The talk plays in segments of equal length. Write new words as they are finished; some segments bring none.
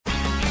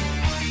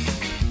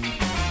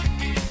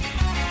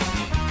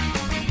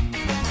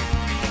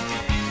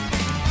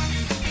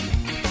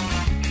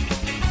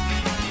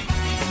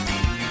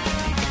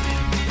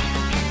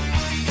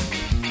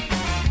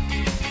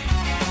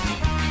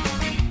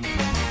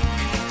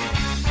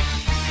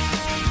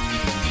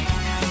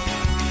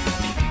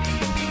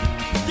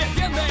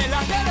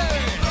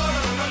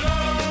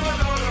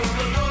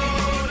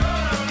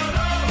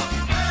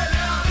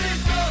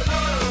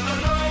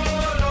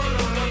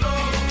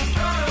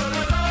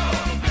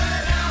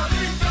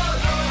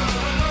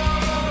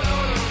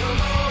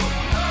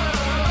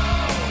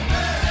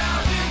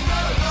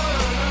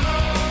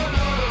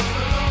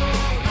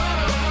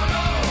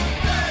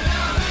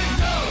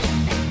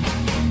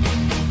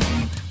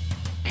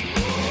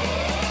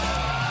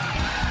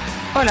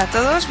Hola a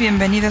todos,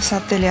 bienvenidos a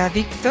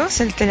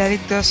Teleadictos, el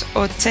Teleadictos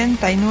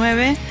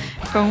 89,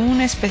 con un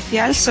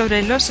especial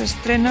sobre los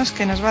estrenos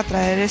que nos va a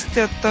traer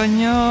este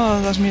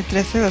otoño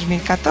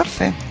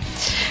 2013-2014.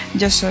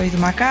 Yo soy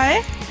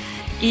Dumakae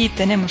y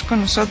tenemos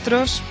con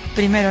nosotros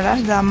primero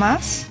las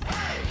damas,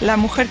 la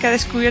mujer que ha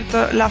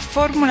descubierto la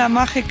fórmula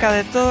mágica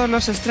de todos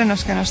los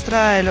estrenos que nos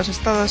trae los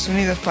Estados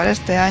Unidos para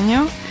este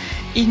año.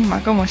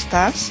 Inma, ¿cómo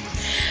estás?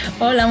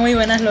 Hola, muy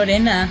buenas,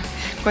 Lorena.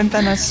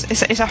 Cuéntanos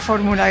esa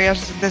fórmula que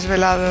has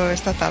desvelado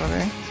esta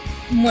tarde.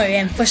 Muy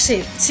bien, pues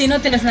sí, si no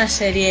tienes una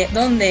serie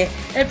donde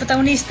el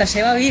protagonista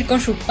se va a vivir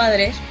con sus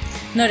padres,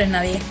 no eres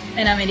nadie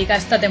en América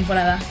esta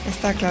temporada.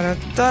 Está claro,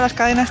 todas las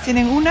cadenas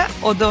tienen una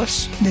o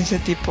dos de ese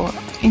tipo.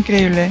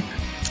 Increíble.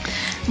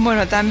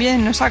 Bueno,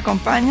 también nos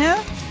acompaña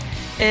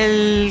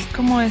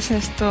 ¿cómo es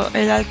esto?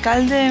 El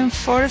alcalde en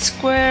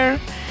Foursquare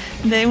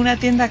de una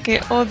tienda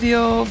que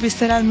odio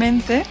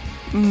visceralmente.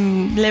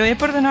 Le voy a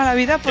perdonar la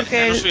vida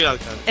porque no soy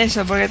alcalde.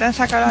 Eso, porque te han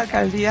sacado la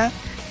alcaldía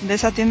de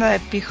esa tienda de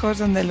pijos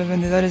donde los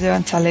vendedores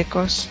llevan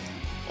chalecos.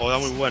 Hola,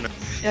 muy buena.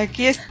 Y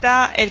aquí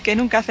está el que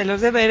nunca hace los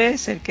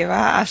deberes, el que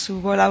va a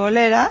su bola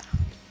bolera,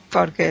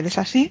 porque él es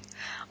así.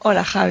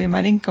 Hola, Javi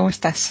Marín, ¿cómo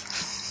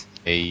estás?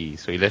 Ey,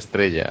 soy la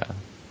estrella.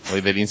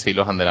 Soy de Lindsay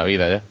Lohan de la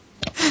vida ya.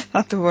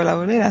 A tu bola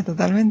bolera,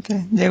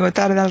 totalmente. Llego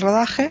tarde al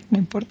rodaje, no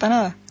importa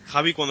nada.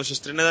 Javi, cuando se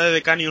estrene la de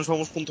Decani, ¿nos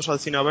vamos juntos al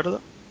cine a verla?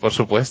 Por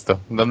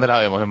supuesto. ¿Dónde la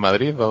vemos? ¿En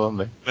Madrid o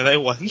dónde? Me da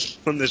igual,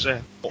 donde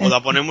sea. O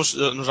la ponemos,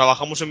 nos la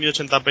bajamos en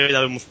 1080p y la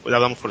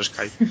hablamos por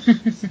Skype.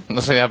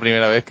 No sería la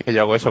primera vez que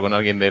yo hago eso con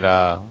alguien de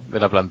la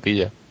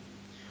plantilla.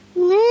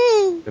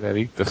 De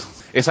adictos.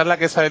 ¿Esa es la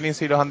que sale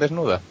Lindsay Lohan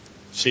desnuda?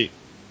 Sí.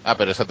 Ah,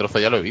 pero ese trozo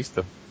ya lo he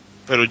visto.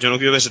 Pero yo no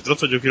quiero ver ese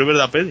trozo, yo quiero ver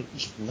la peli.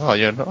 No,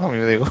 yo no, a mí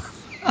me digo.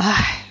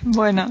 Ay,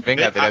 bueno.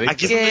 Venga, te la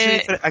aquí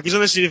es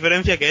donde se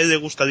diferencia que a él le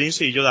gusta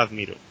Lindsay y yo la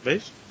admiro,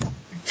 ¿ves?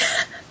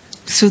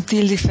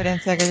 Sutil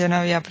diferencia que yo no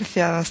había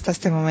apreciado hasta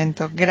este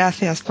momento.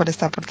 Gracias por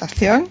esta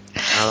aportación.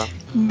 Nada.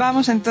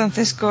 Vamos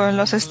entonces con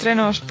los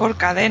estrenos por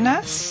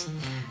cadenas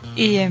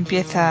y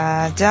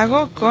empieza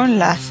Yago con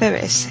la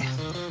CBS.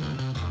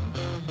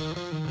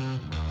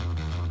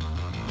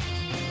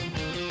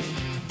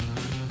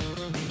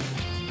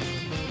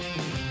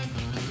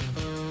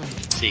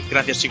 Sí,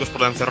 gracias chicos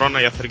por la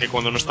encerrona y hacer que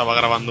cuando no estaba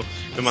grabando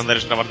me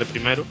mandaréis grabar de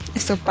primero.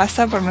 Esto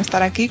pasa por no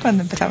estar aquí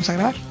cuando empezamos a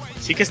grabar.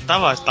 Sí que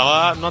estaba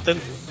no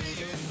atento.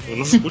 Pues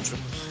no os escucho.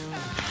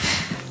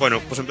 Bueno,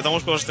 pues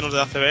empezamos con los estrenos de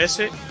la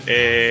CBS.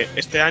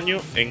 Este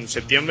año, en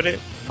septiembre,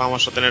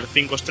 vamos a tener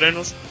 5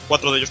 estrenos,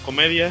 4 de ellos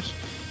comedias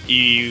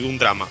y un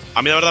drama.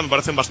 A mí la verdad me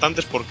parecen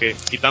bastantes porque,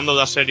 quitando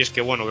las series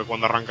que bueno, que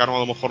cuando arrancaron a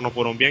lo mejor no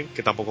fueron bien,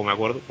 que tampoco me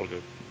acuerdo porque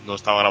no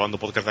estaba grabando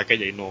podcast de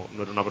aquella y no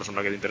era una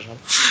persona que le interesaba.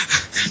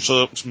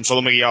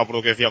 solo me guiaba por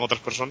lo que decían otras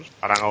personas.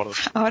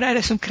 Ahora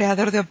eres un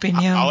creador de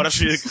opinión. Ahora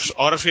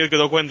soy el que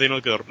lo cuenta y no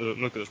el que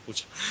lo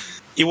escucha.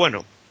 Y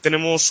bueno,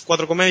 tenemos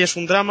 4 comedias,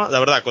 un drama. La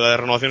verdad, con las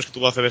renovaciones que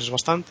tuvo la CBS es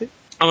bastante.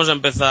 Voy a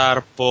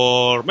empezar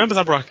por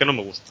las que no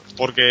me gustan.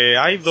 Porque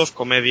hay 2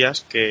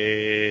 comedias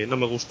que no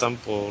me gustan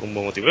por un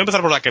buen motivo. Voy a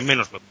empezar por la que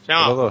menos me gusta. Se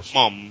llama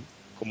Mom,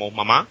 como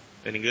mamá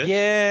en inglés.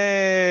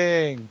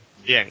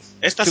 Bien.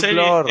 Esta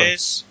serie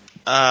es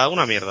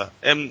una mierda.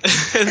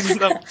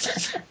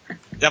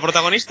 La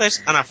protagonista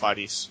es Anna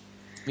Faris.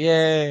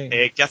 Bien.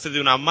 Que hace de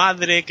una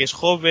madre que es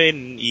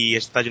joven y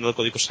está lleno de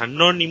códigos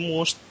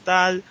anónimos,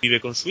 tal. Vive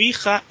con su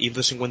hija y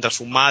entonces encuentra a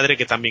su madre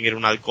que también era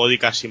una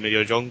alcohólica así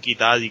medio yonki y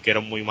tal y que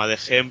era un muy mal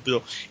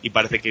ejemplo y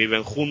parece que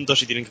viven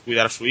juntos y tienen que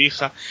cuidar a su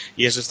hija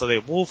y es esto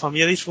de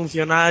familia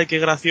disfuncional, qué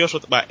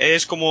gracioso.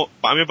 Es como,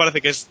 a mí me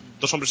parece que es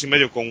 2 hombres y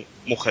medio con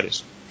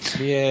mujeres.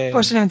 Bien.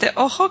 Posiblemente.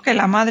 Ojo que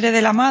la madre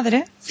de la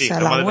madre, Sí, o sea,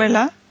 la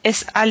abuela,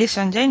 es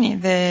Alison Janney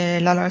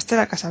de La Oeste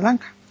de la Casa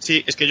Blanca.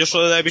 Sí, es que yo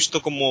solo la he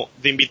visto como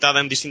de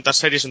invitada en distintas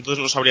series,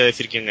 entonces no sabría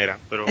decir quién era.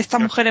 Pero esta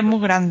mujer es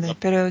muy grande,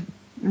 pero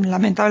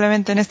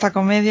lamentablemente en esta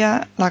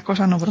comedia la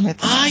cosa no promete.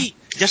 ¡Ay!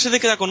 Ya sé de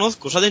qué la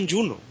conozco, sale en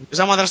Juno. Es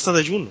la madrastra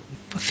de Juno.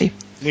 Pues sí.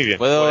 Muy bien.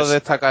 ¿Puedo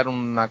destacar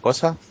una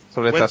cosa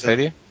sobre esta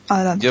serie?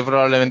 Adelante. Yo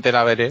probablemente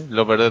la veré,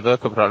 lo peor de todo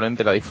es que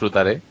probablemente la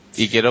disfrutaré.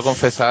 Y quiero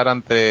confesar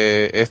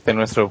ante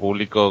nuestro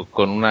público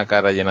con una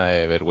cara llena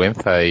de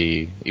vergüenza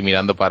y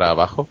mirando para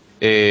abajo,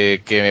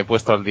 que me he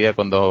puesto al día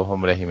con 2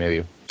 hombres y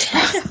medio.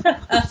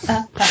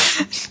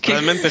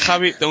 Realmente,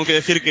 Javi, tengo que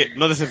decir que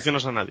no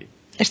decepcionas a nadie.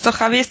 Esto,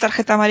 Javi, es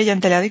tarjeta amarilla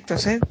en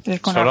Teleadictos, ¿eh?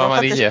 Con Solo la roja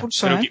amarilla. te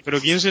expulso,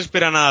 Pero ¿quién se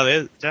espera nada de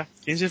él? Ya.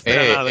 ¿Quién se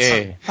espera nada de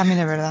Javi? También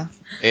es verdad.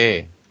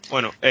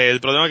 Bueno, el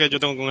problema que yo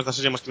tengo con esta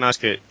serie más que nada es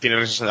que tiene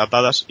risas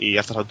enlatadas y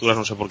a estas alturas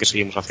no sé por qué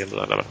seguimos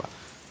haciéndolas, la verdad.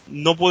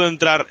 No puedo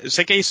entrar...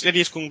 Sé que hay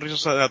series con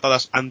risas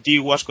enlatadas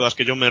antiguas con las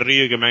que yo me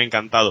río y que me han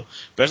encantado,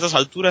 pero a estas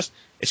alturas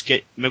es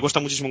que me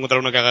cuesta muchísimo encontrar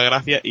una que haga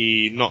gracia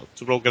y no,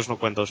 supongo que os no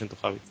cuento, lo siento,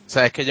 Javi. O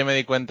sea, es que yo me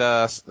di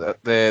cuenta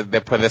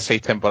después de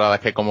 6 temporadas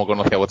que como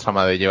conocía a vuestra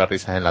madre lleva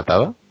risas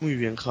enlatadas. Muy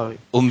bien, Javi.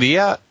 Un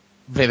día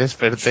me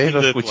desperté,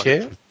 lo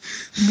escuché.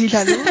 Vi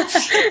la luz.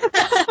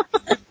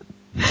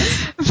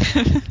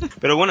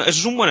 Pero bueno, eso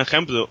es un buen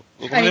ejemplo.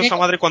 Como esa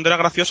madre cuando era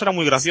graciosa era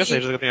muy graciosa, y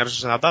desde que tenía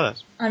risas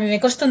enlatadas. A mí me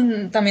costó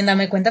también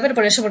darme cuenta, pero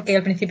por eso, porque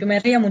al principio me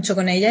ría mucho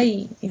con ella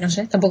y no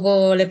sé,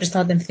 tampoco le he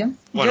prestado atención.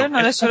 Bueno, yo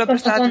no le suelo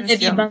prestar con The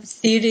Big atención. Bang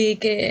Theory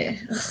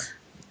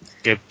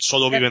que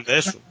solo viven de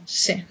eso,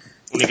 Sí.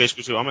 única y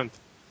exclusivamente.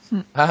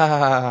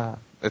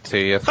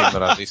 Estoy haciendo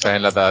las risas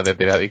enlatadas de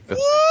Teledictos.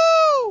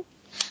 No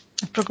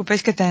os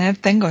preocupéis que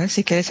tengo, ¿eh?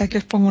 Si queréis aquí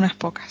os pongo unas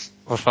pocas.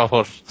 Por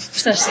favor.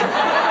 Ostras, sí.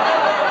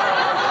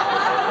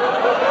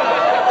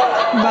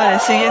 Vale,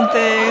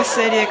 siguiente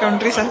serie con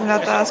risas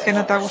enlatadas que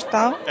no te ha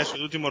gustado. Eso,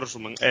 el último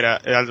resumen. Era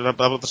la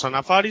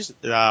Ana Faris,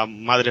 la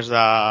madre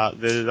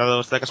de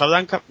la Casa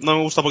Blanca. No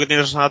me gusta porque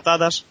tiene risas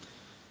enlatadas.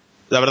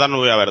 La verdad no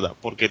voy a verla,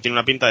 porque tiene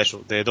una pinta de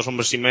eso, de 2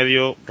 hombres y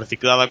medio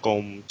reciclada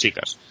con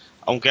chicas.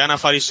 Aunque Ana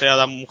Faris sea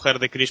la mujer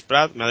de Chris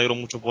Pratt, me alegro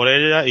mucho por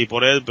ella y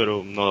por él,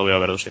 pero no lo voy a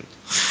ver, lo siento.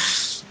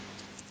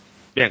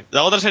 Bien,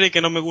 la otra serie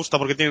que no me gusta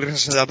porque tiene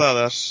risas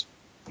enlatadas,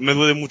 me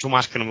duele mucho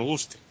más que no me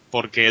guste,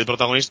 porque el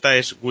protagonista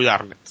es Will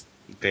Arnett,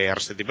 de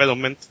Arrested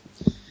Development,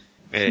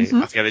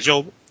 hacía de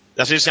Job.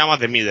 La serie se llama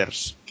The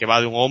Millers, que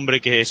va de un hombre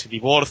que se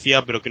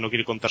divorcia, pero que no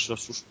quiere contárselo a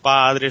sus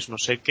padres, no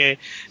sé qué.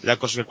 La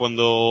cosa es que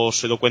cuando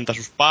se lo cuenta a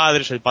sus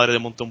padres, el padre le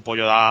monta un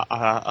pollo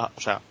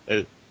o sea,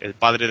 el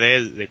padre de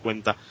él le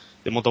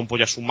monta un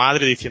pollo a su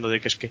madre diciendo de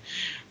que es que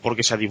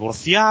porque se ha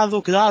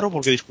divorciado, claro,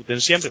 porque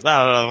discuten siempre,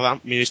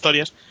 mil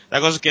historias.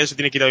 La cosa es que él se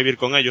tiene que ir a vivir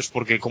con ellos,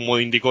 porque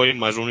como indicó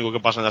Emma, es lo único que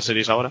pasa en las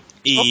series ahora.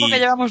 Y... Ojo que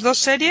llevamos 2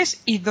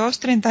 series y 2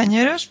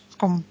 treintañeros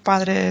con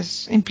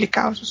padres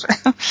implicados, o sea,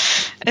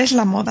 es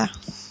la moda.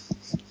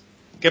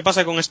 ¿Qué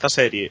pasa con esta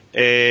serie?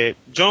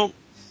 Yo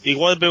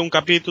igual veo un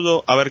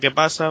capítulo a ver qué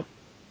pasa,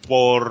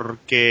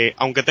 porque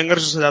aunque tenga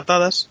risas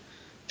enlatadas,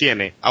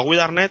 tiene a Will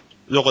Arnett,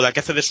 luego la que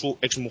hace de su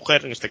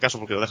exmujer, en este caso,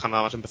 porque lo deja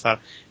nada más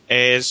empezar,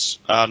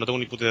 no tengo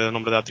ni puta idea del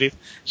nombre de la actriz,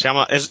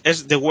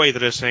 es The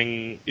Waitress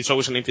en It's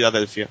Always Sunny in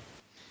Philadelphia.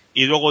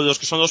 Y luego los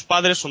que son los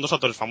padres son 2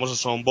 actores famosos,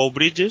 son Beau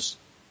Bridges,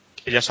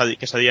 que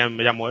salía en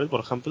Me llamo Earl,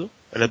 por ejemplo,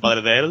 el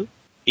padre de Earl,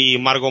 y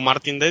Margot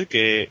Martindale,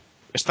 que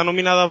está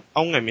nominada a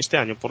un Emmy este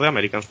año por The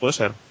Americans, puede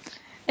ser.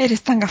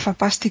 Eres tan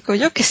gafapástico,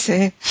 yo qué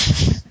sé.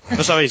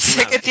 No sabéis.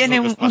 Sé que tiene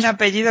un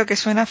apellido que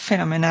suena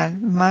fenomenal.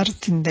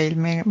 Martindale,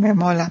 me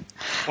mola.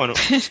 Bueno,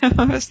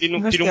 tiene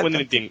un cierto.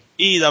 buen dream.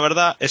 Y la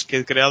verdad es que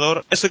el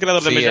creador es el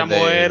creador de Me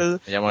llamo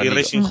Earl y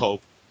Racing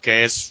Hope,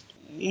 que es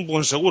un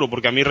buen seguro,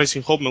 porque a mí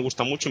Racing Hope me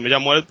gusta mucho y Me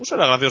llamo Earl, pues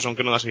era gracioso,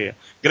 aunque no la seguía.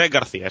 Greg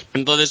García.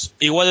 Entonces,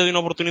 igual le doy una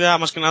oportunidad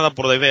más que nada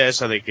por la idea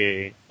esa de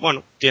que,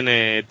 bueno,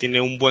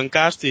 tiene un buen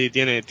cast y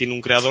tiene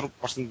un creador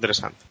bastante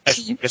interesante.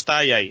 Eso, Sí. que está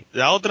ahí.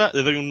 La otra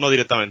le doy un no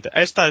directamente.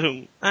 A esta es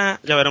un,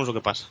 ya veremos lo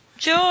que pasa.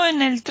 Yo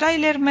en el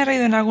tráiler me he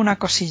reído en alguna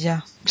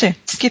cosilla. Sí,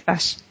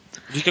 quizás.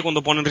 Yo es que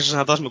cuando ponen risas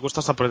enlatadas me cuesta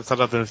hasta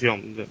prestar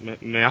atención.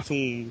 Me hace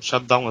un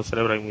shutdown el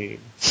cerebro ahí muy...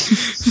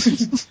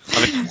 A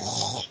ver.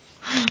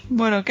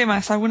 Bueno, ¿qué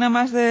más? ¿Alguna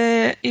más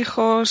de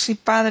hijos y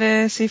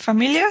padres y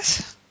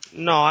familias?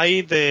 No,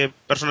 hay de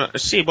personas...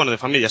 Sí, bueno, de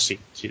familias sí.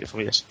 Sí, de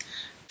familias sí.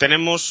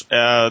 Tenemos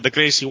The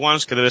Crazy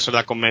Ones, que debe ser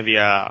la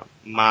comedia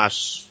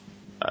más...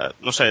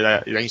 no sé,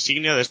 la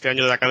insignia de este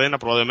año de la cadena,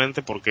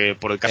 probablemente, porque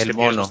por el cast que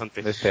tiene es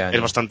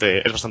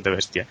bastante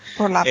bestia.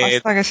 Por la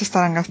pasta que se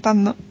estarán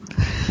gastando.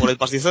 Por el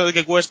pastizal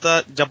que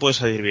cuesta, ya puede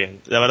salir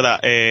bien. La verdad,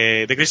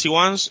 The Crazy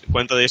Ones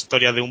cuenta de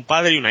historia de un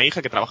padre y una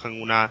hija que trabajan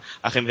en una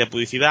agencia de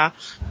publicidad,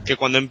 que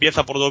cuando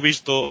empieza, por lo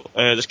visto,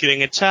 les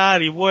quieren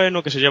echar y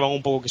bueno, que se llevan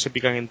un poco, que se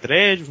pican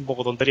entre ellos, un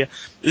poco tontería.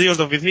 Líos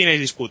de oficina y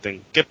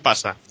discuten. ¿Qué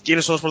pasa?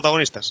 ¿Quiénes son los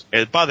protagonistas?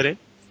 El padre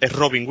es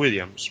Robin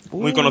Williams,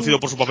 muy conocido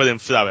por su papel en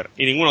Flavor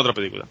y ninguna otra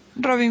película.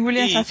 Robin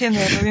Williams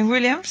haciendo de Robin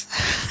Williams.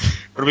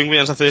 Robin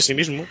Williams hace de sí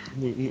mismo,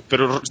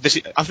 pero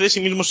hace de sí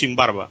mismo sin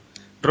barba.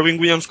 Robin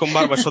Williams con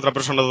barba es otra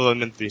persona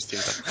totalmente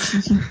distinta.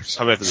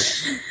 Sabedlo.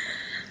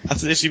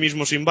 Hace de sí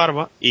mismo sin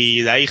barba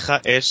y la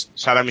hija es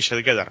Sarah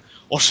Michelle Gellar.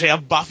 O sea,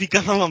 Buffy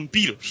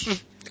cazavampiros.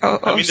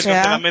 También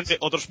desgraciadamente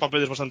otros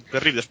papeles bastante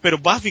terribles, pero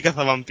Buffy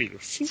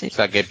cazavampiros. Sí. O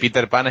sea, que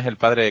Peter Pan es el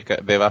padre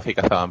de Buffy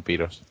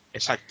cazavampiros.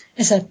 Exacto.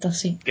 Exacto,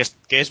 sí.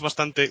 Que es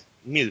bastante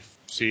MILF,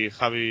 si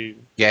Javi...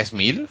 ¿Ya es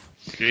MILF?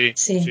 Sí.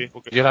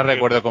 Yo la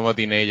recuerdo como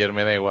teenager,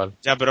 me da igual.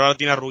 Ya, pero ahora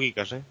tiene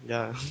arruguicas, ¿eh?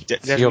 Ya sí,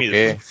 es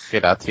MILF.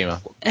 Qué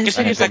lástima. ¿Qué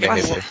serie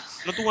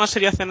no tuvo una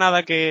serie hace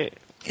nada que...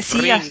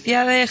 Sí,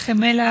 hacía de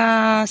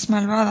gemelas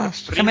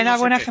malvadas. Gemela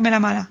buena, gemela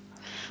mala.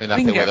 En la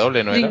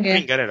CW, ¿no era?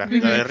 Ringer era.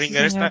 La de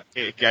Ringer esta,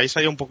 que ahí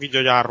salía un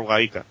poquillo ya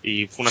arrugadica.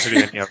 Y fue una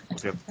serie de mierda, por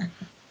cierto.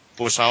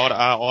 Pues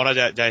ahora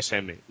ya es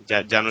M.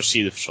 Ya no es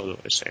SILF solo,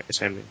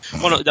 es M.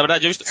 Bueno, la verdad,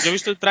 yo he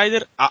visto el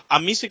tráiler. A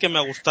mí sí que me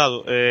ha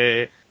gustado.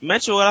 Me ha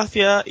hecho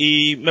gracia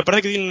y me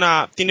parece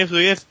que tiene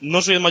fluidez.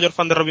 No soy el mayor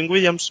fan de Robin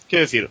Williams.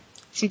 Quiero decir,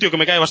 es un tío que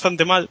me cae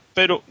bastante mal,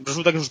 pero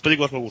resulta que sus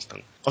películas me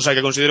gustan. O sea,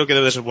 que considero que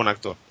debe de ser buen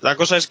actor. La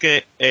cosa es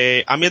que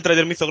a mí el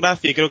tráiler me hizo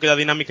gracia y creo que la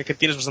dinámica que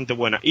tiene es bastante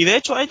buena. Y de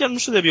hecho a ella no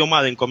se debió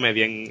mal en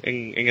comedia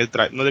en el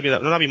tráiler.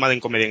 No la vi mal en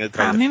comedia en el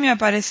tráiler. A mí me ha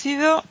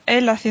parecido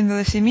él haciendo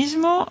de sí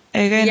mismo,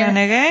 again and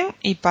again,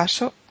 y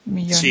paso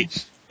millones. Sí,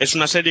 es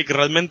una serie que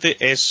realmente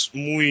es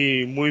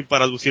muy, muy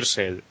para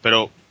lucirse él.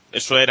 Pero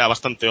eso era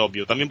bastante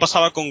obvio. También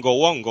pasaba con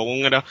Go On. Go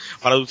On era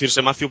para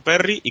deducirse Matthew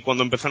Perry, y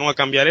cuando empezaron a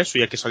cambiar eso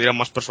y a que salieran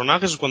más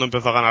personajes es cuando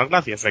empezó a ganar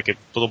gracia. O sea que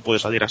todo puede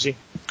salir así.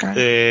 Claro.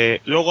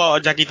 Luego,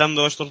 ya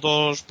quitando estos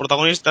dos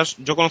protagonistas,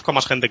 yo conozco a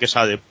más gente que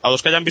sale. A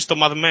los que hayan visto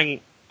Mad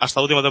Men hasta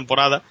la última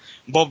temporada,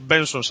 Bob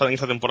Benson sale en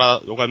esta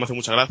temporada, lo cual me hace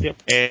mucha gracia.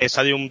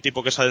 Sale un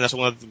tipo que sale en la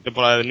segunda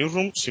temporada de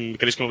Newsroom. Si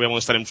creéis que me voy a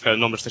molestar en buscar el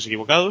nombre, estáis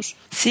equivocados.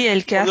 Sí,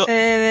 el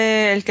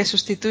que el que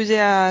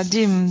sustituye a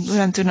Jim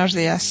durante unos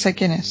días. Sé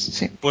quién es,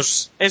 sí.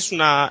 Pues es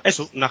una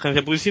agencia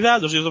de publicidad,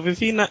 2 días de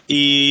oficina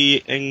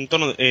y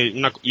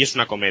y es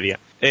una comedia.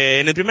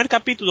 En el primer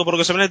capítulo, por lo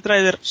que se ve en el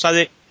tráiler,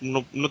 sale,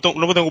 no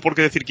tengo por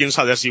qué decir quién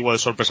sale así igual de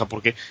sorpresa,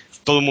 porque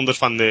todo el mundo es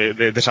fan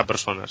de esa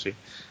persona, sí.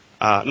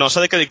 No,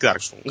 sale Kelly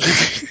Clarkson.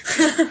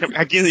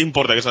 ¿A quién le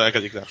importa que salga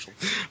Kelly Clarkson?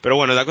 Pero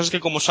bueno, la cosa es que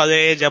como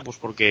sale ella, pues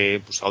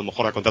porque pues a lo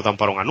mejor la contratan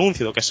para un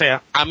anuncio, lo que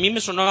sea. A mí me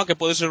sonaba que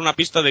puede ser una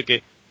pista de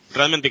que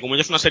realmente, como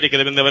ya es una serie que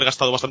deben de haber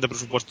gastado bastante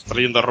presupuesto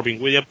trayendo a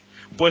Robin Williams,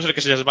 puede ser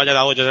que se les vaya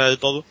la olla ya de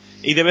todo,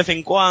 y de vez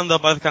en cuando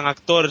aparezcan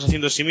actores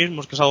haciendo de sí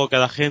mismos, que es algo que a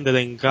la gente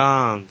le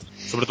encanta.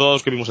 Sobre todo a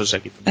los que vimos el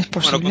séquito. ¿Es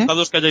posible? Bueno,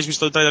 contados que hayáis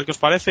visto el trailer, ¿qué os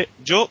parece?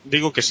 Yo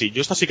digo que sí.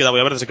 Yo esta sí que la voy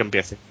a ver desde que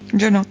empiece.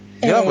 Yo no.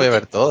 Yo la voy a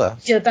ver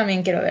todas. Yo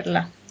también quiero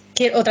verla.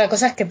 Otra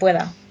cosa es que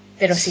pueda,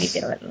 pero sí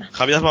quiero verla.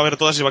 Javier va a ver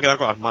todas y se va a quedar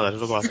con las malas, es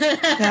lo que va a hacer.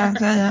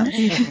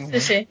 Ya.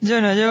 Sí.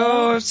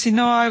 Yo si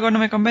no algo no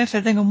me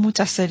convence, tengo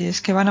muchas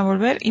series que van a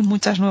volver y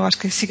muchas nuevas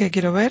que sí que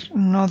quiero ver,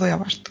 no doy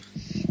abasto.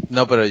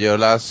 No, pero yo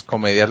las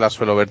comedias las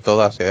suelo ver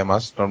todas y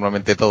además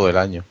normalmente todo el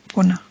año.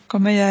 Una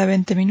comedia de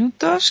 20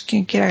 minutos,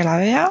 quien quiera que la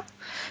vea.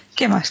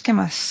 ¿Qué más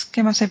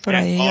hay por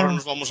ahí? Ahora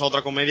nos vamos a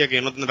otra comedia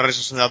que no tendrá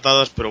risas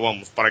enlatadas, pero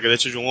vamos, para que le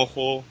eches un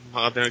ojo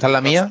van a tener ¿Esta es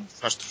la mía?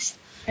 rastros.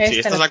 Sí,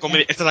 esta es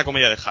la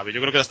comedia de Javi. Yo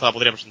creo que hasta la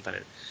podría presentar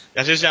él. Y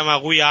así se llama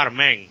We Are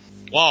Men.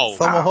 ¡Wow!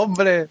 ¡Somos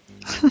hombres!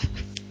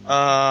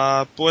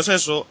 Pues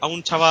eso,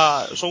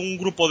 son un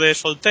grupo de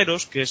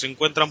solteros que se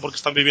encuentran porque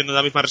están viviendo en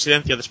la misma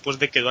residencia después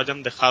de que lo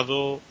hayan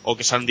dejado o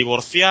que se han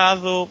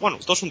divorciado. Bueno,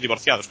 todos son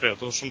divorciados, creo,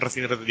 todos son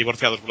recién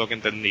divorciados, por lo que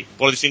entendí.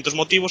 Por distintos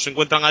motivos se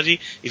encuentran allí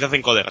y se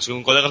hacen colegas. Y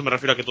con colegas me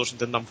refiero a que todos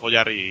intentan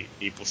follar y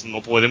pues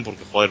no pueden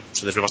porque, joder,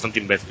 se les ve bastante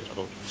imbéciles a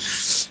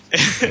todos.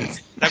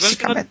 La cosa es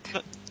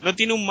que no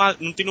tiene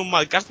un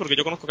mal cast porque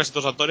yo conozco casi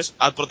todos los actores.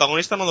 Al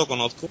protagonista no lo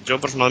conozco. Yo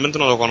personalmente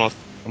no lo conozco.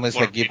 Hombre,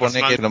 si aquí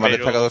pone que lo más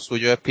destacado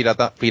suyo es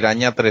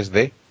Piraña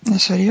 3D. ¿En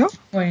serio?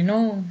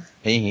 Bueno.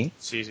 Sí.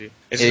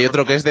 Y hay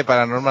otro que es de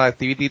Paranormal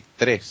Activity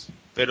 3.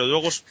 Pero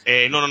luego...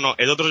 no.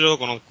 El otro yo lo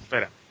conozco.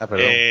 Espera.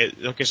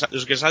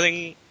 Los que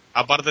salen,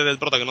 aparte del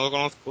prota que no lo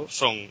conozco,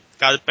 son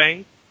Cal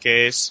Penn,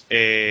 que es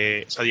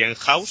salía en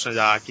House en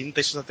la 5ª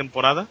y 6ª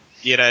temporada.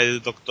 Y era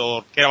el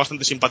doctor, que era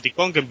bastante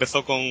simpaticón, que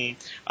empezó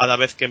a la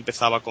vez que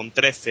empezaba con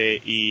 13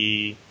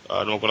 y...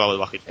 no me acuerdo del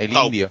bajito. El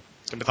Tau, indio.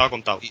 que empezaba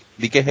con Tau.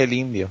 Di que es el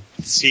indio.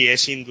 Sí,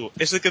 es hindú.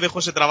 Es el que dejó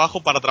ese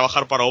trabajo para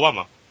trabajar para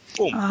Obama.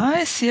 ¡Pum!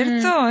 Es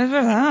cierto, es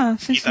verdad.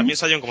 Sí, y también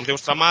salió en Como te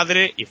vuestra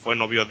madre y fue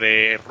novio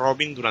de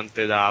Robin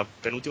durante la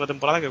penúltima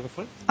temporada, creo que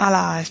fue.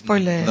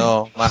 Spoiler.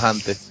 No, más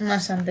antes.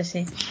 Más antes,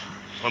 sí.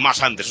 O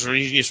más antes, eso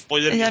ni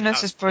spoiler. Ella no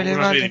es spoiler,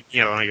 vale. De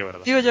mierda, no hay que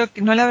verla. Digo yo,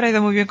 ¿no le habrá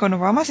ido muy bien con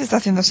Obama si está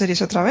haciendo series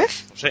otra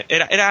vez? No sé,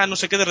 era no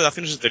sé qué de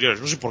relaciones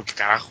exteriores, no sé por qué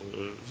carajo,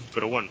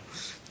 pero bueno,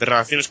 de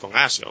relaciones con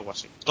Asia o algo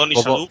así. Tony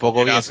Shalhoub.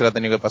 Poco bien se lo ha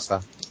tenido que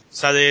pasar.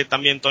 Sale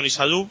también Tony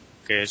Shalhoub,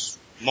 que es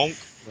Monk,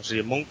 no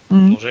sé, Monk,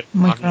 no sé,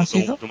 muy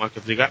más que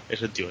explicar,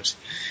 es el tío ese.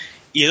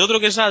 Y el otro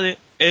que sale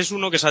es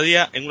uno que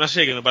salía en una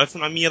serie que me parece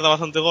una mierda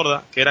bastante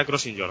gorda, que era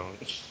Crossing Jordan.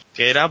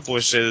 Que era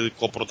pues el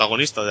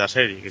coprotagonista de la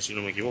serie, que si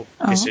no me equivoco.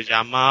 Que se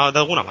llama de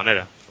alguna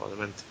manera,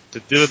 probablemente.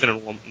 Debe tener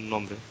un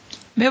nombre.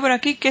 Veo por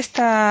aquí que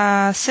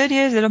esta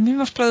serie es de los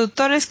mismos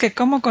productores que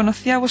Cómo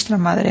conocí a vuestra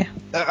madre.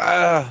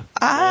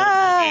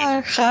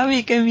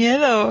 Javi, qué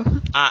miedo.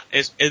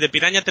 Es el de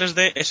Piraña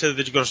 3D es el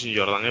de Crossing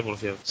Jordan, por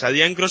cierto.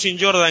 Salía en Crossing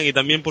Jordan y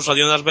también pues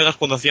salió en Las Vegas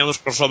cuando hacían los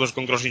crossovers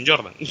con Crossing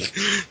Jordan. Pero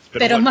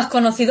bueno, es más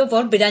conocido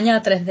por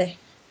Piraña 3D.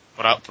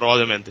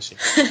 Probablemente sí.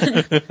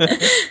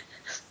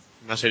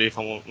 Una serie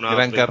famosa.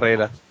 Gran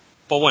carrera.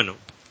 Pues bueno,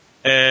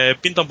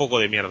 pinta un poco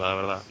de mierda, la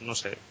verdad. No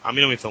sé, a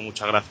mí no me hizo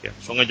mucha gracia.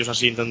 Son ellos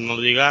así intentando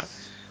ligar.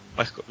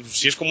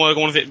 Si es como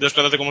de los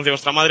que te conocí a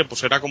vuestra madre, pues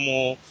será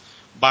como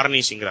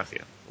Barney sin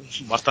gracia.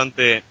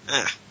 Bastante...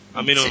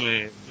 a mí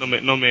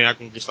no me ha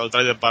conquistado el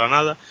trailer para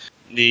nada.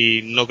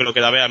 Y no creo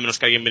que la vea, a menos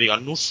que alguien me diga,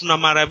 no es una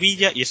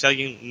maravilla, y ese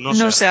alguien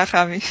no sea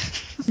Javi.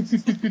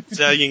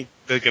 Sea alguien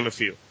del que me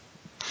fío.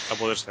 A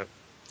poder ser.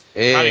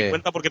 Javi,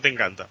 cuenta por qué te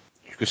encanta.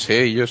 Yo qué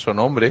sé, ellos son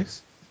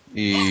hombres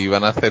y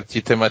van a hacer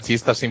chistes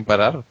machistas sin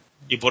parar.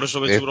 ¿Y por eso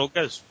ves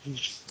Brokers?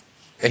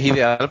 Es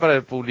ideal para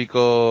el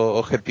público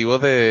objetivo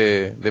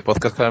de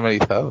podcast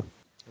caramelizado.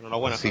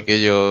 Enhorabuena, así Javi.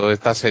 que yo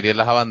estas series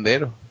las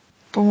abandero.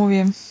 Pues muy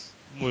bien.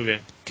 Muy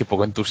bien. Qué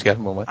poco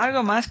entusiasmo, macho.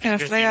 Algo más que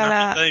nos traiga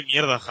una pinta de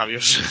mierda, Javi.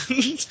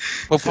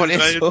 Pues por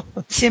eso.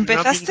 Si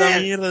empezaste... Una pinta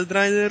de mierda el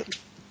trailer.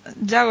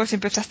 Yago, si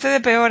empezaste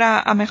de peor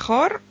a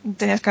mejor,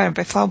 tenías que haber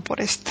empezado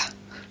por esta.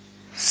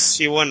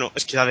 Sí, bueno,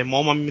 es que la de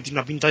Mom a mí me tiene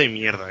una pinta de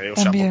mierda, O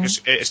sea, También.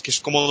 porque es que es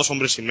como 2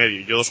 hombres y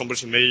medio. Yo 2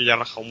 hombres y medio ya he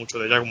rajado mucho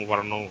de ella como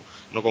para no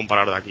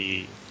comparar de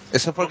aquí.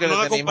 Eso es porque No le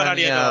la tenéis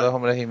compararía manía a nada. 2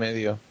 hombres y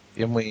medio.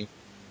 Y es muy...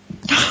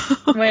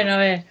 Bueno, a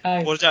ver.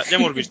 Pues ya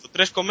hemos visto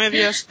 3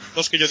 comedias,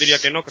 2 que yo diría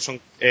que no, que son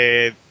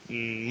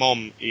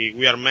Mom y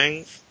We Are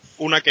Men,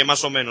 una que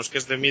más o menos, que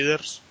es The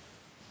Midders,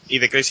 y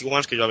The Crazy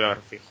Ones, que yo la voy a ver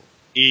fijo.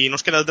 Y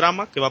nos queda el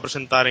drama, que va a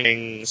presentar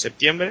en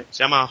septiembre,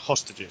 se llama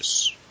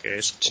Hostages, que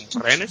es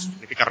como rehenes,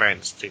 significa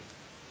rehenes, sí,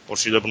 por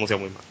si lo he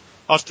pronunciado muy mal.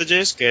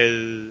 Hostages,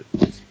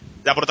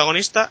 la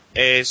protagonista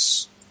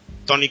es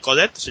Toni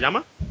Collette, ¿se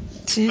llama?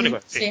 Toni Sí,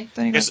 Collette, sí. Sí.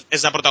 Tony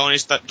Es la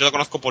protagonista, yo la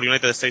conozco por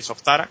United States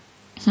of Tara,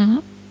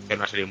 Ujú. que es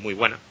una serie muy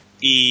buena.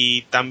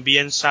 Y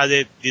también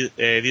sale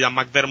Dylan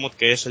McDermott,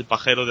 que es el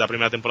pajero de la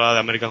primera temporada de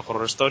American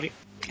Horror Story.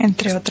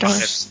 Entre Es un otros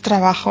pajero.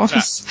 trabajos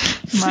O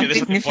sea, más que de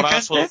esa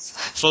temporada significantes.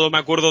 solo me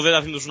acuerdo de él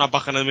haciéndose una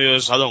paja en el medio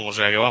del salón, o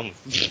sea que vamos.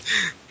 Yo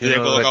Le he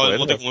no lo colocado el recuerdo.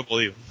 mote como he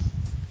podido.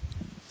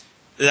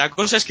 La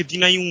cosa es que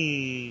tiene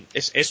ahí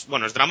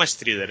bueno, es drama, es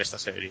thriller esta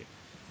serie.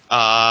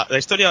 La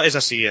historia es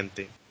la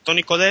siguiente.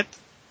 Toni Collette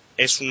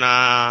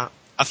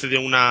hace de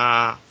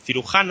una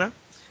cirujana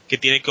que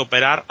tiene que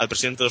operar al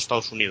presidente de los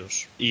Estados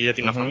Unidos. Y ella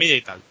tiene una Ujú. familia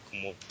y tal,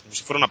 como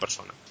si fuera una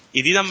persona.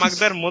 Y Dylan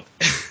McDermott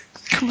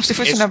Como si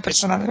fuese una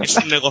persona de es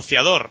verdad. un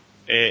negociador.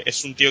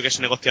 Es un tío que es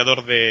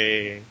negociador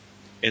en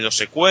los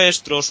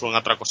secuestros o en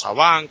atracos a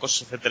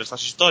bancos, etcétera,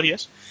 estas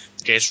historias.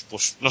 Que es,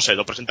 pues, no sé,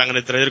 lo presentan en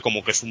el trailer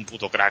como que es un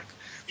puto crack.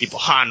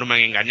 Tipo, no me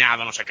han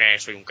engañado, no sé qué,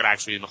 soy un crack,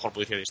 soy el mejor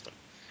policía de historia,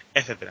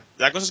 etcétera.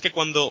 La cosa es que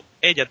cuando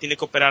ella tiene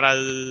que operar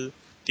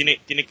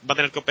va a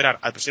tener que operar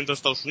al presidente de los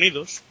Estados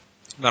Unidos,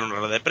 dar una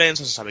rueda de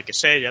prensa, se sabe que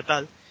es ella,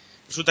 tal.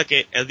 Resulta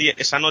que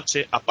esa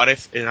noche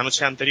en la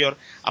noche anterior,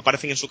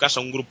 aparecen en su casa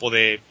un grupo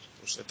de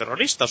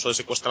terroristas o de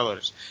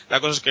secuestradores. La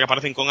cosa es que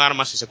aparecen con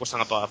armas y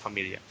secuestran a toda la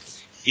familia.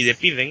 Y le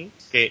piden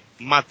que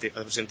mate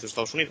al presidente de los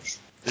Estados Unidos.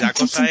 La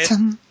Chan, cosa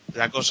chan,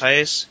 chan.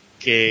 es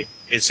que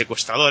el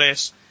secuestrador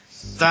es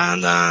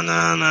tan, tan,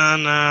 tan,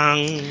 tan,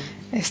 tan,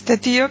 Este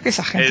tío que es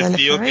agente el del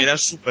tío que FBI. era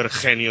súper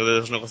genio de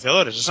los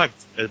negociadores,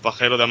 exacto. El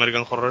pajero de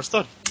American Horror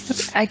Story.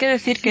 Hay que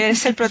decir que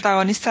es el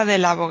protagonista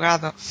del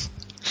abogado.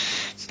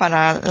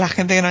 Para la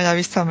gente que no haya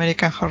visto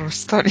American Horror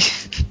Story.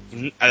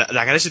 La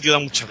cara de ese tío da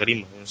mucha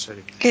grima, en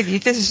serio. ¿Qué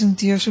dices? Es un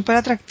tío súper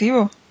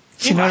atractivo.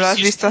 Si no lo has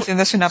visto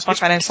haciéndose una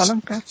paja en el salón,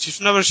 claro. Si es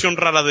una versión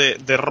rara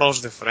de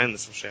Ross de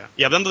Friends, o sea.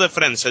 Y hablando de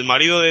Friends, el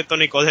marido de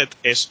Toni Collette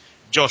es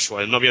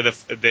Joshua, el novio de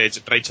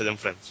Rachel en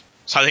Friends.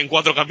 Sale en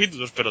 4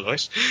 capítulos, pero lo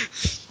es.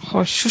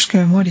 Jesús, qué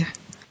memoria.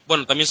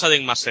 Bueno, también sale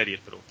en más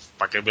series, pero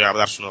 ¿para qué voy a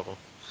dar su nuevo?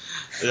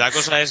 La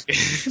cosa es que...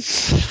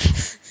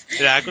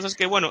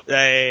 bueno,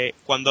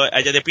 cuando a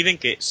ella le piden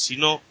que si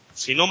no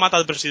mata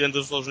al presidente de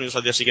los Estados Unidos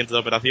al día siguiente de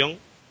la operación,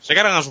 se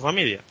cargan a su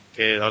familia.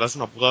 Que la verdad es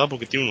una putada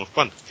porque tiene unos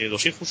cuantos. Tiene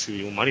 2 hijos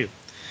y un marido.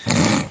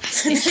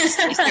 Y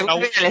seguro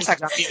que ya le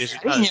saca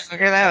cariño, no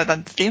queda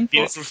tanto tiempo.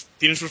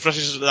 Tienen sus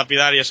frases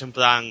lapidarias en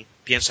plan,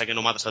 piensa que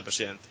no matas al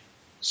presidente,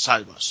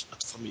 salvas a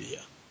tu familia.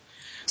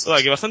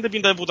 Que bastante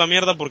pinta de puta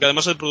mierda porque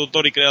además el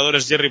productor y creador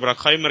es Jerry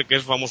Bruckheimer, que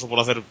es famoso por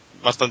hacer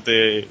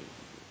bastante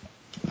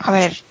A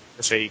ver,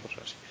 y cosas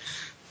así.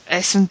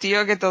 es un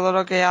tío que todo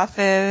lo que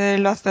hace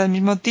lo hace del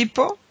mismo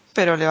tipo,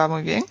 pero le va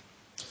muy bien.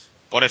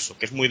 Por eso,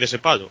 que es muy de ese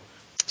palo.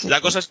 Sí. La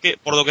cosa es que,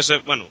 por lo que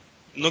bueno,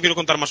 no quiero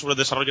contar más sobre el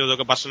desarrollo de lo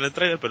que pasa en el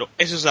trailer, pero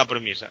esa es la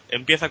premisa.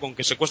 Empieza con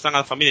que secuestran a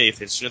la familia y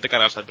dicen, si no te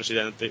cargas al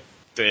presidente,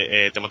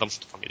 te matamos a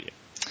tu familia.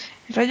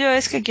 El rollo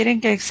es que quieren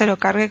que se lo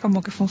cargue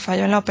como que fue un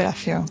fallo en la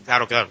operación.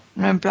 Claro.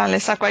 No en plan, le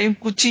saco ahí un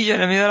cuchillo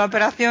en el medio de la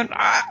operación.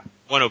 ¡Ah!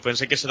 Bueno,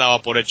 pensé que se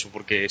daba por hecho,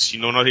 porque si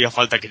no, no haría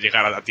falta que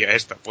llegara la tía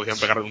esta. Podían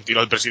pegarle un tiro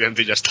al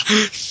presidente y ya está.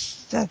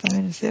 Ya,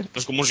 también es cierto.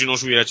 Es como si no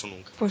se hubiera hecho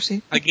nunca. Pues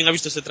sí. ¿Alguien ha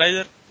visto este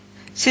tráiler?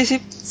 Sí, sí.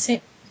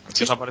 Sí.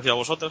 ¿Qué os ha parecido a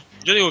vosotras?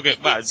 Yo digo que,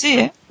 Sí,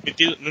 ¿eh?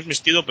 no es mi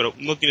estilo, pero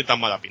no tiene tan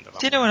mala pinta.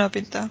 Tiene buena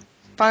pinta.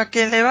 Para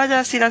que le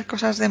vayas a ir a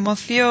cosas de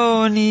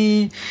emoción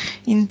y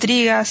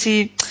intrigas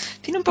y...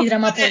 Tiene un poco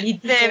drama de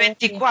político,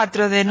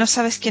 24, de no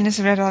sabes quién es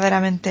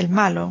verdaderamente el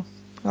malo.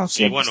 O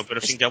Sí, quién bueno, pero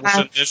es sin que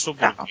abusen de más- eso,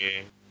 Claro.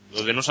 porque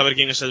lo de no saber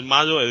quién es el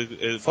malo,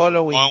 el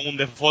Following. un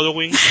The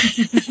Following.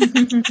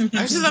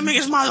 A ese también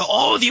es malo.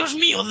 ¡Oh, Dios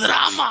mío,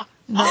 drama!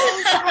 No. ¡Oh,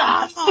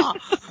 drama!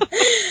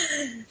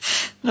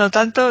 No,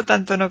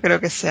 tanto no creo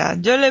que sea.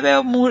 Yo le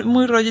veo muy,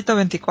 muy rollito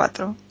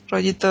 24.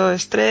 Rollito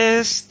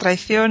estrés,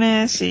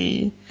 traiciones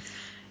y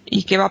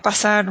que va a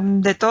pasar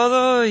de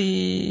todo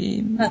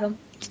y... Claro.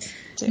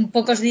 Sí. En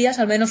pocos días,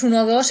 al menos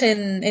 1 o 2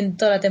 en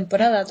toda la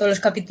temporada, todos los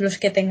capítulos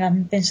que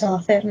tengan pensado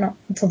hacer, ¿no?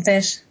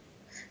 Entonces,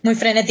 muy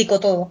frenético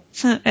todo.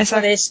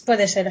 Exacto.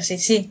 Puede ser así,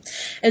 sí.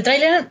 El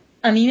tráiler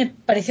a mí me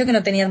pareció que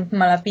no tenía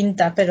mala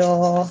pinta,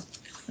 pero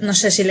no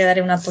sé si le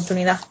daré una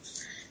oportunidad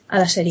a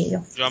la serie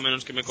yo. Yo a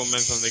menos que me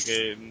convenzan de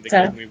que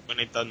Claro. es muy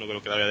buena y tal, no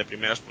creo que la vea de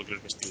primeras porque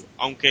es vestido.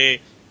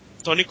 Aunque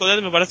Toni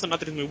Collette me parece una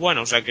actriz muy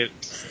buena, o sea que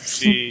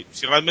si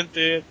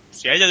realmente,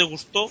 si a ella le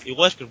gustó,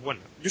 igual es que es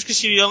buena. Yo es que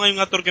si aún hay un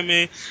actor que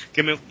me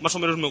más o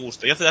menos me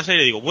gusta y hace la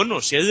serie, digo,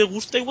 bueno, si a él le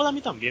gusta, igual a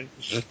mí también.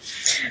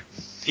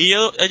 Y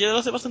ella lo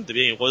hace bastante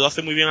bien. Igual lo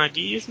hace muy bien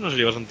aquí. Es una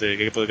serie bastante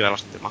que puede quedar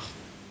bastante maja.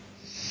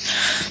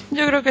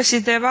 Yo creo que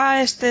si te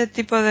va este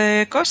tipo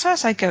de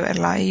cosas hay que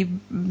verla. Y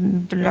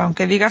pero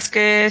aunque digas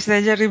que es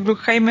de Jerry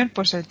Bruckheimer,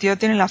 pues el tío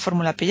tiene la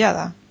fórmula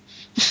pillada.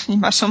 Y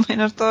más o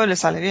menos todo le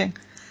sale bien.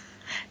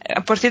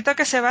 Por cierto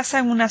que se basa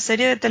en una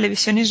serie de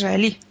televisión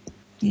israelí.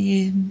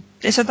 Y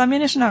eso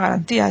también es una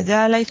garantía.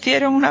 Ya la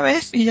hicieron una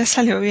vez y ya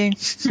salió bien.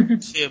 Sí,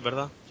 es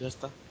verdad. Ya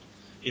está.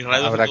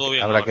 Israel hace todo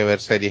bien. Habrá que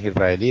ver series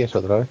israelíes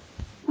otra vez.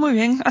 Muy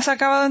bien. ¿Has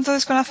acabado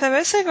entonces con la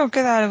CBS o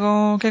queda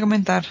algo que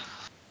comentar?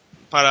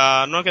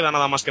 No queda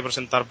nada más que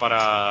presentar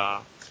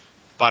para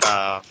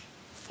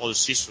Fall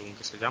Season,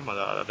 que se llama,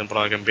 la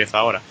temporada que empieza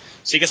ahora.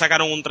 Sí que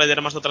sacaron un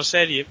tráiler más de otra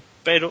serie,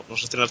 pero no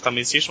se estrena hasta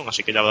mid-season,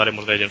 así que ya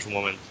hablaremos de ella en su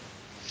momento.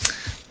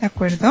 De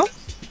acuerdo.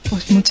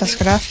 Pues muchas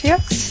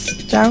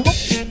gracias, Yago.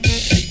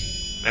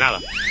 De nada.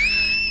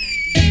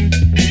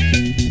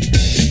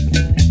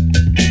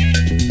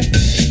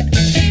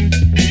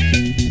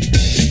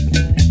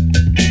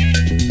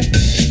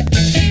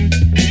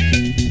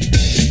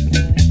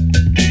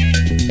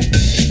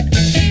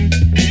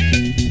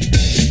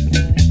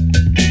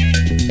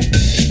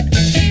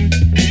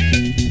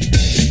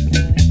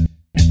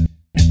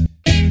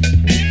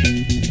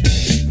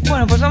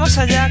 Bueno, pues vamos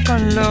allá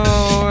con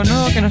lo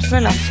nuevo que nos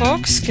trae la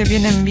Fox, que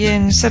vienen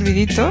bien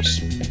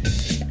serviditos.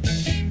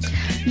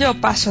 Yo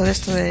paso de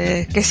esto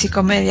de que si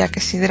comedia, que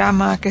si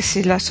drama, que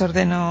si las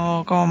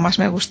ordeno como más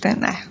me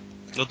gusten.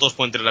 No todos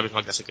pueden tener la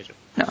misma clase que yo.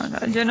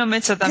 No, yo no me he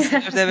hecho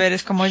tantos los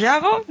deberes como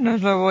Yago, no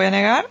os lo voy a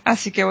negar,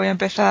 así que voy a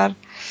empezar.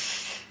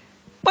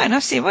 Bueno,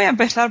 sí, voy a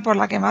empezar por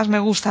la que más me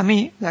gusta a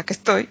mí, ya que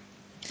estoy,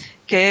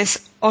 que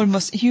es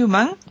Almost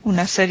Human,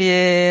 una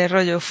serie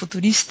rollo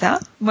futurista.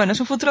 Bueno, es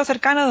un futuro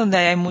cercano donde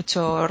hay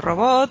mucho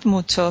robot,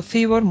 mucho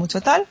cyborg,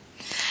 mucho tal.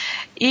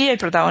 Y el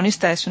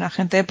protagonista es un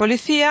agente de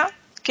policía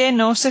que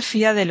no se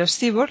fía de los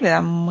cyborgs, le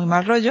da muy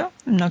mal rollo,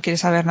 no quiere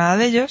saber nada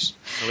de ellos.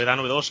 Novedad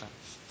novedosa.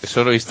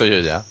 Eso lo he visto yo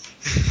ya.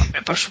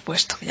 Por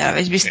supuesto, ya lo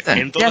habéis visto.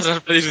 En todas las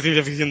pelis de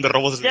ciencia ficción de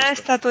robots. Ya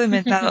está todo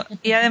inventado.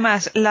 Y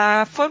además,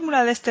 la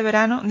fórmula de este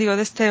verano, digo,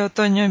 de este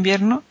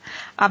otoño-invierno,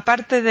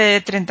 aparte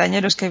de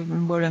treintañeros que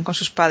vuelven con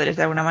sus padres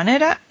de alguna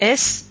manera,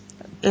 es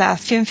la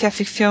ciencia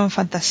ficción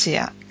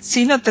fantasía.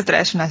 Si no te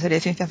traes una serie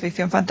de ciencia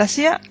ficción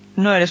fantasía,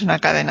 no eres una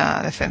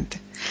cadena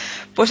decente.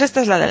 Pues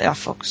esta es la de la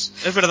Fox.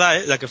 Es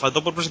verdad, la que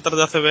faltó por presentar de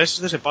la CBS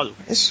es de ese palo.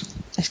 Eso,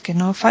 es que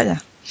no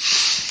falla.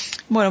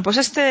 Bueno, pues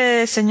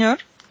este señor,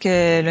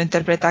 que lo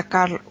interpreta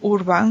Karl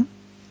Urban,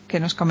 que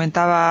nos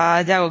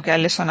comentaba Yago que a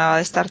él le sonaba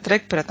de Star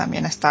Trek, pero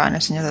también estaba en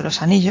El Señor de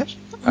los Anillos.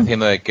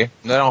 ¿Haciendo de qué?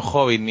 No era un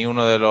hobbit ni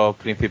uno de los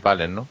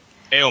principales, ¿no?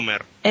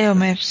 Eomer.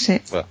 Eomer,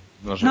 sí. Bueno,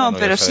 no,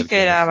 pero sí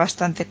que era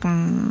bastante...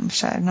 o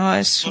sea, no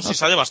es... No, sí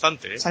sale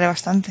bastante, Sale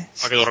bastante.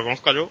 Para que lo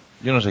reconozca yo.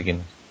 Yo no sé quién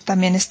es.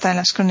 También está en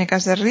las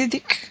crónicas de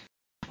Riddick.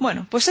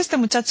 Bueno, pues este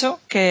muchacho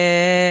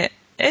que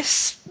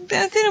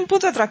tiene un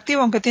punto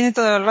atractivo, aunque tiene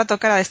todo el rato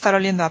cara de estar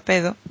oliendo a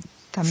pedo.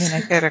 También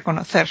hay que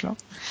reconocerlo.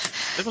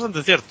 Es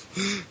bastante cierto.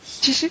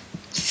 Sí,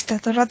 está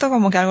todo el rato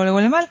como que algo le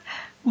huele mal.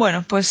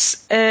 Bueno,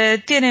 pues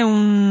tiene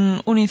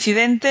un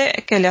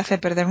incidente que le hace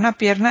perder una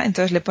pierna,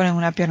 entonces le ponen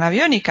una pierna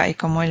biónica y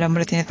como el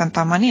hombre tiene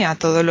tanta manía a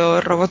todo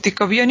lo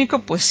robótico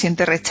biónico, pues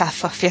siente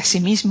rechazo hacia sí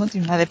mismo,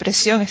 tiene una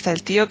depresión, está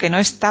el tío que no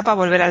está para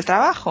volver al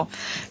trabajo,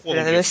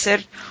 pero debe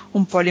ser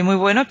un poli muy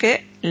bueno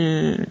que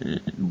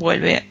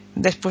vuelve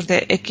después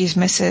de X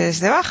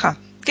meses de baja.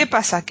 ¿Qué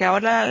pasa? Que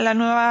ahora la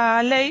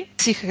nueva ley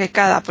exige que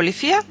cada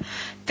policía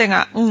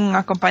tenga un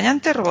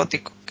acompañante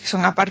robótico, que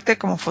son aparte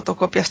como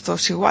fotocopias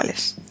todos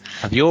iguales.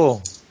 Adiós.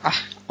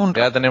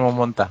 Ya la tenemos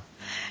montada.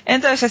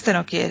 Entonces este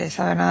no quiere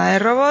saber nada de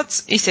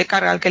robots y se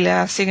carga al que le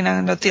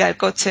asignan, lo tira el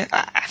coche,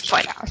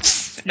 fuera,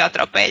 lo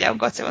atropella un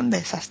coche, un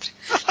desastre.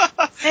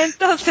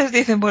 Entonces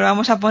dicen, bueno,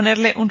 vamos a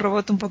ponerle un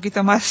robot un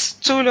poquito más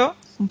chulo,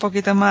 un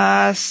poquito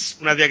más...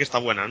 Una tía que está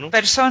buena, ¿no?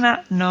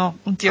 Persona, no,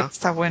 un tío que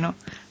está bueno.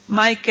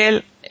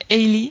 Michael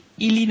Ealy,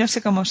 no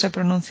sé cómo se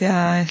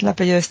pronuncia el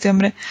apellido de este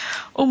hombre,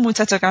 un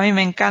muchacho que a mí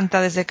me encanta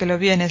desde que lo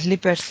vi en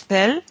Sleeper's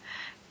Cell,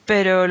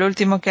 pero lo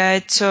último que ha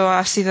hecho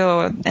ha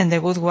sido en The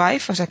Good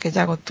Wife, o sea que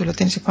Yago, tú lo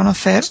tienes que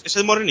conocer. Es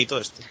el morenito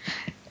este.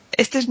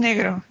 Este es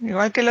negro,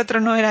 igual que el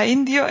otro no era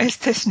indio,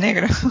 este es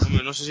negro.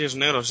 Hombre, no sé si es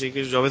negro, sí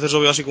que yo a veces lo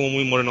veo así como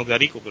muy moreno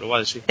clarico, pero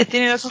vale, sí.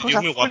 Tiene los ojos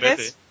azules, muy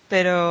guapete,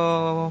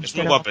 pero... Es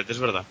muy guapete, es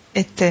verdad.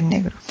 Este es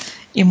negro.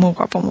 Y muy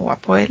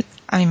guapo él.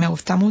 A mí me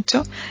gusta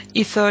mucho.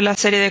 Hizo la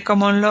serie de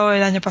Common Law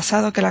el año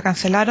pasado, que la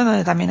cancelaron,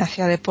 donde también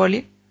hacía de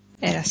poli.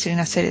 Era así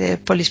una serie de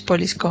polis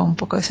con un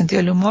poco de sentido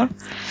del humor.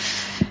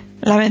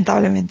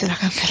 Lamentablemente la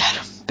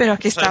cancelaron. Pero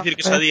aquí está. ¿Vas a decir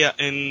que salía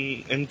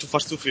en Too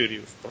Fast Too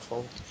Furious, por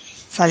favor?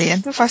 ¿Salía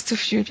en Too Fast Too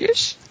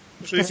Furious?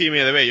 Eso dice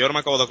IMDb, yo ahora me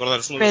acabo de acordar.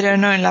 Pero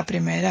no en la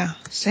primera,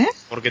 ¿sí?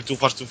 Porque Too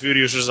Fast Too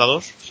Furious es la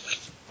 2.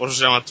 Por eso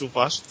se llama Too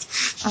Fast.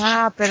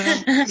 Ah,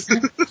 perdón.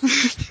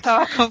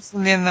 Estaba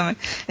confundiéndome.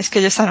 Es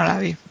que yo esa no la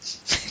vi.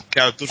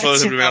 Claro, tú solo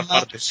de primeras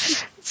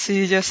partes.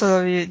 Sí, yo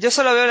solo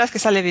veo las que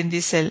sale Vin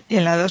Diesel y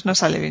en la 2 no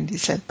sale Vin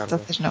Diesel.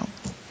 Entonces no.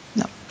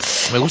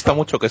 Me gusta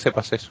mucho que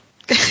sepas eso.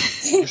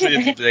 Yo soy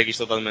de Triple X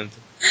totalmente.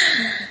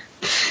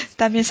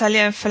 También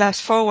salía en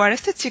Flash Forward.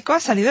 Este chico ha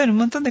salido en un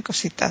montón de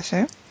cositas,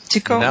 ¿eh?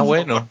 Chico. Nada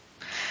bueno.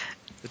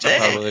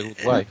 Hablo de Good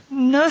Wife.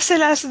 No se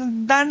las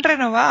dan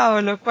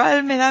renovado, lo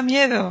cual me da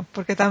miedo,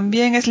 porque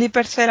también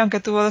Sleeper Cell, aunque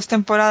tuvo 2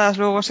 temporadas,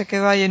 luego se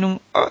quedó ahí en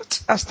un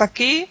hasta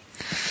aquí.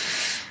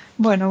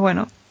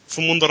 Bueno. Es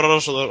un mundo raro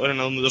en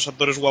donde los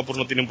actores guapos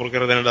no tienen por qué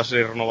tener las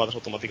series renovadas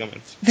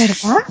automáticamente.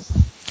 ¿Verdad?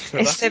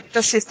 ¿Verdad?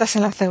 Excepto si estás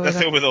en la CW. La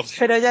CW.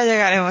 Pero ya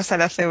llegaremos a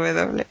la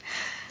CW.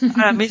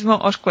 Ahora mismo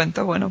os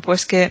cuento,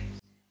 pues que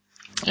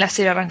la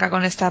serie arranca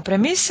con esta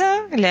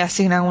premisa, le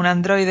asignan un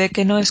androide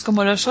que no es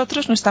como los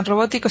otros, no es tan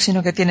robótico,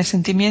 sino que tiene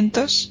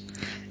sentimientos.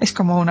 Es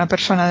como una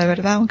persona de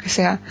verdad, aunque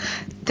sea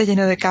te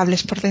lleno de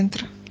cables por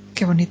dentro.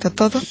 Qué bonito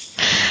todo.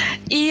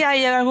 Y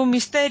hay algún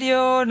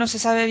misterio, no se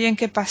sabe bien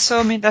qué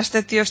pasó mientras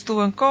este tío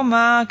estuvo en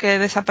coma, que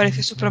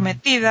desapareció su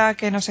prometida,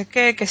 que no sé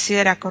qué, que si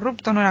era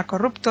corrupto o no era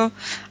corrupto.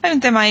 Hay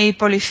un tema ahí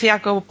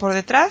policíaco por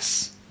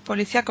detrás,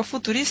 policíaco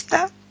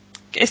futurista.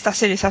 Esta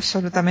serie es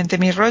absolutamente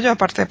mi rollo,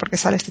 aparte de porque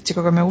sale este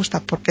chico que me gusta,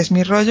 porque es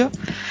mi rollo.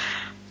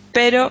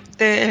 Pero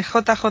el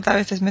JJ a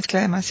veces mezcla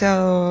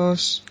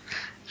demasiados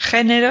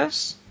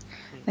géneros,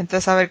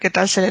 entonces a ver qué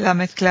tal se le da a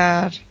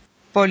mezclar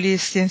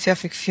polis, ciencia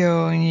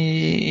ficción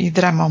y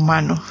drama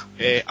humano.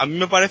 A mí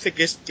me parece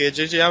que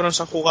J.J.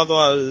 Abrams ha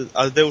jugado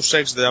al Deus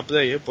Ex de la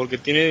Play, porque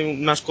tiene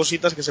unas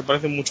cositas que se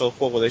parecen mucho al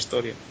juego de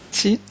historia.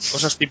 Sí.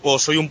 Cosas tipo,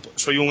 soy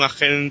un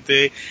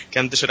agente que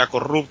antes era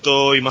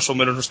corrupto y más o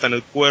menos no está en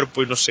el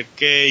cuerpo y no sé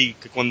qué, y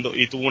que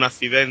y tuvo un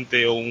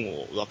accidente o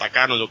lo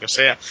atacaron o lo que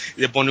sea,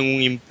 y le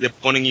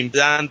ponen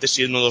implantes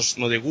y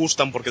no le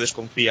gustan porque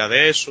desconfía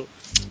de eso.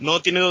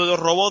 No tiene lo de los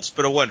robots,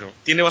 pero bueno,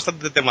 tiene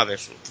bastante tema de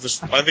eso.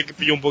 Entonces parece que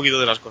pillo un poquito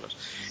de las cosas.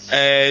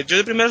 Yo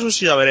de primeras no sé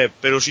si la veré,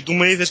 pero si tú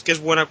me dices que es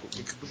buena,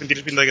 que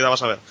tienes pinta de que la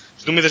vas a ver.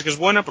 Si tú me dices que es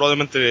buena,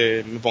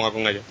 probablemente me ponga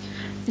con ella.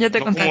 Ya te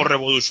no contaré. Como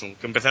Revolution,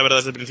 que empecé a ver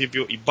desde el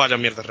principio y vaya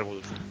mierda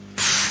Revolution.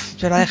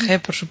 Yo la dejé,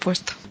 por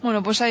supuesto.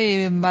 Bueno, pues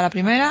ahí va la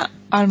primera,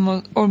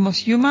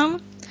 Almost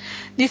Human.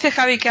 Dice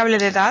Javi que hable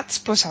de Dats,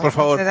 pues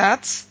hablamos de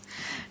Dats.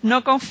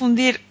 No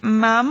confundir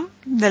Mam,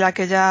 de la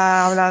que ya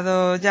ha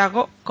hablado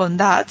Yago, con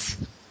Dats.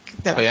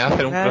 Podrían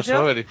hacer un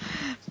crossover.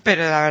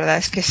 Pero la verdad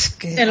es que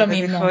es lo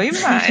mismo.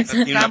 Inma,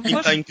 tiene una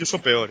pinta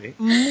incluso peor, ¿eh?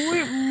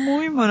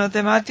 Muy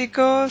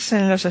monotemáticos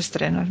en los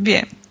estrenos.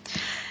 Bien.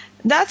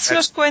 Dats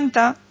nos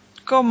cuenta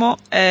cómo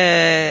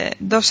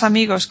 2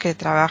 amigos que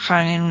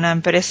trabajan en una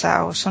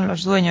empresa, o son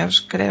los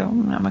dueños, creo,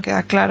 no me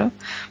queda claro,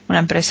 una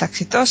empresa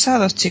exitosa,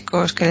 2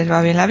 chicos que les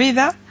va bien la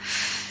vida.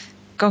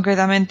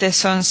 Concretamente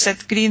son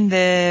Seth Green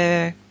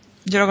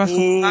yo lo conozco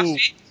como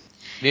Buffy.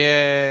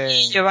 Bien.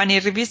 Y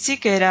Giovanni Ribisi,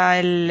 que era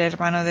el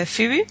hermano de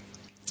Phoebe.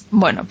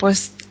 Bueno,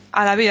 pues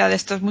a la vida de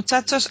estos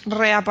muchachos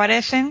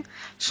reaparecen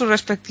sus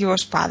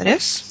respectivos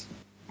padres.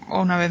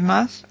 Una vez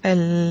más,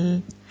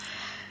 el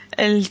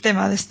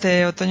tema de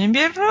este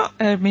otoño-invierno.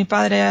 Mi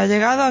padre ha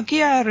llegado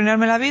aquí a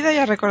arruinarme la vida y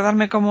a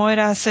recordarme cómo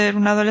era ser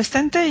un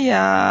adolescente y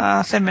a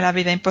hacerme la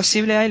vida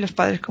imposible. Hay los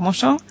padres como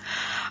son.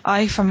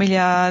 Hay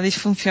familia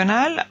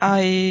disfuncional,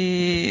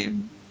 hay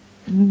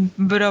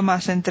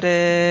bromas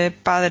entre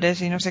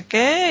padres y no sé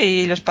qué,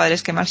 y los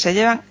padres que mal se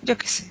llevan, yo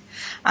qué sé.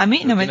 A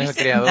mí no me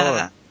dice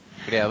nada.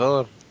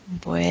 Creador.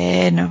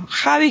 Bueno,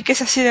 Javi, que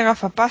es así de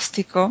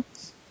gafapástico.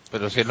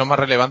 Pero si es lo más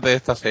relevante de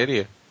esta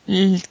serie.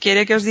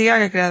 Quiere que os diga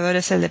que el creador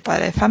es el de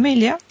Padre de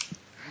Familia.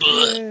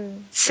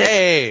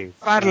 ¡Hey!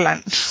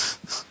 Farlan.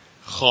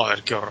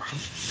 Joder, qué horror.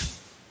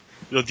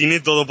 Lo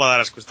tiene todo para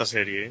dar asco esta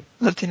serie, ¿eh?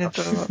 Lo tiene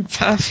todo.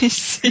 Para mí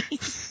sí.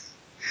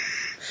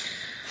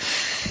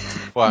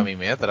 Pues a mí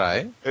me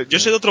atrae. Yo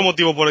sé de otro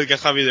motivo por el que a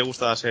Javi le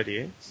gusta la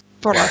serie, ¿eh?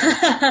 Por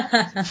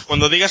la...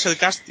 Cuando digas el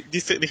casting,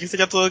 dijiste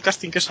ya todo el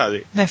casting que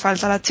sale. Me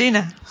falta la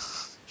china.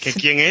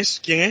 ¿Quién es?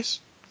 ¿Quién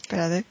es?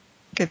 Espérate,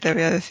 que te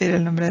voy a decir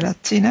el nombre de la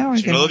china.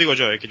 Si no lo digo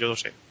yo, que yo lo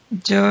sé.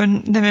 Yo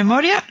de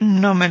memoria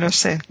no me lo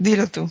sé.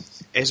 Dilo tú.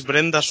 Es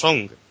Brenda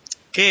Song,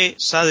 que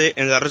sale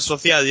en la red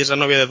social y es la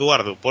novia de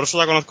Eduardo. Por eso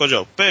la conozco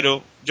yo,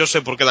 pero yo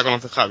sé por qué la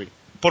conoce Javi.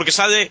 Porque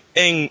sale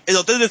en el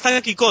hotel de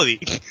Zack y Cody.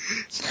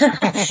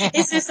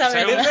 Es esa,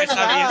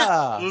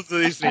 ¿verdad? Justo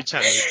Disney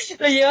Channel.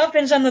 Lo llevaba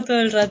pensando todo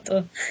el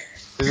rato.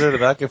 Es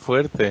verdad, qué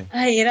fuerte.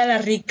 Ay, era la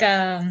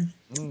rica...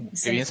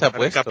 Qué bien se ha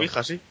puesto.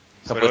 Pija, sí.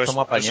 Se ha puesto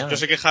más apañado. Yo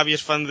sé que Javi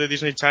es fan de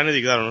Disney Channel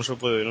y claro, no se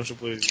puede.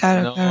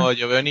 Claro, no,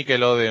 yo veo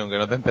Nickelodeon, que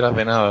no te enteras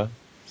de nada.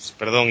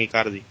 Perdón,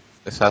 Icardi.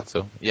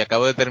 Exacto. Y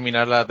acabo de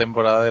terminar la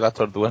temporada de las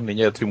Tortugas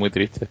Ninja y estoy muy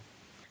triste.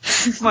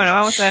 Bueno,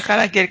 vamos a dejar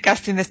aquí el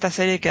casting de esta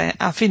serie que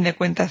a fin de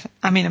cuentas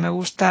a mí no me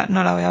gusta,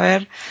 no la voy a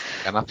ver.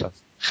 Ganazas.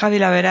 Javi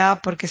la verá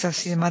porque es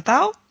así de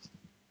matado.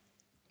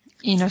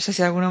 Y no sé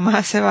si alguno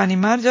más se va a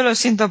animar. Yo lo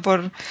siento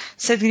por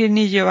Seth Green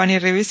y Giovanni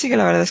Ribisi, que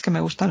la verdad es que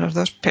me gustan los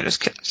dos, pero es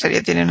que la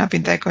serie tiene una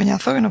pinta de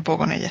coñazo que no puedo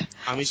con ella.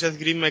 A mí Seth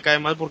Green me cae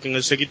mal porque en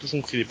el séquito es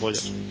un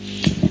gilipollas.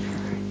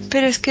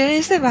 Pero es que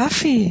es de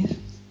Buffy.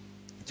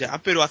 Ya,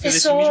 pero hace de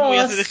sí mismo y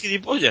hace de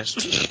gilipollas.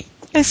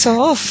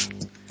 Eso off.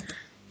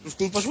 Es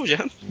culpa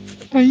suya.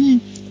 Ay.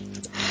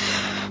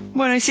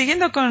 Bueno, y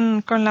siguiendo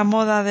con la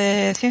moda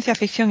de ciencia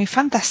ficción y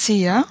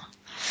fantasía,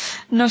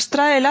 nos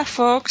trae la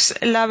Fox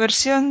la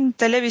versión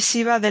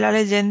televisiva de la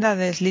leyenda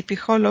de Sleepy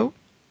Hollow.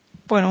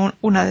 Bueno,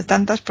 una de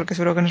tantas, porque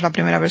seguro que no es la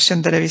primera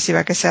versión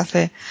televisiva que se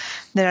hace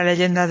de la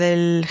leyenda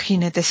del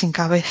jinete sin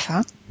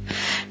cabeza,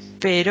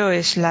 pero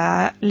es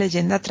la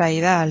leyenda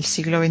traída al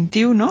siglo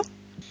XXI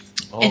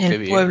en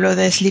el pueblo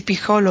de Sleepy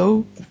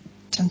Hollow.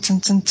 Chan,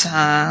 chan, chan,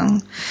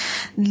 chan.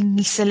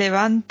 Se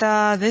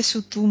levanta de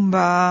su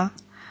tumba.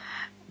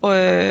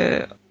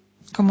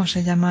 ¿Cómo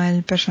se llama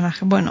el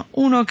personaje? Bueno,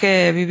 uno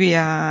que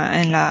vivía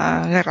en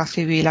la Guerra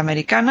Civil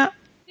Americana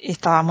y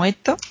estaba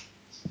muerto,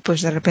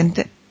 pues de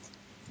repente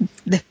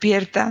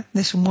despierta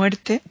de su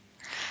muerte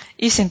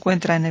y se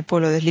encuentra en el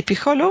pueblo de Sleepy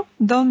Hollow,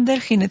 donde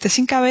el jinete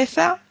sin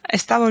cabeza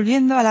está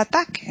volviendo al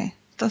ataque.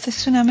 Entonces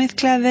es una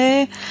mezcla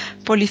de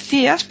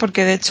policías,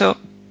 porque de hecho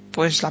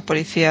pues la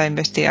policía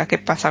investiga qué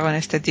pasa con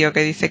este tío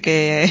que dice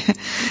que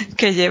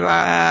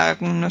lleva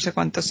no sé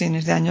cuántos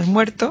cientos de años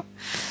muerto.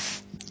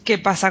 ¿Qué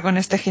pasa con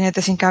este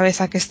jinete sin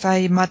cabeza que está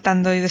ahí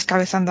matando y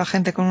descabezando a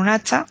gente con un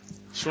hacha?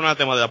 Suena a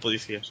tema de la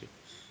policía, sí.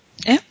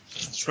 ¿Eh?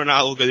 Suena a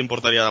algo que le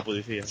importaría a la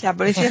policía. Si la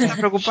policía está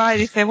preocupada y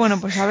dice,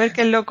 bueno, pues a ver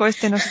que el loco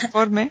este nos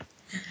informe.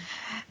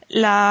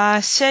 La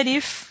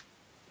sheriff,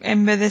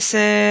 en vez de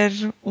ser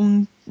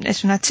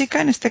es una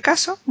chica en este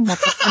caso,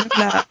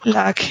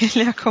 la que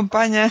le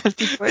acompaña al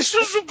tipo este.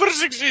 Eso es súper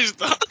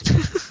sexista.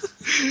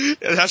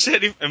 La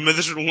sheriff, en vez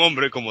de ser un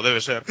hombre, como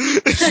debe ser,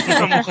 es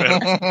una mujer.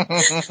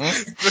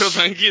 Pero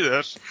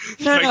tranquilas.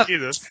 Le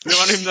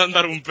van a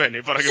intentar un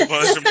pene para que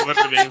pueda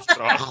desenvolverse bien en su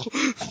trabajo.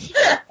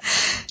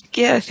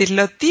 Quiero decir,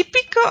 lo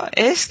típico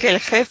es que el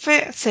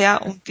jefe sea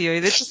un tío. Y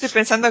de hecho estoy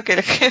pensando que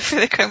el jefe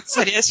de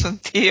comisaría es un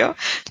tío,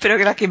 pero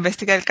que la que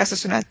investiga el caso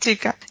es una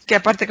chica. Que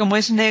aparte, como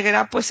es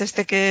negra, pues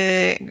este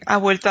que ha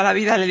vuelto a la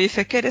vida le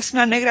dice que eres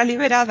una negra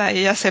liberada y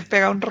ella se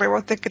pega un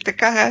rebote que te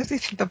cagas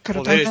diciendo,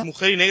 pero joder, es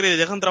mujer y negra y le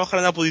dejan trabajar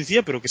en la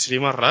policía, pero que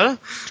sería más rara.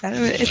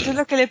 Claro, esto es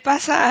lo que le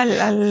pasa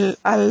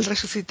al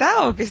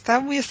resucitado, que está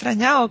muy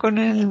extrañado con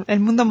el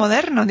mundo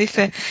moderno.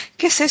 Dice,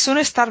 ¿qué es eso?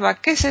 Un Starbucks.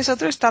 ¿Qué es eso?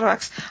 Otro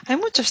Starbucks. Hay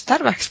muchos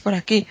Starbucks por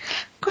aquí.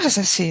 Cosas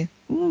así.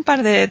 Un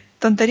par de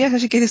tonterías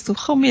así que dices tú,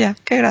 jo, mira,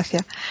 qué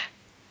gracia.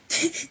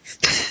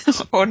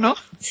 ¿O no?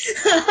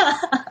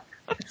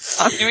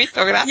 A mí me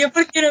hizo gracia. ¿Yo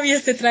por qué no vi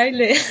este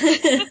tráiler?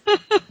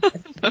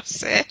 No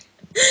sé.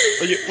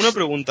 Oye, una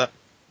pregunta.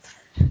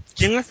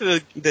 ¿Quién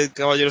hace de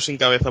caballero sin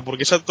cabeza?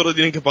 Porque ese actor le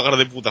tienen que pagar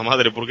de puta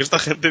madre, porque esta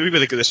gente vive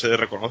de que se le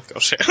reconozca,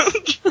 o sea.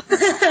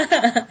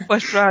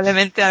 Pues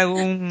probablemente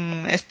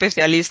algún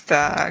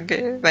especialista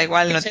que da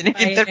igual, no tiene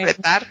que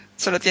interpretar,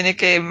 solo tiene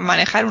que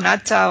manejar un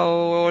hacha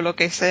o lo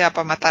que sea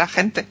para matar a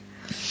gente.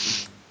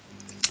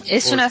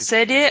 Es una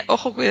serie,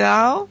 ojo,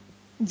 cuidado,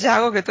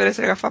 Yago, que tú eres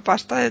el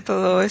gafapasta de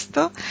todo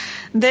esto,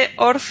 de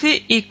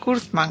Orci y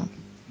Kurtzman.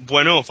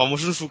 Bueno,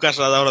 famoso en su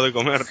casa a la hora de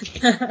comer.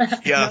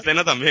 Y a la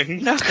cena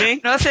también. ¿No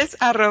conoces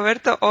a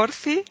Roberto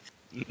Orci?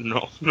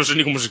 No sé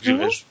ni cómo se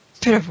escribe eso.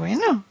 Pero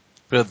bueno.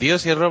 Pero tío,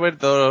 si es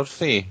Roberto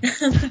Orci.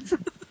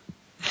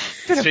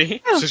 Pero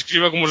sí, bueno. se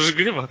escriba como se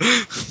escriba.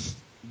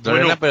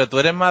 Lorena, Bueno, pero ¿tú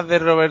eres más de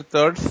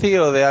Roberto Orci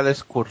o de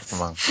Alex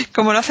Kurtzman?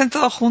 Como lo hacen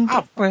todo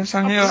juntos, pues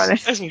a mí me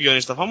vale. Es un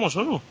guionista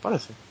famoso, ¿no?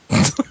 Parece.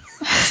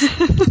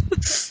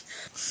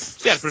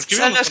 Hostia, pero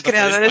Son los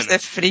creadores de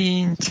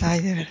Fringe,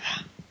 ay, de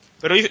verdad.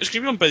 Pero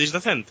escribió en pelis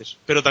decentes.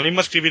 Pero también va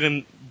a escribir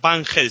en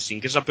Van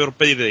Helsing, que es la peor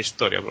peli de la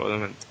historia,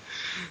 probablemente.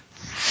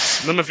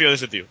 No me fío de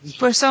ese tío.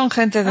 Pues son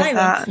gente de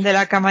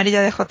la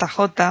camarilla de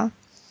JJ,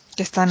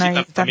 que están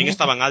ahí también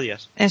estaban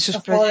alias. En sus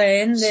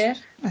proyectos. Ender.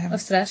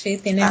 Ostras, sí,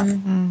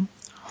 tienen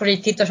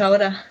proyectitos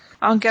ahora.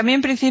 Aunque a mí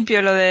en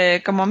principio lo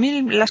de, como a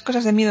mí las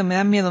cosas de miedo me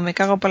dan miedo, me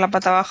cago por la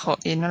pata abajo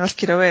y no las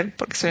quiero ver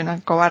porque soy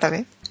una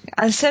cobarde.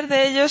 Al ser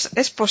de ellos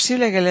es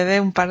posible que le dé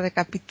un par de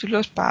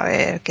capítulos para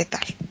ver qué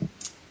tal.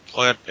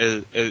 Joder,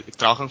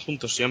 trabajan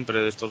juntos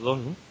siempre estos dos,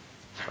 ¿no?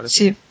 Parece.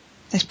 Sí,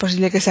 es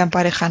posible que sean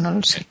pareja, no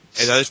lo sé.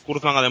 Edades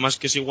Kurtzman además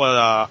que es igual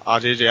a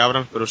J.J.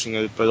 Abrams pero sin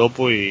el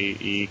pedopo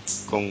y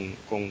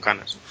con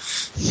canas.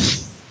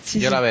 Sí,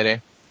 yo la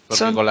veré.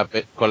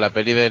 Porque con la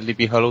peli de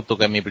Sleepy Hollow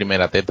toqué mi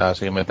primera teta,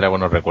 así que me trae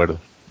buenos recuerdos.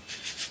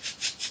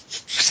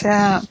 O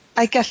sea,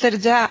 hay que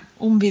hacer ya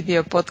un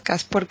video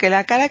podcast, porque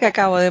la cara que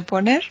acabo de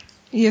poner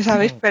y os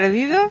habéis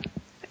perdido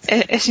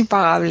es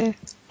impagable.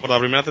 Por la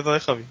primera teta de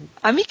Javi.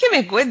 ¿A mí qué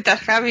me cuentas,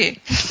 Javi?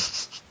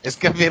 Es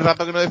que hace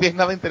rato que no decís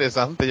nada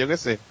interesante, yo qué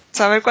sé.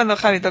 Saber cuándo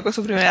Javi tocó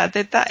su primera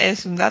teta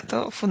es un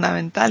dato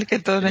fundamental que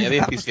todos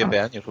necesitamos. Tenía 17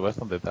 años, fue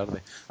bastante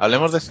tarde.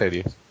 Hablemos de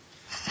series.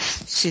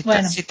 Sí,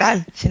 bueno.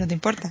 Si no te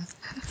importa.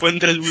 Fue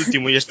entre el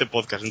último y este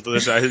podcast,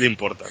 entonces a él le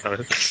importa,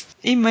 ¿sabes?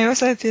 ¿Y me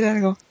ibas a decir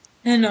algo?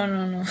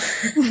 No.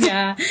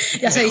 Ya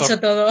se ha dicho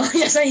todo,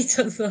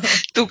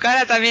 Tu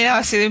cara también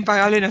ha sido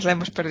impagable y nos la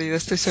hemos perdido,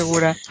 estoy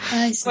segura.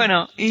 Ay, sí.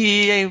 Bueno,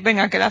 y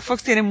venga, que la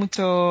Fox tiene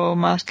mucho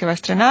más que va a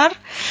estrenar.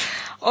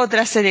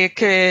 Otra serie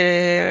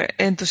que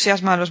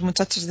entusiasma a los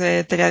muchachos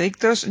de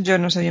Teleadictos, yo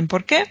no sé bien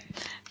por qué,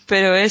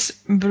 pero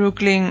es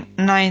Brooklyn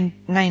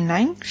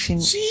Nine-Nine, si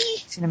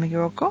no me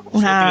equivoco.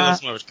 Solo tiene 2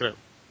 9, creo.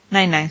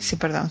 Nine-Nine, sí,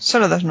 perdón,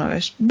 solo 2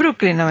 9.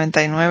 Brooklyn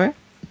 99.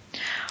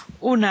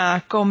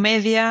 Una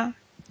comedia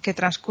que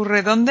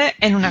transcurre ¿dónde?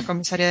 En una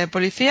comisaría de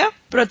policía,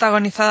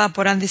 protagonizada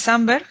por Andy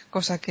Samberg,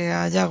 cosa que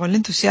a Yago le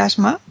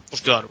entusiasma.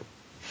 Pues claro.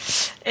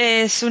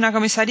 Es una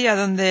comisaría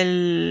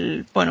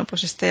donde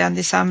pues este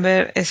Andy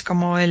Samberg es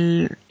como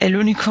el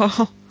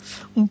único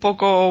un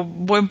poco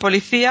buen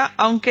policía,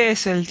 aunque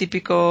es el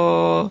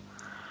típico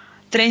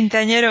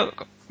treintañero,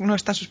 no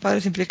están sus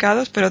padres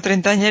implicados, pero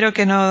treintañero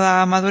que no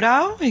da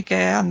madurado y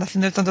que anda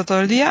haciendo el tonto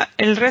todo el día.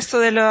 El resto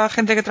de la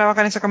gente que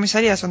trabaja en esa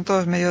comisaría son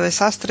todos medio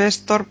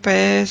desastres,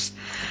 torpes,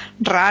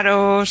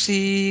 raros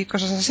y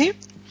cosas así.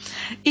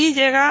 Y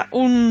llega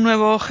un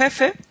nuevo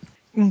jefe,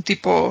 un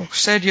tipo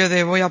serio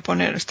de voy a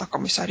poner esta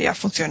comisaría a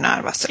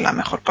funcionar, va a ser la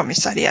mejor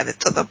comisaría de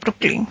todo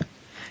Brooklyn.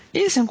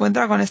 Y se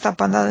encuentra con esta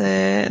panda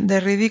de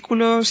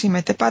ridículos y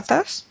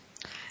metepatas,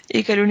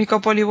 y que el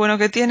único poli bueno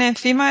que tiene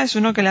encima es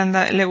uno que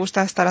le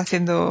gusta estar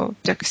haciendo,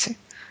 yo qué sé,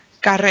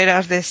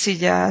 carreras de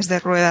sillas de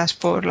ruedas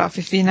por la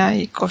oficina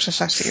y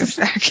cosas así. O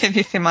sea, que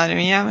dice, madre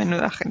mía,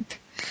 menuda gente.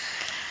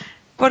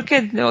 ¿Por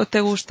qué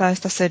te gusta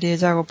esta serie,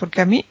 Yago?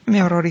 Porque a mí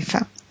me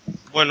horroriza.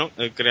 Bueno,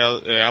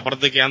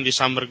 aparte de que Andy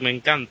Samberg me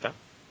encanta,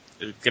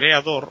 el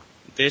creador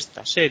de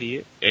esta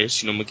serie es,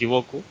 si no me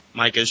equivoco,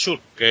 Michael Schur,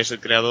 que es el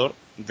creador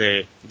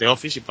de The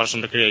Office y Parks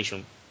and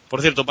Recreation.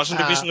 Por cierto, Parks and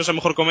Recreation es la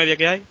mejor comedia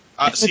que hay.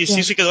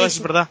 Sí quedó, es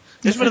verdad.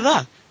 Es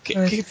verdad.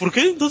 ¿Por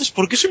qué entonces?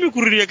 ¿Por qué se me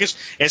ocurriría que es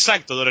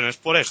exacto, Dorena? Es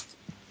por esto.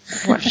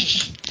 Bueno,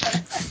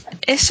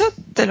 eso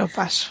te lo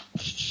paso.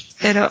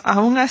 Pero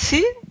aún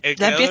así,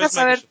 ya empiezas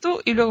a ver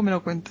tú y luego me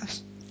lo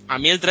cuentas. A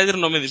mí el trailer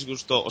no me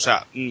disgustó. O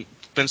sea,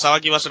 pensaba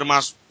que iba a ser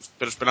más,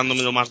 pero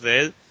esperándome lo más de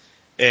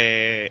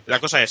él. La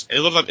cosa es,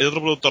 el otro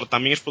productor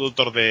también es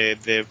productor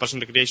de Parks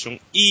and Recreation,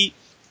 y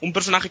un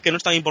personaje que no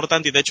es tan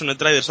importante y de hecho en el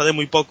trailer sale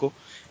muy poco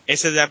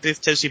es el de la actriz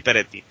Chelsea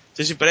Peretti.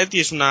 Chelsea Peretti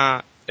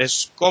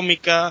es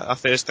cómica,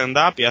 hace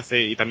stand-up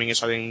y también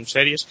sale en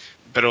series,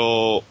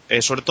 pero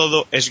sobre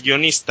todo es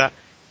guionista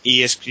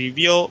y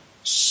escribió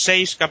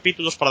 6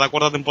 capítulos para la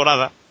 4ª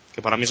temporada,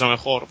 que para mí es la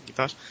mejor,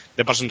 quizás,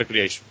 de Parks and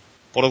Recreation.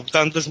 Por lo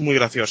tanto, es muy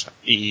graciosa.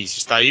 Y si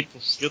está ahí,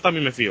 pues yo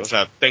también me fío. O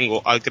sea,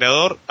 tengo al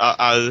creador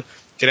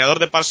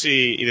de Parks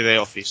y de The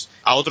Office,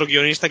 a otro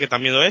guionista que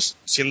también lo es,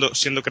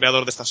 siendo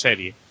creador de esta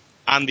serie,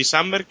 Andy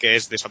Samberg, que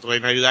es de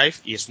Saturday Night Live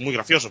y es muy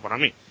gracioso para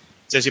mí.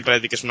 Chelsea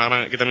Peretti, que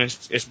también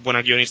es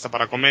buena guionista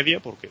para comedia,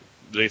 porque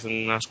lo hizo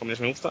en unas comedias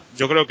que me gusta.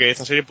 Yo creo que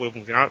esta serie puede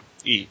funcionar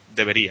y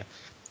debería.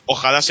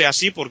 Ojalá sea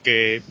así,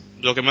 porque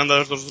lo que me han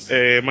dado estos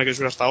Michael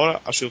Schur hasta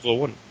ahora ha sido todo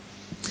bueno.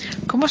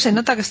 ¿Cómo se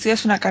nota que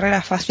estudias una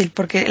carrera fácil?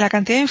 Porque la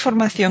cantidad de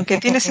información que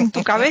tienes en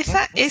tu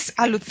cabeza es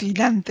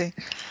alucinante.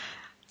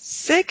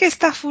 Sé que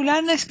esta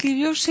fulana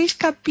escribió 6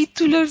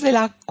 capítulos de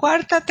la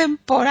 4ª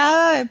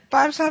temporada de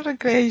Parks and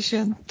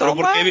Recreation.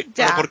 Toma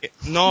ya.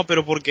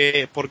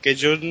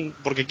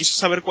 Porque quise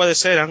saber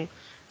cuáles eran,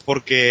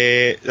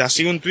 porque la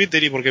sigo en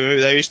Twitter y porque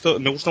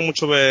me gusta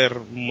mucho ver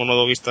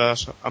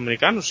monologuistas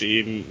americanos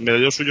y me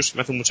dio suyo y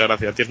me hace mucha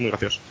gracia. A ti es muy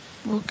gracioso.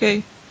 Ok,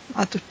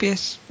 a tus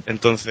pies.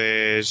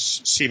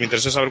 Entonces, sí, me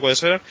interesa saber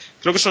cuáles eran.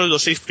 Creo que son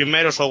los 6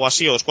 primeros o algo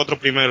así, o los 4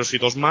 primeros y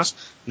 2 más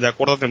de la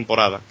 4ª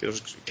temporada,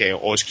 que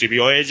o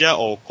escribió ella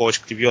o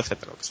coescribió,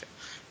 etcétera, lo que sea.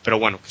 Pero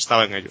bueno, que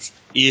estaba en ellos.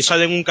 Y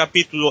sale en un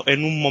capítulo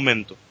en un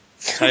momento. O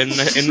sea,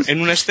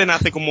 en una escena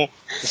hace como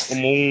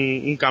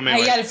un cameo.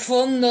 Ahí al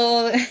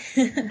fondo.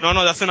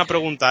 No, le hace una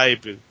pregunta a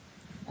April.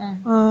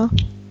 Ah.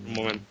 Un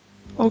momento.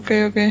 Ok.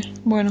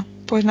 Bueno,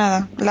 pues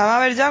nada. La va a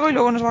ver Yago y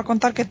luego nos va a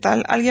contar qué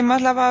tal. ¿Alguien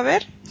más la va a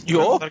ver?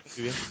 ¿Yo?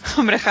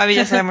 Hombre, Javi,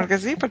 ya sabemos que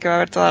sí, porque va a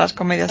ver todas las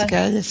comedias que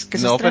hay.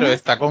 No, pero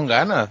está con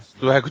ganas.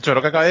 ¿Tú has escuchado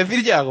lo que acaba de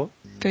decir Yago?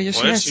 Pero yo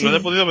Joder, si no le he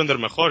podido vender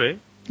mejor, ¿eh?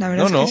 La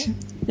verdad es que sí.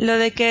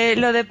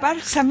 Lo de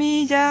Parks a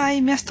mí ya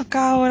ahí me has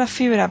tocado la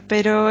fibra,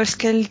 pero es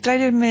que el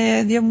tráiler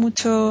me dio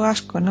mucho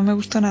asco, no me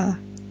gustó nada.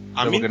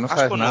 A mí no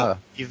sabes nada.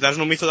 Quizás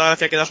no me hizo la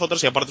gracia que las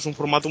otras y aparte es un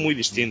formato muy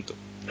distinto.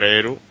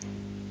 Pero...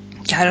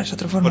 Claro, es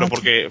otro formato. Pero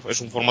porque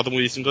es un formato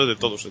muy distinto de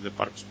todos, el de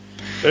Parks.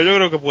 Pero yo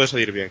creo que puede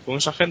salir bien. Con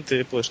esa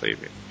gente puede salir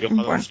bien. Y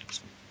ojalá bueno,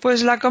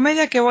 pues la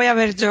comedia que voy a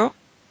ver yo,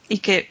 y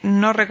que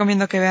no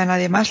recomiendo que vea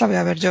nadie más, la voy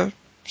a ver yo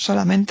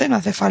solamente, no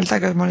hace falta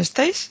que os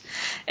molestéis,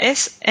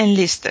 es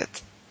Enlisted.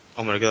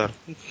 Hombre, ¿qué dar?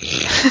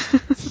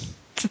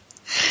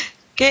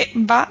 Que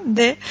va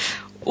de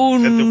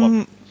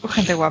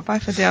gente guapa,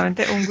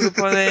 efectivamente, un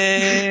grupo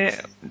de...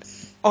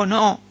 o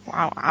no,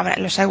 habrá,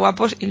 los hay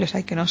guapos y los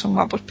hay que no son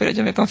guapos, pero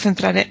yo me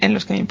concentraré en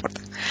los que me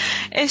importan.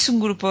 Es un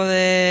grupo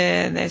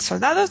de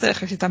soldados del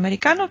ejército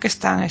americano que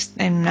están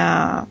en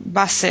una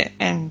base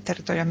en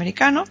territorio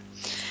americano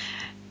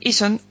y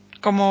son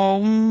como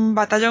un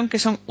batallón que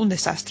son un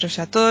desastre, o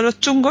sea, todos los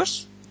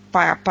chungos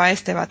para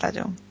este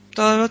batallón,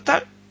 todos los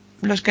tal,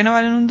 los que no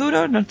valen un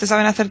duro, no te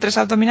saben hacer 3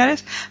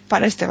 abdominales,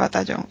 para este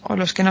batallón, o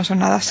los que no son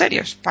nada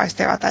serios, para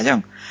este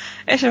batallón.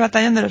 Es el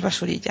batallón de los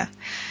basurilla.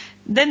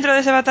 Dentro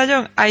de ese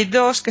batallón hay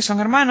 2 que son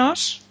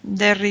hermanos,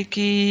 Derrick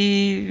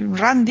y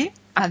Randy.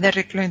 A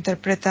Derrick lo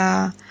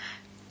interpreta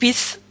Pete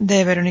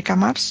de Veronica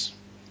Mars,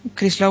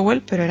 Chris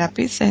Lowell, pero era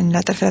Pete en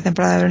la 3ª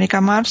temporada de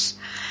Veronica Mars.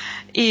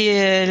 Y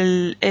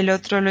el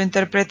otro lo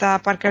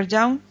interpreta Parker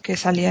Young, que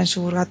salía en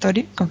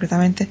Suburgatory,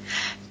 concretamente.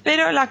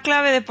 Pero la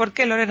clave de por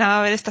qué Lorena va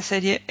a ver esta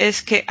serie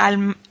es que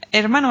al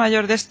hermano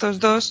mayor de estos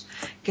dos,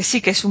 que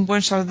sí que es un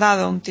buen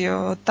soldado, un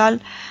tío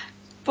tal,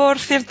 por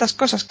ciertas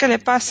cosas que le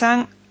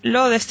pasan,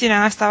 lo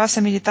destinan a esta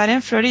base militar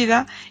en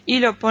Florida y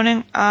lo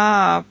ponen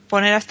a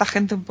poner a esta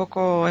gente un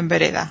poco en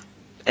vereda.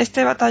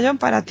 Este batallón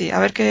para ti, a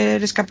ver qué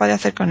eres capaz de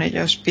hacer con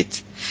ellos,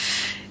 Pete.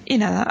 Y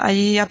nada,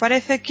 ahí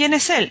aparece. ¿Quién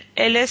es él?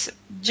 Él es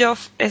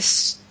Geoff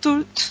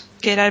Sturt,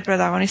 que era el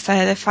protagonista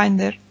de The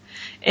Finder,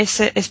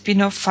 ese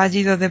spin-off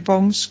fallido de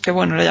Bones, que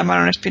bueno, le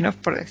llamaron spin-off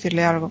por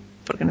decirle algo,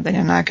 porque no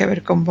tenía nada que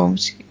ver con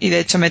Bones, y de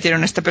hecho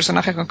metieron este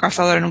personaje con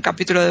calzador en un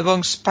capítulo de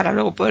Bones para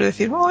luego poder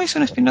decir, oh, es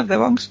un spin-off de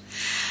Bones.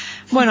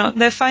 Bueno,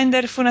 The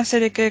Finder fue una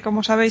serie que,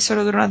 como sabéis,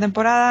 solo duró una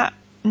temporada.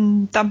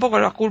 Tampoco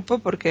lo culpo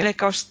porque le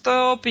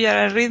costó pillar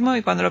el ritmo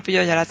y cuando lo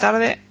pilló ya era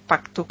tarde,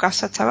 pa' tu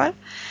casa, chaval.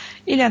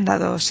 Y le han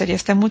dado serie a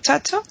este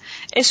muchacho.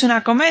 Es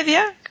una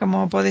comedia,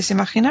 como podéis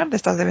imaginar, de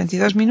estas de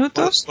 22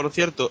 minutos. Por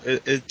cierto,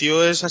 el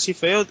tío es así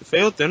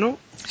feote, ¿no?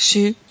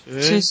 Sí.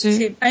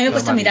 Sí, a mí me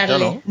cuesta Normalito,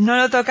 mirarle. No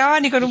lo tocaba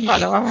ni con un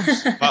palo, vamos.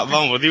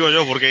 Vamos, digo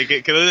yo,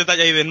 porque quedó el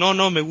detalle ahí de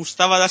no, me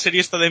gustaba la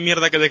serie esta de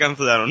mierda que te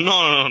cancelaron.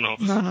 No. No.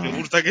 Me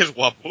gusta que es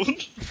guapo.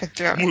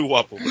 Efectivamente. Muy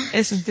guapo.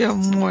 Es un tío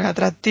muy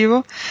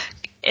atractivo.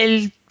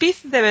 El Piz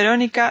de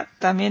Verónica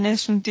también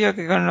es un tío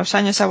que con los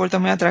años se ha vuelto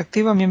muy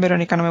atractivo. A mí en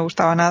Verónica no me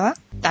gustaba nada.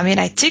 También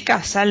hay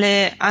chicas.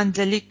 Sale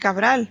Angelique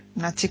Cabral,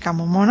 una chica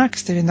muy mona que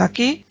estoy viendo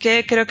aquí,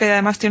 que creo que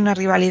además tiene una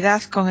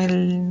rivalidad con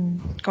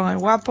el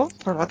guapo.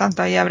 Por lo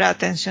tanto, ahí habrá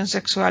tensión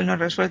sexual no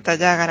resuelta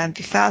ya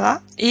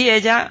garantizada. Y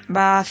ella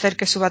va a hacer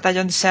que su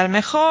batallón sea el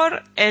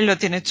mejor. Él lo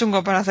tiene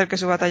chungo para hacer que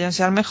su batallón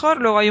sea el mejor.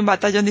 Luego hay un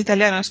batallón de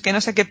italianos que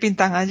no sé qué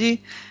pintan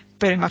allí,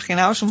 pero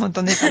imaginaos un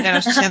montón de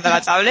italianos haciendo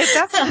la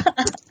tableta.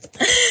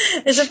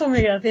 Eso fue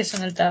muy gracioso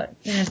en el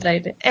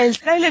tráiler. El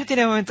tráiler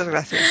tiene momentos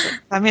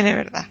graciosos, también es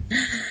verdad.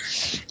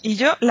 Y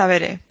yo la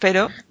veré,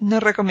 pero no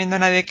recomiendo a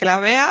nadie que la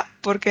vea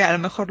porque a lo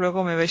mejor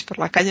luego me veis por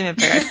la calle y me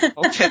pegáis una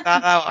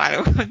bofetada o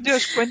algo. Yo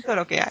os cuento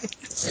lo que hay.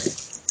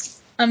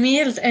 A mí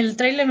el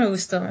tráiler me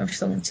gustó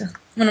mucho.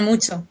 Bueno,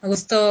 mucho. Me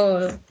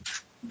gustó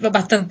lo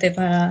bastante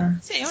para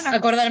Sí, una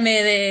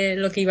acordarme de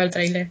lo que iba el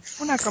tráiler.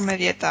 Una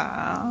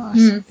comedieta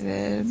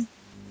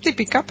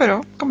típica,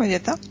 pero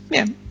comedieta.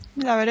 Bien,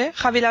 la veré.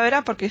 Javi la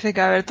verá porque dice que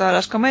va a ver todas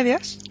las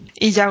comedias.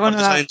 Y Yago no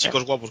Aparte la salen verá.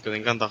 chicos guapos que te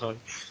encanta, Javi.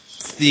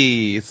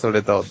 Sí,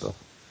 sobre todo.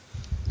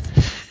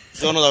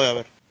 Yo no la voy a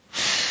ver.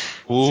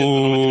 Siento,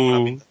 no me tiene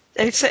buena pinta.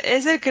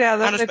 Es el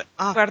creador no, de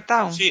Cougar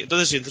Town. Sí,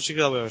 entonces sí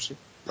que la voy a ver, sí.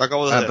 La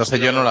acabo de hacer. Entonces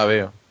sí, yo no la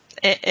veo.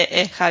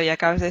 Javi,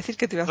 acabas de decir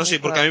que te ibas a No, sí,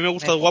 porque a mí me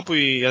gusta el guapo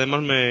y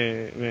además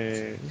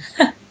me...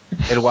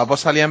 El guapo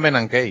salía en Ben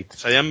and Kate.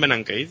 Salía en Ben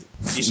and Kate.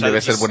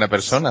 Debe ser buena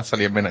persona,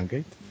 salía en Ben and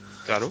Kate.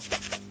 Claro.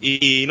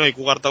 Y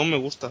Cougar Town me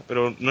gusta,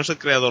 pero no es el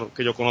creador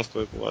que yo conozco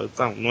de Cougar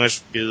Town. No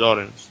es Bill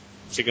Lawrence.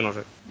 Sí que no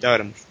sé. Ya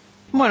veremos.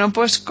 Bueno,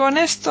 pues con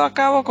esto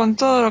acabo con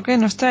todo lo que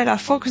nos trae la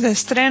Fox de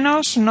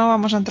estrenos. No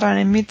vamos a entrar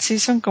en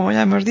mid-season, como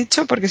ya hemos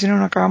dicho, porque si no,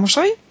 no acabamos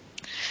hoy.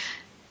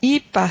 Y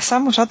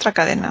pasamos a otra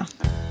cadena.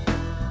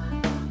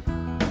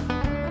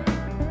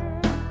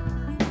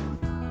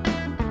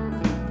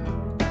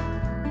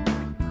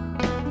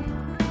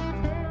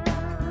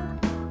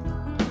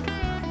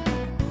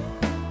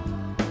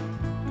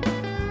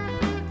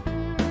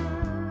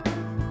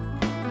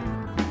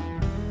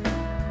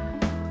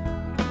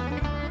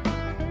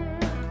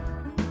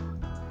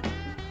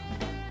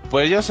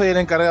 Pues yo soy el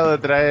encargado de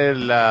traer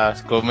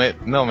las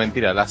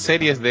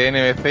series de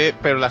NBC,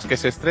 pero las que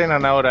se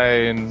estrenan ahora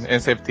en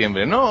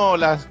septiembre, no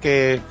las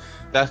que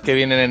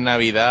vienen en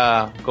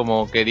Navidad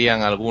como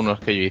querían algunos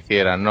que yo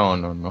hiciera,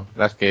 no,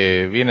 las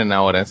que vienen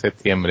ahora en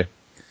septiembre.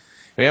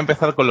 Voy a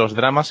empezar con los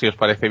dramas, si os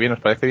parece bien. ¿Os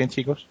parece bien,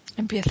 chicos?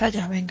 Empieza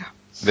ya, venga.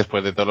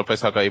 Después de todo lo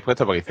pesado que habéis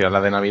puesto para que hicieran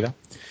la de Navidad.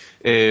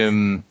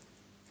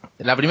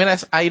 La primera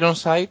es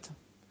Ironside,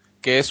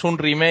 que es un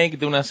remake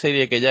de una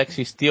serie que ya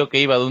existió, que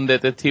iba de un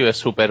detective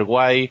super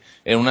guay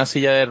en una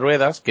silla de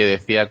ruedas que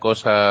decía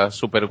cosas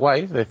super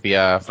guays,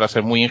 decía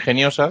frases muy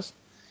ingeniosas.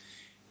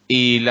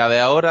 Y la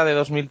de ahora, de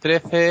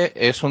 2013,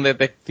 es un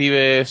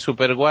detective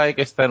super guay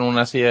que está en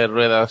una silla de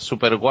ruedas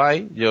super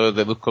guay. Yo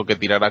deduzco que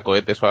tirará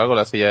cohetes o algo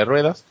la silla de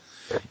ruedas.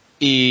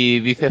 Y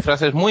dice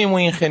frases muy,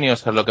 muy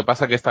ingeniosas. Lo que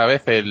pasa que esta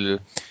vez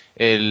él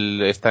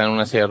está en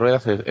una silla de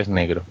ruedas, es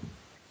negro.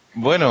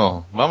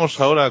 Bueno,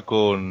 vamos ahora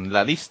con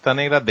la lista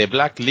negra de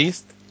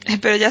Blacklist.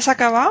 Pero ya se ha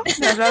acabado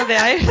de hablar de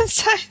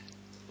Ironside.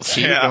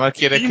 Sí, ¿qué más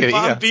quieres que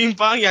diga? Pim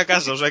pam y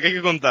acaso, o sea, ¿qué hay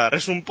que contar?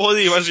 Es un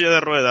podi y va en silla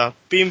de ruedas.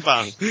 Pim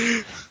pam.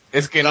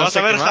 Es que ¿La no vas sé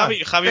a ver, qué más.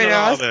 Javi no Pero la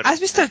va a ver. ¿has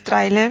visto el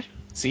tráiler?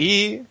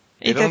 Sí.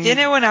 ¿Y te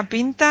tiene buena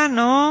pinta,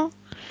 no?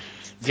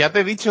 Ya te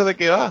he dicho de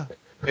qué va.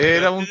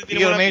 Era un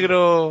tío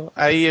negro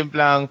ahí en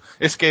plan...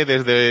 Es que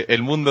desde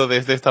el mundo,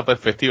 desde esta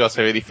perspectiva,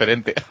 se ve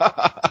diferente.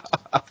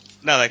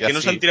 Nada, Y que no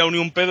así. se han tirado ni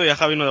un pedo y a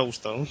Javi no le ha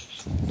gustado.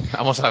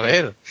 Vamos a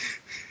ver.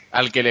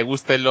 Al que le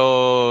gusten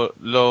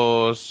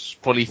los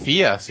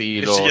policías y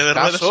 ¿En los silla de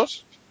ruedas?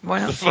 casos...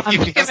 Bueno, Los a mí que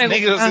policías me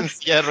negros gustan, en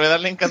silla de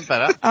ruedas le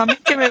encantará. a mí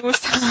que me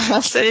gustan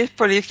las series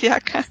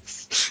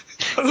policíacas.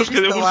 A los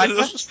que devuelven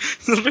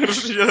los negros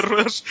en silla de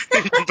ruedas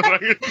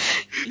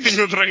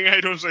encontrarán en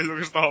Ironside lo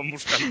que estaban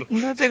buscando.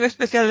 No tengo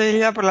especial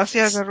debilidad por las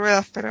sillas de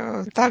ruedas,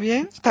 pero está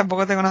bien.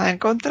 Tampoco tengo nada en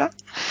contra.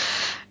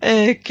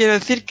 Quiero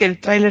decir que el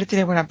tráiler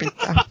tiene buena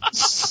pinta.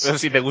 Pero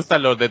si te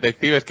gustan los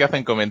detectives que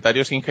hacen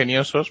comentarios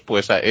ingeniosos,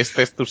 pues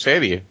esta es tu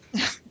serie.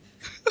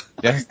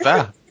 Ya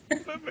está.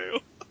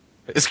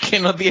 Es que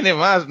no tiene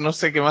más, no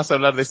sé qué más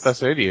hablar de esta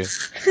serie.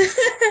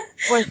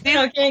 Pues sí,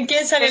 Pero ¿quién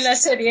sale en la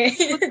serie?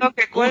 lo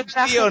que Un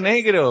cuelga tío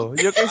negro,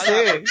 yo qué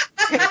sé.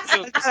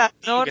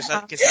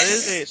 Que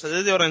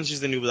sale de Orange is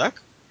the New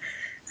Black.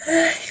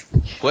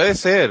 Puede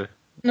ser.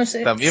 No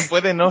sé. También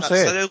puede no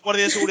Sale ser. el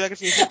guardia de seguridad que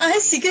significa Ah,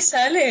 sí que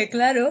sale,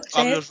 claro. Sí.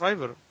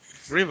 Pablo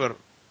River.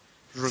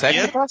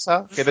 ¿Sabes qué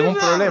pasa? Que tengo un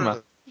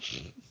problema.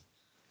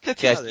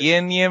 Que aquí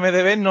en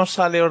IMDb no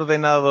sale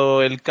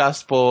ordenado el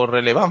cast por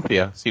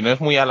relevancia, sino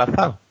es muy al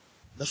azar.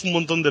 Das un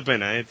montón de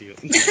pena, tío.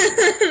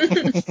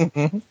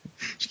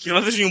 Es que no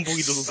haces ni un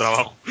poquito tu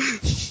trabajo.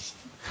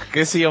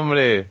 Que sí,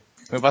 hombre.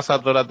 Me he pasado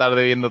toda la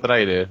tarde viendo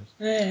trailers.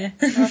 Se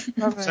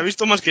ha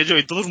visto más que yo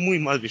y todos muy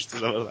mal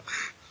vistos, la verdad.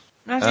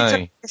 ¿No has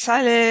dicho que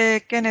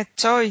sale Kenneth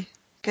Choi?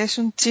 Que es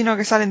un chino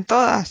que sale en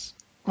todas.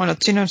 Bueno,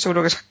 chino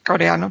seguro que es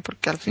coreano,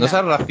 porque al No final...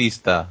 seas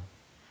racista.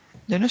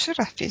 Yo no soy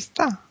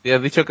racista. Te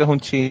has dicho que es un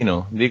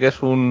chino. Di que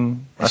es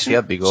un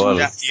asiático o algo.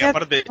 Ya, y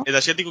aparte, el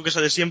asiático que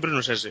sale siempre no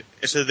es ese.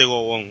 Ese es de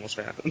Gogón, o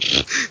sea.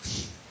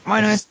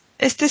 Bueno,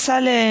 este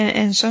sale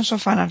en Sons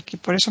of Anarchy,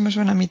 por eso me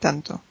suena a mí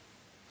tanto.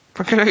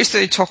 Porque lo he visto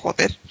y he dicho,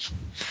 joder.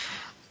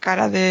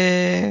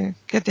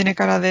 Que tiene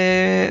cara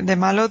de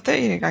malote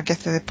y aquí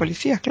hace de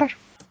policía, claro.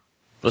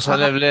 Pues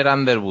sale Blair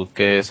Underwood,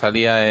 que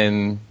salía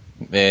en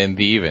The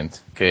Event,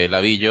 que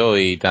la vi yo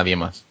y nadie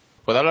más.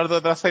 ¿Puedo hablar de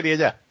otra serie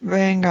ya?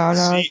 Venga,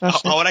 ahora... Sí,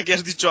 ahora que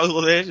has dicho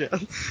algo de ella.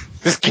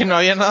 Es que no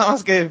había nada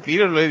más que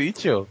decir, os lo he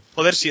dicho.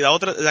 Joder, si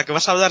la que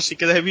vas a hablar sí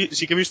que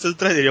he visto el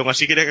trailer y aún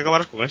así quería que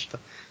acabaras con esta.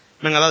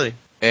 Venga, dale.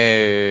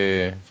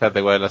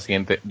 Fíjate cuál es la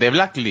siguiente. The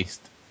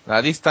Blacklist,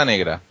 la lista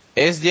negra.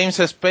 Es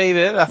James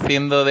Spader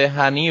haciendo de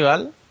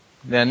Aníbal,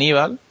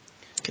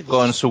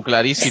 con su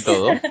Clarice y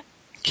todo.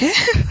 ¿Qué?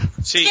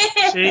 Sí,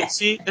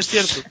 es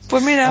cierto.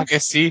 Pues mira, ¿A que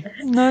sí?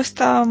 no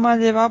está mal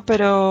llevado,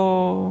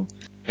 pero...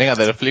 Venga,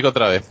 te lo explico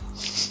otra vez.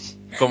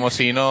 Como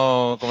si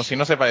no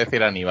se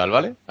pareciera a Aníbal,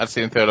 ¿vale? Al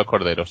silencio de los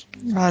corderos.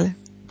 Vale.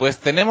 Pues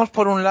tenemos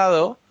por un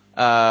lado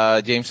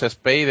a James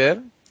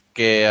Spader,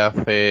 que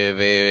hace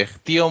de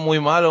tío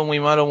muy malo y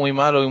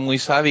muy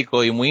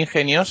sádico y muy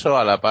ingenioso,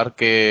 a la par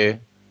que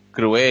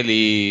cruel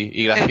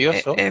y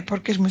gracioso.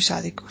 Porque es muy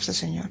sádico este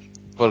señor.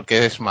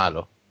 Porque es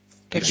malo.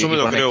 Eso me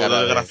lo creo,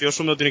 lo de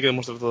gracioso me lo tiene que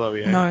demostrar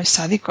todavía. No, es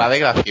sádico. Va de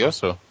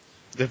gracioso.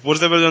 Después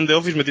de verlo en The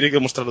Office me tiene que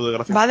demostrar lo de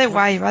gracioso. Va de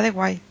guay.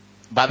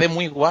 Va de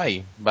muy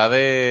guay. Va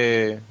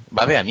de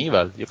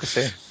Aníbal, yo qué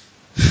sé.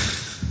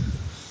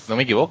 No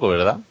me equivoco,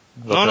 ¿verdad?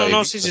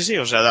 No, sí.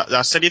 O sea,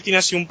 la serie tiene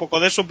así un poco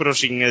de eso, pero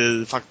sin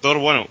el factor,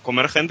 bueno,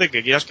 comer gente,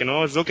 que quieras que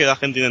no, es lo que la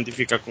gente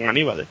identifica con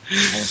Aníbal.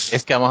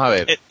 Es que vamos a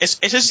ver. Es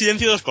el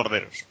silencio de los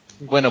corderos.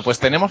 Bueno, pues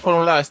tenemos por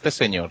un lado a este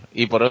señor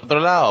y por otro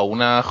lado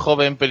una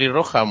joven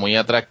pelirroja muy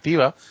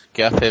atractiva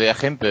que hace de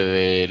agente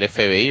del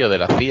FBI o de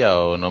la CIA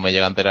o no me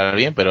llega a enterar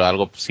bien, pero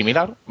algo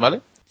similar, ¿vale?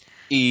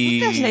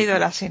 Y... ¿No te has leído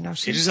la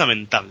sinopsis? Es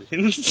lamentable.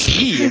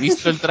 Sí, he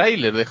visto el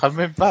tráiler,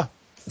 dejadme en paz.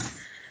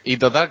 Y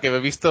total, que he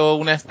visto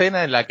una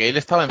escena en la que él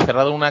estaba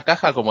encerrado en una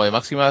caja como de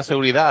máxima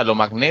seguridad a lo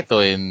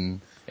Magneto en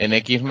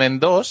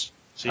X-Men 2,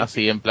 sí.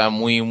 Así en plan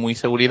muy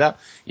seguridad,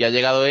 y ha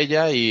llegado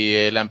ella y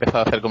él ha empezado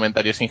a hacer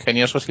comentarios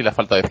ingeniosos y le ha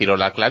faltado decir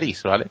hola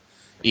Clarice, ¿vale?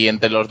 Y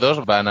entre los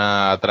dos van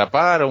a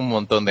atrapar a un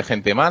montón de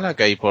gente mala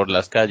que hay por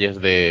las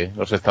calles de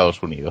los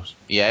Estados Unidos.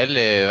 Y a él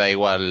le da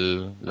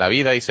igual la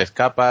vida y se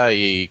escapa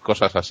y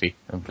cosas así.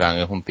 En plan,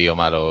 es un tío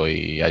malo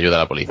y ayuda a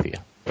la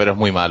policía. Pero es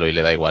muy malo y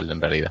le da igual en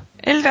realidad.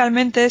 Él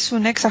realmente es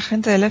un ex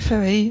agente del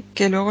FBI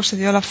que luego se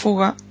dio a la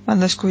fuga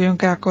cuando descubrieron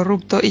que era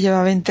corrupto y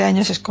lleva 20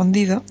 años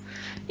escondido.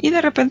 Y de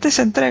repente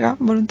se entrega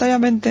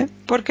voluntariamente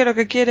porque lo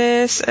que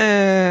quiere es,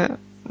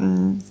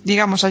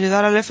 digamos,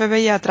 ayudar al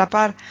FBI a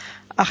atrapar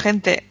a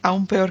gente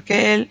aún peor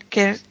que él,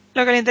 que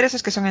lo que le interesa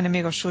es que son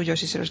enemigos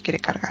suyos y se los quiere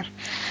cargar.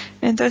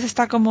 Entonces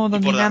está como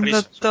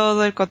dominando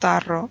todo el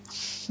cotarro.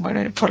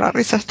 Bueno, y por las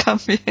risas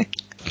también.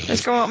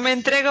 Es como, me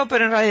entrego,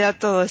 pero en realidad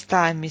todo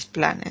está en mis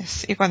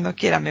planes. Y cuando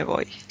quiera me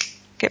voy.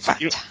 ¿Qué pasa?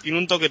 Tiene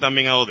un toque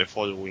también algo de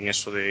Following,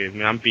 eso de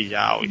me han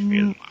pillado y soy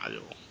el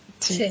malo.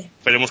 Sí.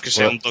 Esperemos que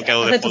sea un toque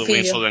de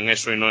Following solo en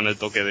eso y no en el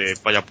toque de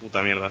vaya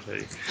puta mierda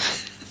serie.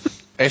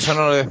 Eso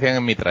no lo decían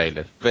en mi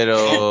tráiler,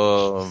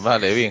 pero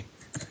vale, bien.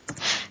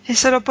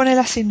 Eso lo pone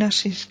la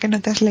sinopsis, que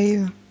no te has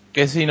leído.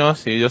 ¿Qué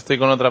sinopsis? Yo estoy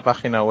con otra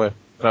página web.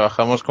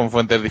 Trabajamos con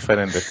fuentes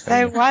diferentes.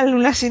 Da igual,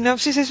 una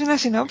sinopsis es una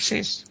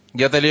sinopsis.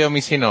 Yo te leo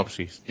mi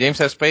sinopsis. James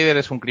Spader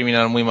es un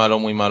criminal muy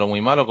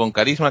malo, con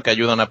carisma que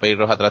ayuda a una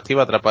pelirroja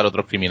atractiva a atrapar a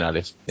otros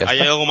criminales. Hay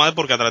algo mal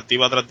porque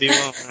atractiva.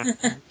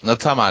 No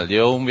está mal,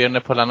 yo un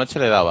viernes por la noche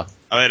le daba.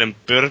 A ver, en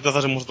peores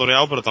plazas hemos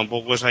toreado, pero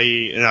tampoco es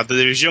ahí... En la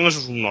televisión eso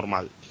es un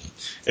normal.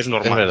 Es Es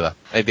normal. verdad.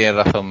 Ahí tienes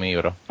razón, mi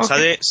bro. Ok.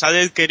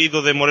 Sale el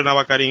querido de Morena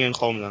Baccarin en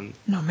Homeland.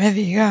 No me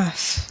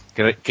digas.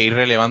 Qué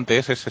irrelevante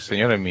es ese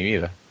señor en mi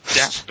vida.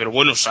 Ya, pero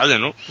bueno, sale,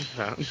 ¿no? O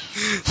sea,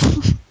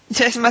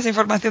 Ya es más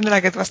información de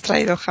la que tú has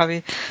traído, Javi.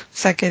 O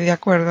sea que de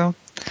acuerdo.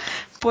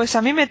 Pues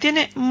a mí me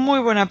tiene muy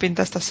buena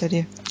pinta esta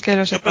serie. Que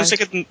lo yo sepáis.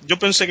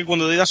 pensé que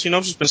cuando di la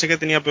sinopsis pensé que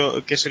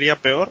que sería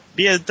peor.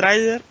 Vi el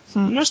tráiler,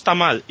 no está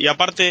mal. Y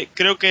aparte,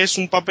 creo que es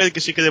un papel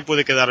que sí que le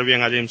puede quedar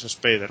bien a James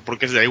Spader.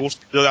 Porque le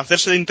gusta. Lo de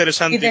hacerse de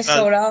interesante Y de tal,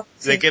 sobrado,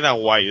 le sí. queda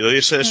guay. Lo de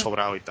irse de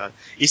sobrado y tal.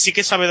 Y sí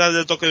que sabe darle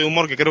el toque de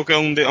humor, que creo que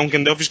aunque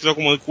en The Office quedó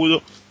como el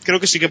culo, creo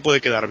que sí que puede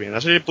quedar bien.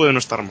 La serie puede no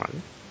estar mal.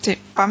 Sí,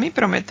 para mí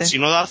promete. Si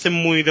no la hacen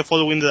muy de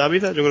following de la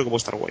vida, yo creo que puede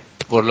estar guay.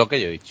 Por lo que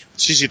yo he dicho.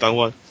 Sí, tal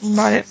cual.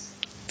 Vale.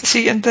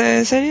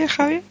 Siguiente serie,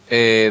 Javi.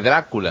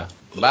 Drácula.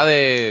 Va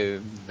de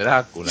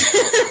Drácula.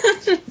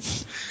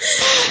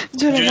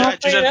 Yo Yo no, ya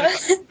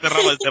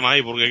cerraba el tema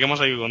ahí, porque ¿qué más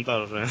hay que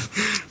contar? O sea,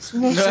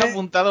 no No he sé.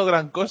 apuntado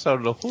gran cosa,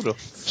 os lo juro.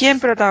 ¿Quién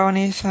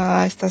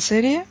protagoniza esta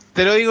serie?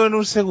 Te lo digo en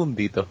un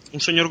segundito. un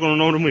señor con un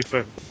nombre muy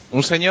feo.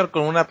 Un señor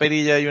con una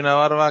perilla y una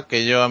barba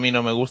que a mí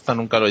no me gusta,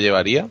 nunca lo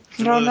llevaría.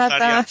 Yo no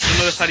Ronata.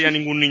 dejaría a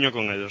ningún niño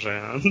con él, o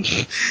sea.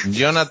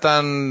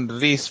 Jonathan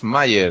Rhys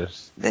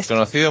Myers,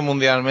 conocido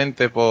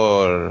mundialmente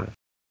por...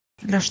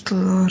 Los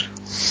Tudor.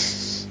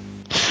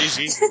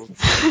 Sí.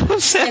 O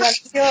sea, El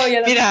anuncio y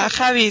el mira, anuncio.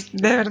 Javi,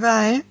 de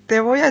verdad, Te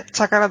voy a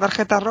sacar la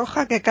tarjeta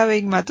roja que cabe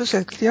Igma a tu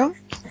sección.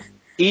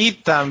 Y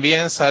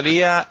también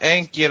salía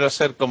en Quiero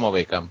ser como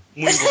Beckham.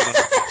 Muy importante.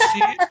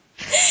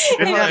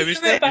 Era, La he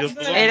visto y los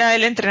puedo- era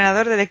el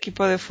entrenador del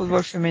equipo de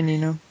fútbol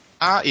femenino.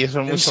 Ah, y eso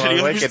es ¿En mucho serio más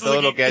has guay que visto todo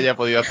de lo que haya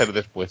podido hacer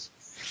después.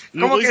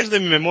 No ¿Cómo lo que- dices de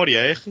mi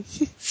memoria,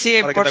 Sí,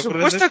 Para que por te acuerdes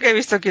supuesto de- que he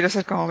visto Quiero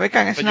ser como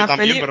Beckham. Es Yo una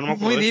también, peli pero no me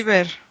acuerdo muy de eso.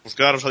 diver. Pues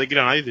claro,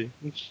 Sadikira Naidi.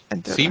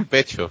 entre Sin otras.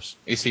 pechos.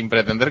 Y sin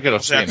pretender que O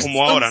los sea, tiene.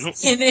 como ahora, ¿no?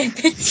 Tiene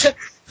pecho.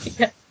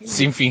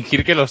 Sin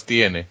fingir que los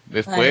tiene.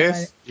 Después,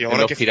 Vale. Y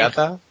ahora que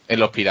en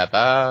los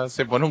piratas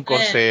se pone un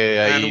corsé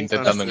ahí nunca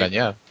intentando fue.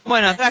 engañar.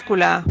 Bueno,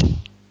 Drácula.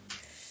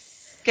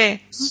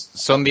 ¿Qué?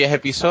 Son 10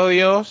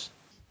 episodios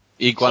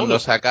y cuando ¿Solo?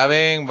 se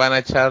acaben van a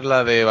echar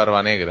la de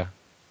Barba Negra.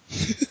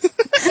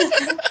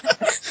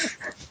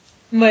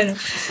 Bueno,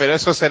 Pero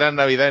eso será en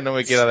Navidad y no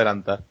me quiero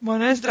adelantar.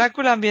 Bueno, es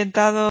Drácula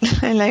ambientado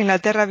en la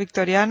Inglaterra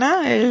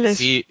victoriana. Él es...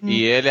 Sí,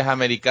 y él es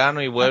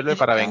americano y vuelve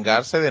para Americano.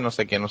 vengarse de no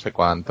sé qué, no sé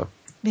cuánto.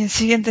 Bien,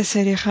 siguiente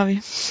serie,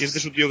 Javi. Si es de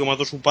su tío que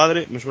mató a su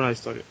padre, me suena la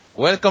historia.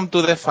 Welcome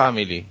to the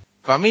family.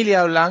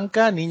 Familia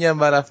blanca, niña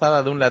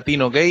embarazada de un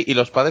latino gay y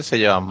los padres se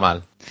llevan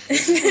mal.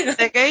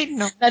 ¿De gay?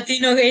 No.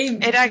 Latino Game.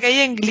 Era gay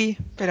en Glee,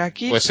 pero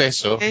aquí... Pues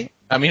eso. gay.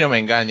 A mí no me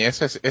engañe,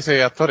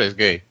 ese actor es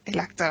gay. El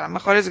actor a lo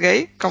mejor es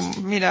gay. Como,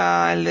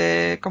 mira el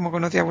de Cómo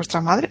conocí a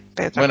vuestra madre.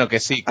 Pero Bueno, que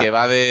sí, que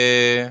va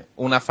de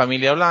una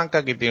familia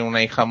blanca que tiene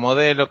una hija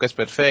modelo que es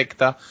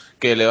perfecta,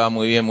 que le va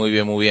muy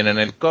bien en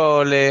el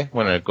cole,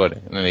 bueno,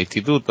 en el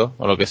instituto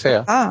o lo que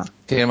sea. Ah,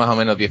 Tiene más o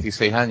menos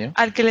 16 años.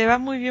 al que le va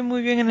muy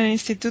bien en el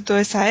instituto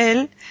es a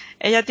él.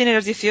 Ella tiene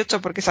los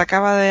 18 porque se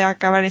acaba de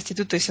acabar el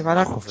instituto y se va a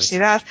la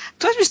universidad.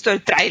 ¿Tú has visto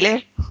el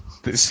tráiler?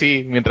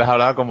 Sí, mientras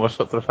hablaba con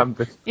vosotros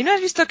antes. ¿Y no has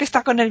visto que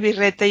está con el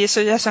birrete y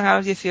eso ya son a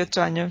los 18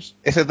 años?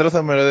 Ese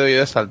trozo me lo he debido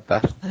de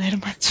saltar. Joder,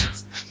 macho.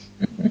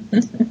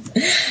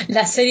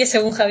 La serie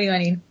según Javi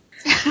Marín.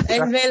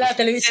 Él ve la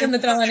televisión de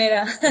otra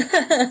manera.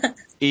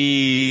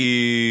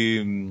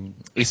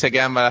 Y se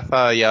queda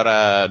embarazada y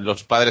ahora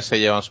los padres se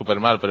llevan súper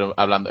mal, pero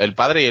hablando, el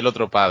padre y el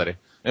otro padre.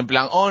 En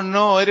plan, oh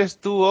no, eres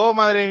tú, oh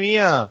madre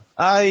mía,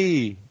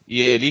 ay.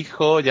 Y el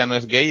hijo ya no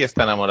es gay y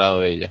está enamorado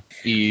de ella.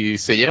 Y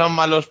se llevan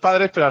mal los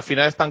padres, pero al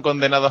final están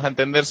condenados a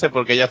entenderse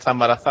porque ella está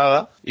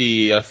embarazada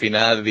y al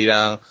final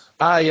dirán,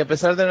 ay, a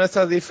pesar de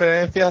nuestras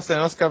diferencias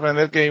tenemos que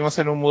aprender que vivimos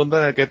en un mundo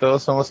en el que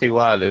todos somos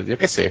iguales. Yo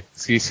qué sé,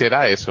 si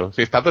será eso,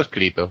 si está todo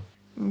escrito.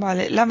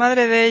 Vale, la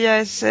madre de ella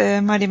es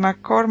Mary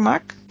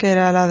McCormack, que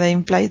era la de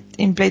In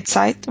Plain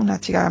Sight, una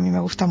chica que a mí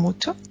me gusta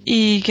mucho.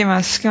 ¿Y qué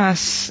más? ¿Qué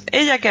más?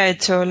 ¿Ella qué ha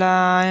hecho?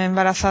 La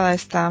embarazada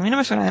esta. A mí no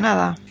me suena de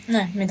nada. No,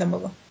 a mí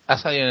tampoco. Ha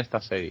salido en esta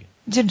serie.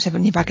 Yo no sé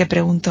ni para qué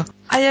pregunto.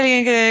 ¿Hay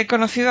alguien que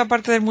conocido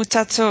aparte del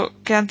muchacho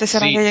que antes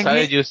era Sí, gay en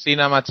sale Glee?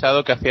 Justina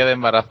Machado que hacía de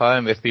embarazada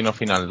en Destino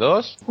Final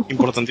 2.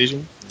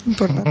 Importantísimo.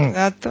 Importante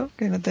dato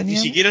que no Ni tenía.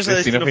 siquiera es la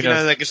Destino destino final.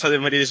 final de la que sale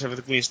Mary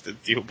Elizabeth Winstead,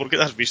 tío. ¿Por qué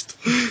la has visto?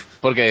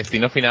 Porque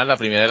Destino Final, la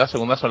primera y la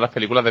segunda son las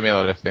películas de mi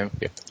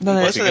adolescencia.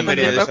 Donde Por eso de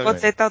María donde Elizabeth. tocó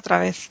Z otra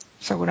vez,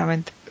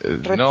 seguramente. No,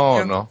 Repitió.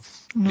 no.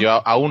 No. Yo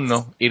aún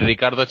no. Y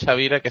Ricardo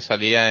Chavira, que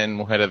salía en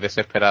Mujeres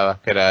Desesperadas,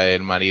 que era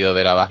el marido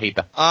de la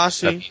bajita. Ah,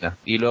 sí. Latina.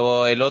 Y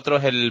luego el otro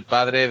es el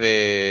padre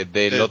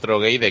del otro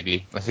gay de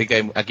Glee. Así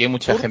que aquí hay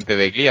mucha gente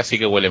de Glee, así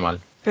que huele mal.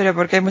 Pero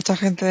porque hay mucha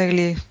gente de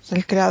Glee.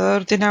 ¿El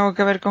creador tiene algo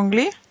que ver con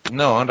Glee?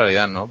 No, en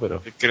realidad no,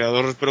 pero... El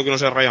creador espero que no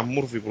sea Ryan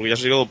Murphy, porque ya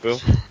se ha llegado peor.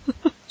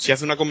 Si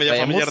hace una comedia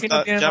Ryan familiar, Murphy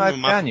no tiene ya nada me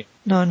este mato. año.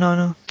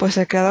 No. Pues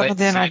el creador no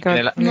tiene nada que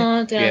ver con Glee.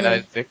 No, tiene Tiene nada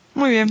la que ver. de-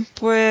 Muy bien,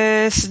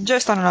 pues yo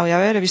esta no la voy a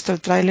ver, he visto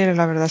el tráiler y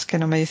la verdad es que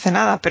no me dice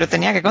nada, pero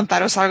tenía que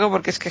contaros algo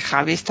porque es que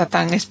Javi está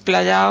tan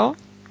explayado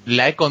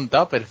La he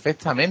contado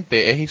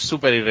perfectamente. Es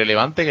súper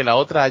irrelevante que la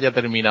otra haya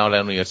terminado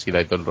la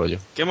universidad y todo el rollo.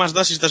 ¿Qué más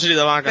da si esta serie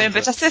te van a Pero cancelar?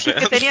 empezaste a decir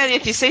que tenía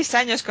 16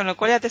 años, con lo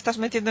cual ya te estás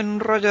metiendo en un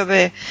rollo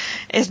de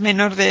es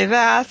menor de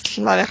edad,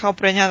 la ha dejado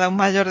preñada a un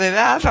mayor de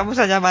edad, vamos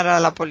a llamar a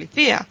la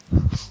policía.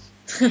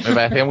 Me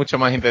parecía mucho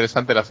más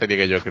interesante la serie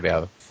que yo he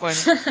creado. Bueno,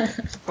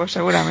 pues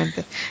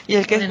seguramente. Y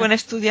el que es Bueno. buen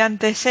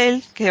estudiante es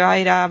él, que va a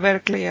ir a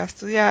Berkeley a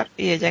estudiar,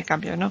 y ella en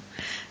cambio no.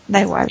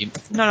 Da igual, Y,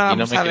 no la y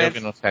no vamos me a creo ver.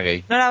 que no sea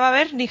gay. No la va a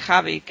ver ni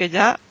Javi, que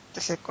ya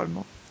es el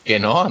colmo. Que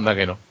no, anda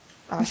que no.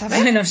 ¿La vas a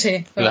ver? Bueno,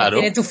 sí. Como Claro.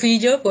 tiene tu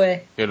fillo,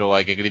 pues... Que luego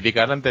hay que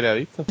criticar a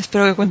Teleadictos.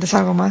 Espero que cuentes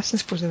algo más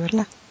después de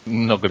verla.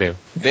 No creo.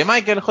 The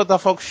Michael J.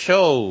 Fox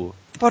Show.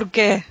 ¿Por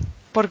qué?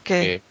 ¿Por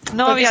qué?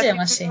 No ¿Por qué había se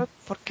llama título. así?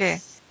 ¿Por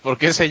qué? ¿Por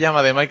qué se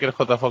llama The Michael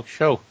J. Fox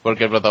Show?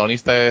 Porque el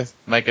protagonista es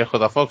Michael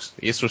J. Fox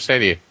y es su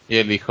serie. Y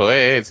él dijo,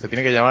 se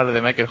tiene que llamar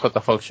The Michael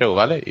J. Fox Show,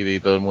 ¿vale? Y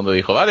todo el mundo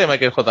dijo, vale,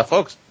 Michael J.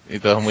 Fox. Y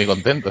todos muy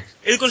contentos.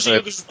 Él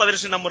consiguió que sus padres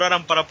se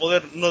enamoraran para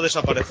poder no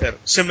desaparecer.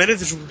 Se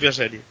merece su propia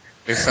serie.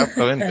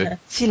 Exactamente.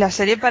 Sí, la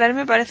serie para él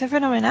me parece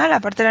fenomenal.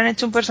 Aparte le han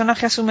hecho un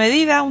personaje a su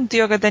medida, un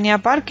tío que tenía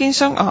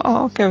Parkinson.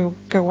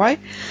 Qué guay.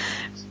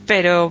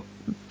 Pero,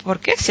 ¿por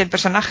qué? Si el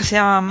personaje se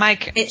llama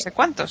Mike, no sé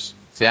cuántos.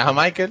 ¿Se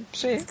llama Michael?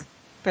 Sí,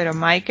 pero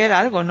Michael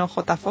algo, no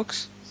J.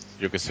 Fox.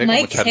 Yo que sé,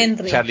 Mike como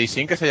Henry. Charlie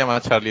Sheen, que se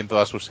llama Charlie en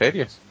todas sus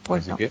series.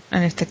 Pues Así no, que-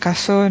 en este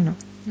caso no.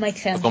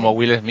 Mike Henry. o como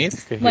Will Smith,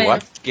 que es Bueno. igual.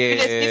 Will Smith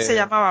Que... se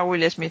llamaba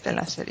Will Smith en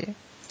la serie.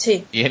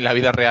 Sí. Y en la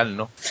vida real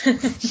no.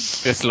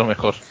 Es lo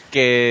mejor.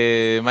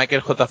 Que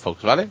Michael J.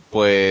 Fox, ¿vale?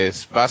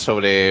 Pues va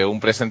sobre un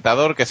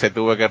presentador que se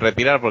tuvo que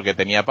retirar porque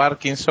tenía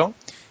Parkinson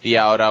y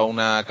ahora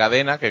una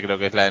cadena, que creo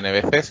que es la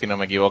NBC, si no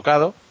me he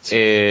equivocado,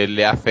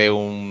 le hace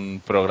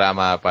un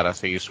programa para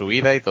seguir su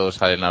vida y todos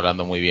salen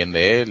hablando muy bien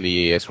de él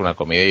y es una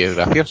comedia y es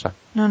graciosa.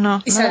 No.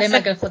 Y No sale le hacen-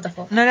 Michael J.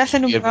 Fox. no le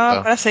hacen un Y el programa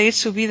puta. para seguir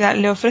su vida,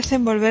 le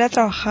ofrecen volver a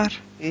trabajar.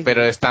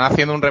 Pero están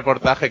haciendo un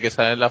reportaje que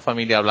sale en la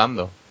familia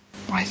hablando,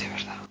 Ay, de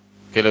verdad.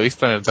 que lo he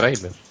visto en el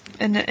tráiler.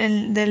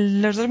 De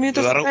los 2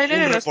 minutos Le de daron trailer,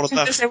 un en los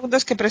reportaje. 15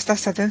 segundos que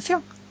prestaste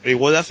atención. Pero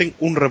igual le hacen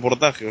un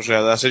reportaje. O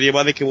sea, la serie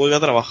va de que vuelve a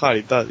trabajar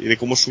y tal. Y de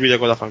cómo es su vida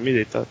con la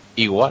familia y tal.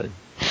 Igual.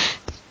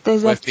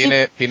 Desde Pues aquí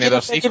tiene quiero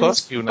dos pedir hijos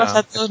y disculpas una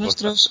a todos esposa.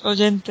 nuestros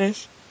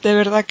oyentes. De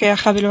verdad que a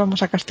Javi lo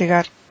vamos a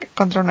castigar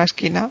contra una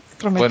esquina.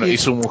 Prometido. Bueno, y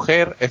su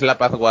mujer es la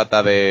paz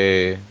guata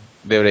de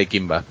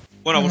Breaking Bad.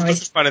 Bueno, ¿a No, vosotros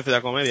es- os parece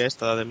la comedia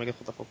esta de Michael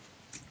J. Fox?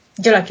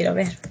 Yo la quiero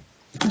ver.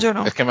 Yo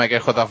no. Es que Michael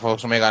J.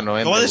 Fox me ganó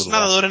en No The vales Good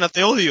nada, Wife. Lorena,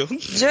 te odio.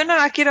 Yo no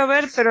la quiero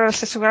ver, pero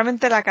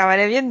seguramente la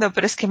acabaré viendo.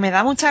 Pero es que me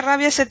da mucha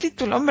rabia ese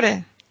título,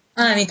 hombre.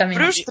 Ah, a mí también.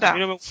 Bruce. A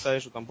mí no me gusta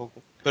eso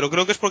tampoco. Pero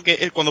creo que es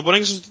porque cuando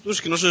ponen esos títulos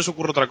es que no se les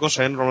ocurre otra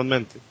cosa,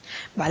 normalmente.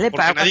 Vale, Porque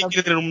para nadie cuando,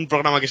 quiere tener un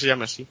programa que se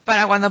llame así.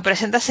 para cuando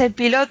presentas el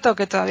piloto,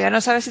 que todavía no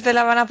sabes si te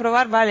la van a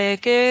probar, vale,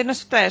 ¿qué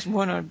nos traes?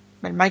 Bueno,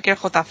 el Michael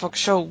J. Fox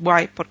Show,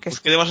 guay, porque Pues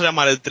 ¿qué le vas a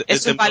llamar?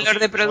 es un valor de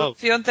Temblorcito?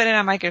 producción tener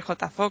a Michael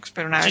J. Fox,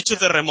 pero una vez Chicho que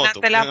Terremoto,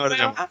 te la venga, a ver,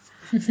 prueba,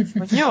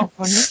 coño,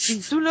 pon el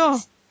título.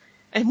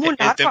 Es muy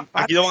largo, Aquí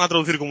aparte. lo van a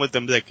traducir como el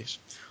Tembleques.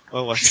 O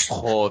algo así.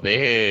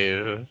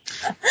 Joder.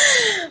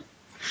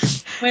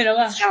 Bueno,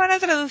 va. La van a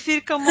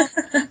traducir como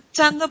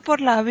luchando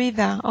por la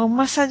vida, o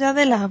más allá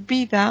de la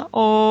vida,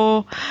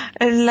 o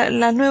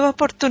la nueva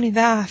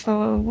oportunidad,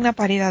 o una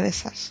paridad de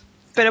esas.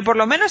 Pero por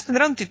lo menos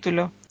tendrá un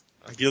título.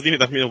 Aquí lo tiene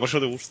también, por eso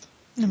te gusta.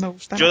 No me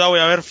gusta. Yo la voy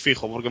a ver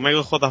fijo, porque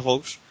Michael J.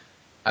 Fox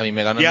A mí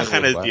me ganó viaja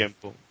en The el Good Wife.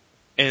 tiempo.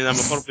 En la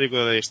mejor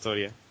película de la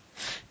historia.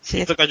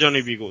 Sí, Y toca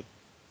Johnny B. Good.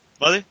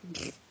 ¿Vale?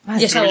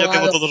 vale. Y es Creo que ya abogado.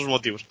 tengo todos los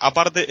motivos.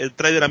 Aparte, el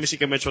trailer a mí sí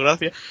que me ha hecho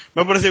gracia.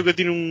 Me ha parecido que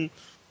tiene un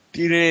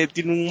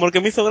humor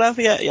que me hizo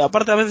gracia y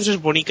aparte a veces es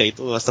bonita y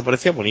todo. Hasta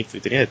parecía bonito y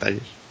tenía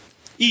detalles.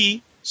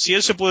 Y si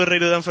él se puede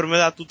reír de la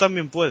enfermedad, tú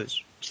también puedes.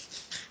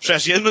 O sea,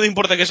 si a él no le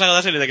importa que se haga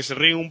la serie de que se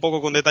ríen un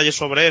poco con detalles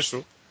sobre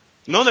eso,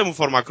 no de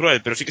forma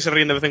cruel, pero sí que se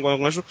ríen de vez en cuando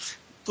con eso,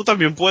 tú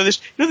también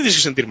puedes. No te tienes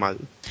que sentir mal.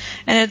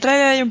 En el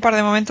trailer hay un par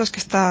de momentos que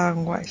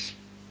están guays.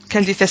 Que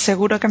él dice,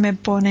 seguro que me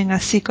ponen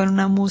así con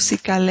una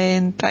música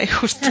lenta y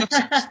justo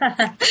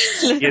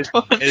Y le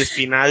ponen-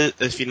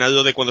 el final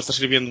lo de cuando está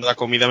sirviendo la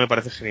comida me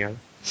parece genial.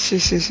 Sí.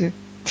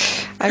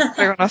 Hay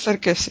que reconocer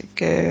que sí,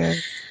 que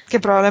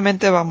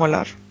probablemente va a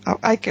molar.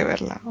 Hay que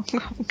verla.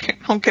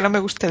 Aunque no me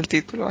guste el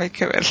título, hay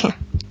que verla.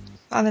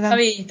 Adelante.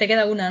 Javi, te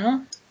queda una,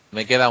 ¿no?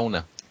 Me queda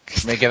una.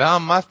 Me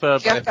quedaban más, pero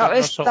al Que parecer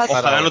acabe no son esta- para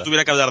Ojalá no ahora.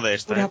 tuviera que hablar de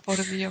esta. Jura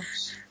por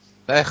Dios.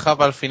 La he dejado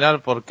para el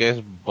final porque es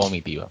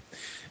vomitiva.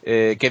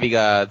 Que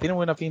diga, tiene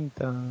buena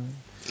pinta.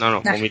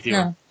 No, Nah, vomitiva.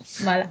 no,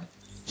 mala.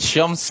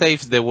 Sean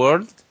Saves the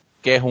World,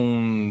 que es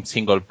un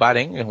single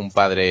parent, es un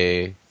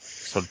padre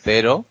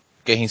soltero,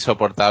 que es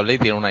insoportable y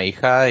tiene una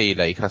hija y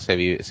la hija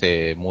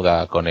se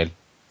muda con él.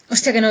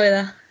 Hostia, qué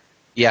novedad.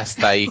 Y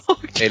hasta ahí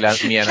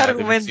mi análisis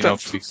argumento.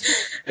 sinopsis.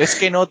 Es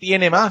que no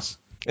tiene más.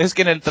 Es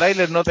que en el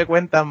tráiler no te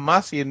cuentan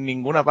más y en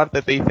ninguna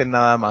parte te dicen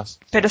nada más.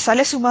 ¿Pero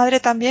sale su madre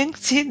también?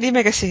 Sí,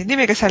 dime que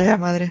sale la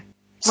madre.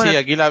 Bueno, Sí,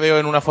 aquí la veo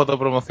en una foto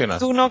promocional.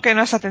 tú no, que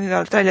no has atendido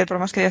al tráiler, por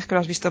más que digas que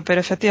lo has visto,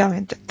 pero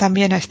efectivamente,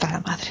 también ahí está la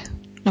madre.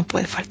 No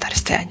puede faltar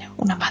este año,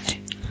 una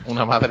madre.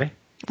 Una madre.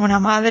 Una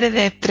madre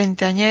de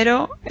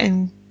treintañero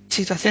en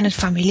situaciones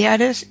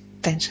familiares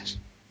tensas.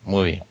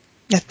 Muy bien.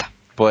 Ya está.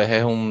 Pues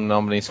es un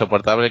hombre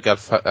insoportable que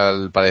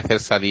al parecer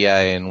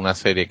salía en una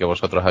serie que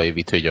vosotros habéis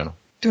visto y yo no.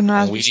 ¿Tú no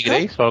has ¿Willy visto?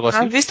 Grace o algo así?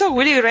 ¿No has visto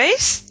Willy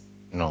Grace?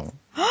 No.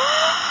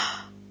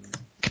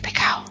 ¡Qué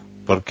pecado!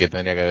 ¿Por qué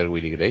tendría que ver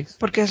Willy Grace?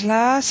 Porque es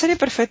la serie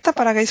perfecta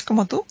para gays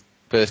como tú.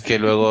 Pero es que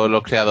luego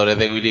los creadores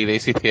de Willy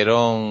Grace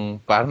hicieron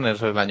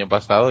Partners el año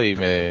pasado y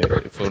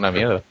fue una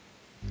mierda.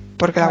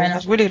 Porque la Bueno. buena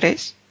es Willy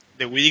Grace.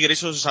 De Willy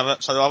Grace se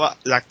salvaba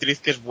la actriz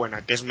que es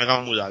buena, que es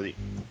Megan Mullally.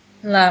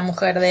 La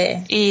mujer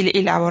de...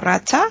 ¿Y la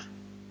borracha?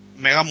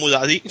 Megan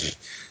Mullally.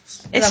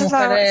 La Esa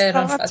mujer de es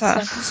la Ron borracha.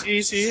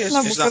 Hudson. Sí, es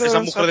La la mujer de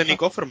Ron mujer de Hudson.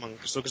 Nick Offerman,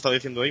 que es lo que estaba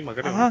diciendo Emma,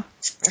 creo. Ah,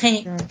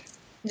 Sí.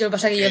 Yo lo que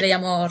pasa es que yo le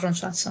llamo Ron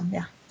Swanson,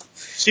 ya.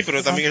 Sí,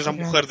 pero también es la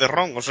mujer de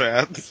Ron, o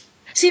sea...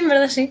 Sí, en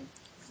verdad sí.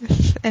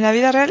 en la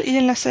vida real y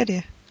en la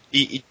serie.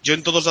 Y yo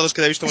en todos lados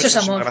que la he visto me Eso ha es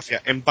hecho mucha amor.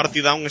 gracia. En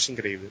Party Down es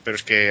increíble, pero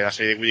es que la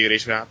serie de Willy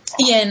Grace era...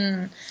 Y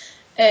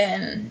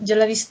yo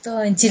la he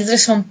visto en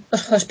Children's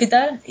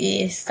Hospital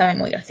y está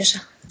muy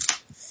graciosa.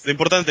 Lo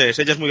importante es,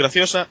 ella es muy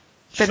graciosa,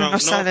 Pero no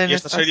sale en y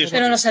esta esta serie es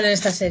Pero no horrible. sale en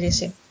esta serie,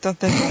 sí.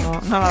 Entonces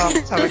no la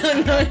vamos a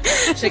ver.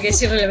 No, sé que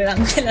es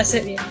irrelevante la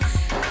serie.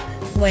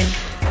 Bueno,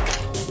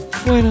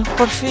 Bueno,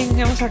 por fin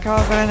hemos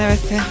acabado con la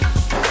NBC. I'm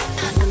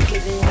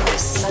giving you a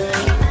sign.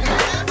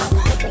 I'm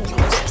hoping you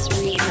just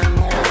read my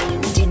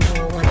mind. You know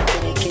I wanna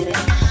get it.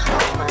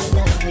 Oh my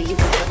love, you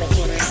can come and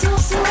get it.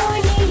 So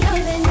I need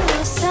giving you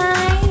a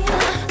sign.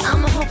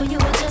 I'm hoping you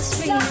will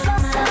just read my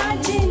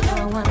mind. You know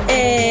I wanna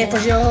get it.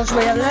 pues yo os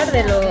voy a hablar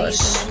de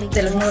los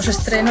nuevos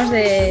estrenos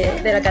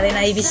de la cadena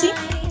ABC,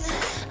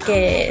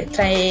 que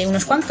trae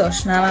unos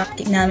cuantos, nada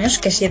menos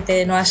que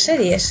 7 nuevas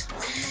series.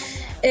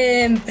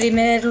 En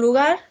primer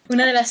lugar,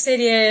 una de las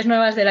series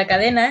nuevas de la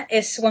cadena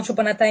es Once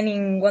Upon a Time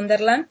in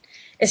Wonderland,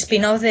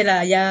 spin-off de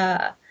la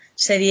ya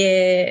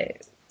serie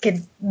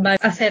que va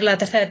a hacer la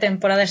tercera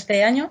temporada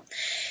este año.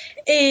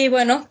 Y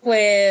bueno,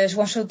 pues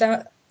Once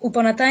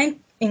Upon a Time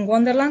in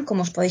Wonderland,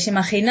 como os podéis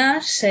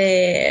imaginar,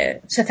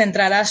 se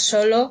centrará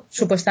solo,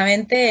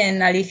 supuestamente,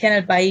 en Alicia en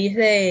el País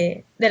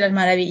de las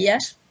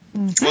Maravillas.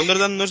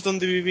 Wonderland no es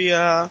donde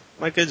vivía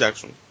Michael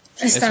Jackson.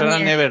 Está Eso era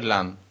bien.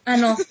 Neverland. Ah,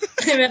 no,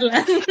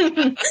 Neverland.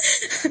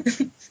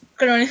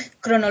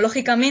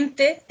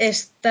 Cronológicamente,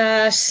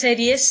 estas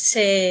series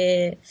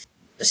se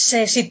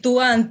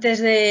sitúa antes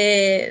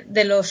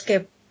de los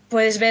que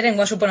puedes ver en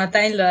Once Upon a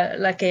Time,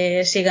 los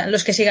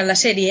que sigan la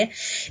serie.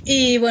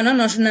 Y bueno,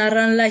 nos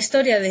narran la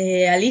historia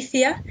de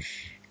Alicia,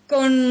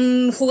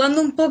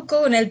 jugando un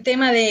poco con el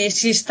tema de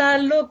si está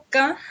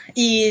loca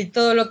y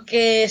todo lo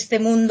que este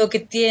mundo que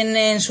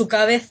tiene en su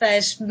cabeza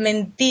es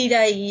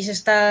mentira y se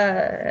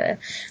está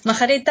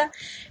majareta,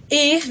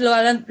 y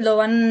lo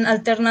van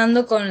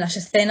alternando con las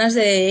escenas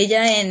de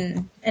ella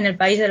en el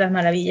País de las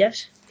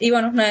Maravillas. Y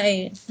bueno, no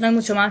hay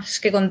mucho más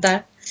que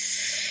contar.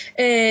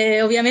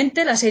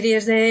 Obviamente la serie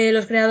es de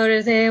los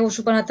creadores de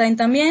Once Upon a Time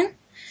también,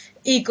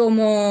 y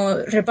como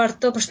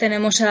reparto pues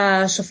tenemos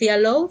a Sophia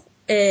Lowe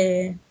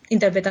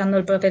interpretando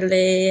el papel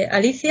de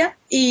Alicia,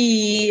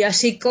 y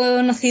así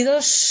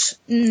conocidos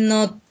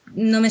no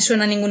me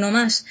suena ninguno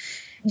más.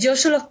 Yo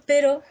solo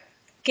espero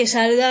que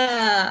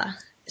salga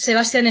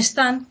Sebastian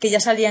Stan, que ya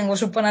salía en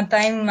Once Upon a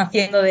Time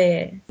haciendo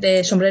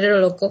de sombrerero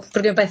loco,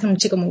 porque me parece un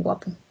chico muy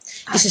guapo.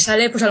 Y si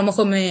sale, pues a lo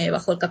mejor me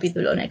bajo el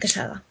capítulo en el que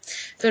salga.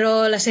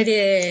 Pero la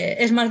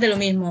serie es más de lo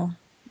mismo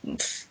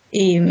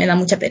y me da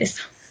mucha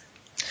pereza.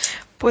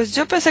 Pues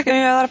yo pensé que me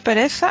iba a dar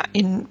pereza,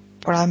 y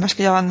por además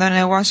que yo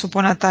abandoné Once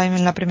Upon a Time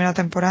en la primera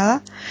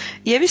temporada,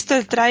 y he visto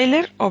el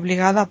tráiler,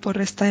 obligada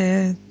por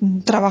este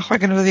trabajo al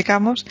que nos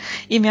dedicamos,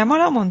 y me ha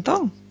molado un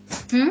montón.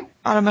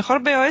 A lo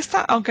mejor veo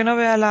esta, aunque no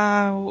vea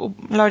la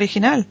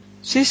original.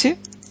 Sí.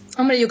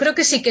 Hombre, yo creo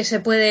que sí que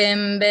se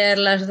pueden ver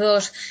las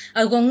dos.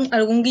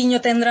 Algún guiño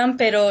tendrán,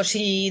 pero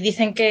si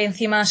dicen que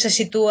encima se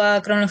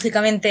sitúa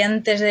cronológicamente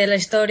antes de la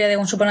historia de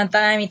Once Upon a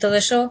Time y todo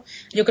eso,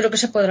 yo creo que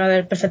se podrá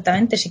ver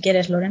perfectamente si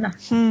quieres, Lorena.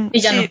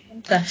 Y ya sí. nos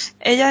cuentas.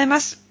 Ella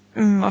además,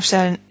 o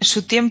sea,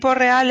 su tiempo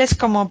real es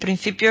como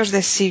principios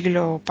del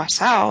siglo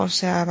pasado, o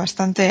sea,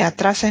 bastante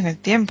atrás en el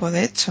tiempo,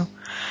 de hecho.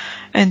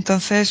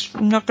 Entonces,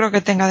 no creo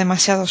que tenga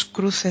demasiados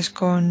cruces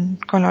con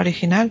la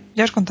original.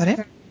 Ya os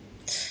contaré.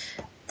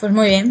 Pues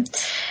muy bien.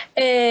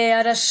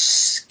 Ahora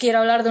os quiero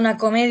hablar de una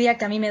comedia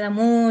que a mí me da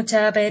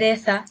mucha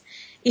pereza,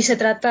 y se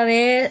trata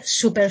de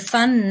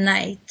Superfan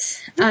Night.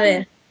 A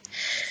ver,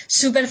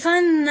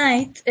 Superfan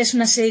Night es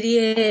una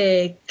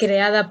serie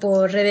creada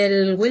por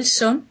Rebel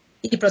Wilson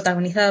y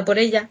protagonizada por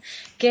ella,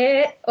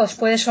 que os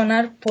puede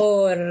sonar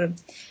por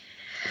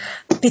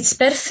Pitch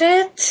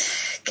Perfect.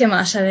 ¿Qué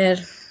más? A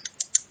ver,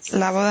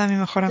 La boda de mi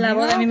mejor amiga. La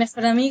boda de mi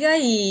mejor amiga,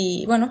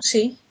 y bueno,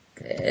 sí.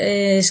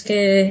 Es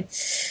que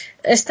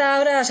está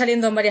ahora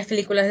saliendo en varias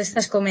películas de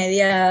estas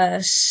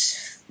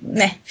comedias.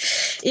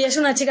 Y es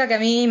una chica que a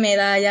mí me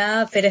da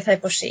ya pereza de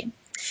por sí.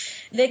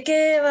 ¿De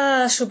qué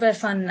va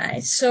Superfan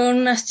Night? Son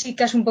unas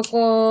chicas un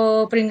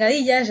poco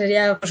pringadillas.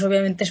 Ella, pues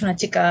obviamente es una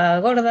chica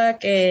gorda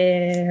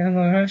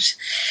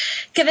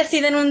que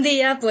deciden un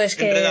día, pues ¿En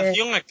que...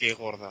 relación a qué,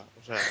 gorda?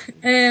 O sea,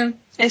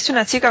 Es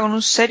una chica con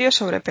un serio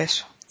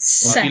sobrepeso.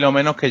 Un kilo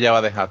menos que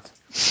Java de Hat.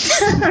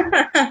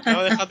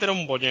 Java de Hat era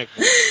un muñeco.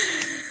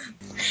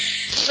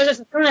 Pues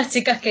eso, son unas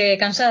chicas que,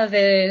 cansadas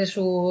de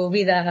su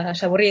vida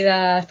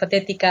aburridas,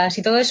 patéticas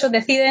y todo eso,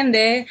 deciden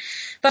de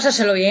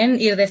pasárselo bien,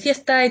 ir de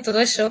fiesta y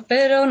todo eso,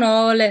 pero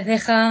no les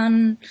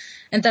dejan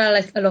entrar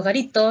a los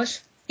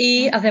garitos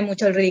y hacen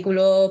mucho el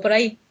ridículo por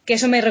ahí. Que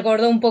eso me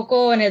recordó un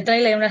poco en el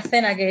tráiler una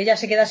escena que ella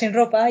se queda sin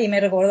ropa y me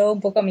recordó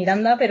un poco a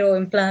Miranda, pero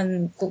en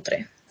plan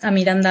cutre. A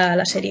Miranda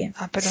la serie.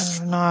 Pero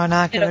no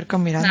nada que Pero ver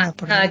con Miranda, nada,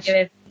 por nada Dios. que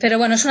ver. Pero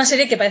bueno, es una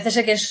serie que parece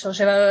ser que eso,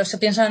 se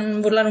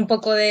piensan burlar un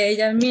poco de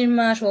ellas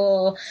mismas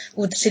o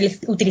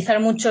utilizar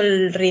mucho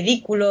el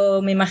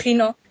ridículo, me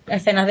imagino.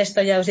 Escenas de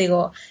esto ya os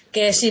digo,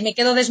 que si me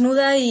quedo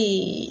desnuda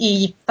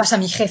y pasa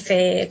mi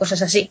jefe,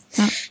 cosas así.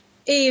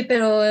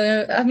 Pero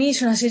a mí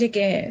es una serie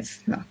que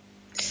no.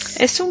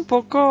 Es un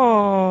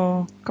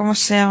poco... ¿Cómo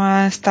se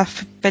llama esta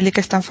peli que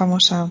es tan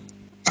famosa?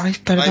 Ay,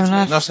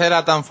 perdonad. No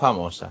será tan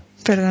famosa.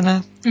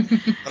 Perdonad.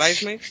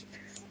 ¿Bridesmaids?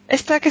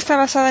 Esta que está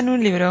basada en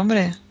un libro,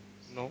 hombre.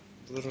 No.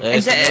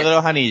 El Señor de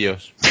los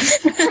Anillos.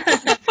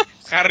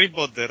 Harry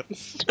Potter.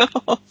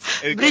 No.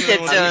 El Bridget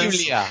Conde de Jones.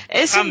 Biblia.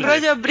 Es un Hamlet.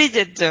 rollo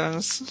Bridget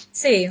Jones.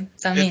 Sí, El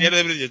también. diario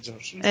de Bridget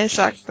Jones.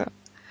 Exacto.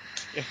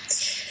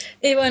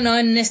 Y bueno,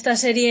 en esta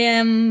serie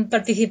han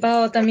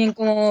participado también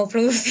como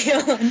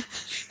producción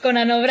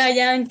Conan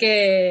O'Brien,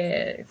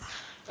 que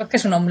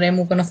es un hombre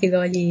muy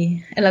conocido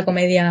allí en la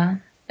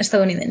comedia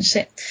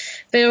estadounidense.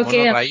 Pero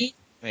que a Monorail.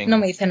 mí no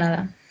me dice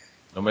nada.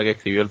 El hombre que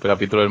escribió el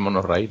capítulo del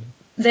Monorail.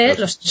 De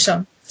Los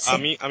Simpson. A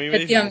mí me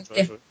dice mucho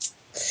eso.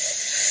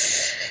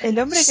 El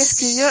hombre que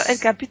escribió el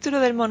capítulo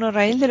del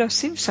monorail de los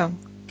Simpson.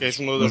 Que es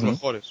uno de los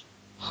mejores.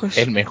 Joder.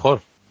 El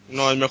mejor.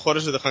 No, el mejor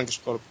es el de Hank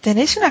Scorpio.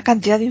 Tenéis una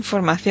cantidad de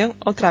información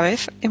otra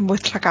vez en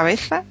vuestra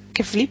cabeza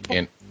que flipo.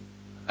 Bien.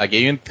 Aquí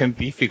hay un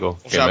científico.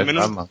 O que sea, no es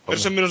Batman,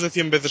 verse menos de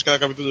 100 veces cada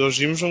capítulo de los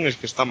Simpsons es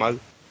que está mal.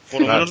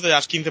 Por lo menos de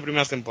las 15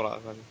 primeras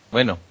temporadas. ¿Vale?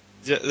 Bueno,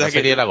 la que,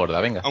 serie la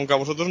gorda, venga. Aunque a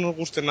vosotros no os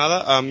guste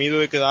nada, a mí lo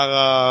de que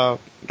haga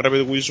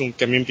Rebel Wilson,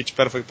 que a mí en Pitch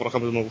Perfect, por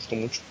ejemplo, me gustó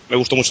mucho. Me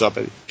gustó mucho la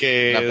peli.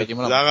 Que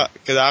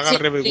la haga Sí,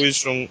 Rebel sí.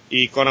 Wilson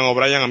y Conan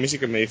O'Brien, a mí sí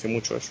que me dice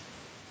mucho eso.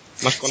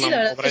 Más Conan Sí, la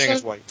verdad O'Brien que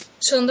es guay.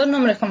 son dos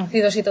nombres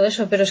conocidos y todo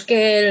eso, pero es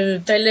que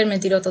el tráiler me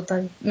tiró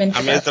totalmente.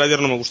 A mí el tráiler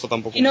no me gustó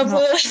tampoco. Y no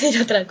puedo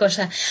decir otra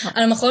cosa. A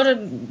lo mejor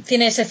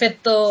tiene ese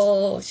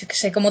efecto, yo que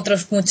sé, como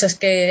otros muchos,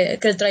 que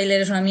el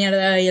tráiler es una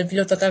mierda y el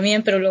piloto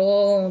también, pero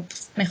luego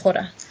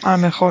mejora. A lo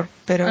mejor,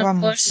 pero A lo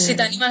mejor, vamos. si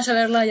te animas a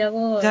verla, ya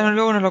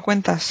luego nos lo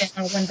cuentas. que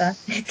no lo cuentas.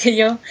 Que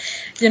yo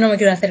no me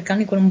quiero acercar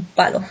ni con un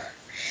palo.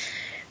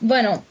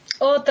 Bueno,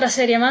 otra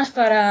serie más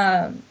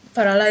para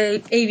la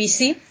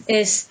ABC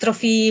es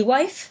Trophy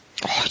Wife.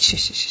 Oh,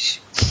 sí.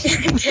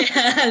 Que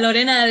a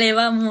Lorena le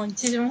va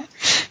muchísimo.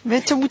 Me ha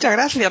hecho mucha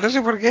gracia, no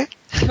sé por qué.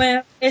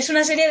 Bueno, es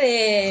una serie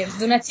de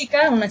una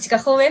chica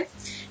joven,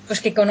 pues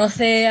que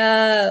conoce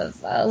a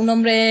un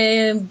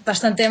hombre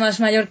bastante más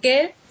mayor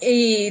que él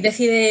y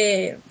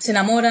se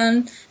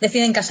enamoran,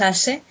 deciden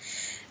casarse.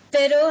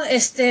 Pero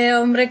este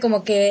hombre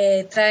como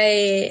que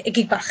trae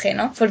equipaje,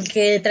 ¿no?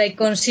 Porque trae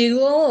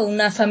consigo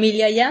una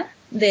familia ya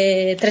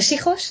de 3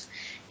 hijos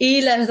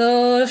y las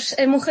 2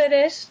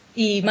 mujeres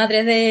y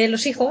madres de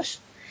los hijos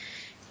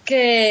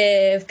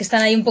que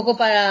están ahí un poco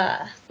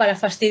para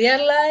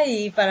fastidiarla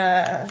y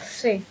para,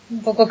 sí,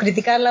 un poco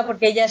criticarla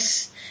porque ella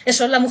es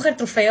la mujer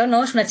trofeo,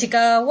 ¿no? Es una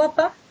chica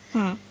guapa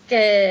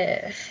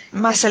que...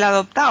 Más el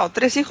adoptado,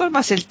 3 hijos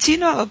más el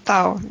chino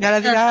adoptado. Y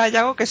ahora dirá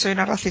Yago que soy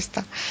una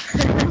racista.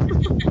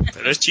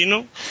 ¿Pero es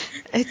chino?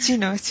 Es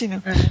chino.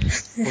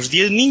 Pues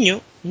 10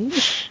 niños.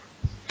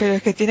 Pero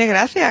es que tiene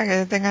gracia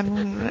que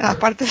tengan,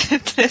 aparte de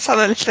 3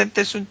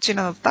 adolescentes, un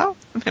chino adoptado.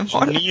 Me Es un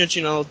mola. niño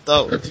chino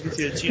adoptado. Tienes que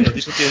decir el chino,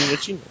 tienes que decir el niño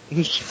chino.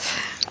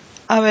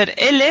 A ver,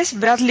 él es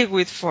Bradley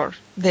Whitford,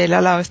 del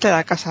ala oeste de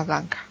la Casa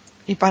Blanca.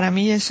 Y para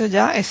mí eso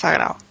ya es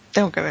sagrado.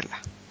 Tengo que verla.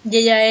 Y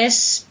ella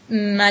es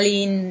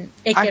Malin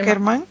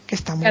Ackerman, que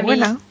está muy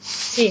buena.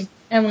 Sí,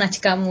 es una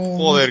chica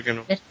muy... Joder, que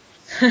no. Eso.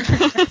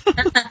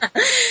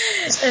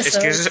 Es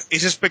que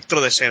es espectro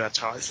de seda,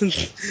 chaval.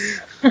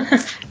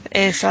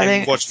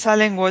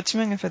 Sale en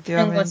Watchmen,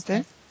 efectivamente. En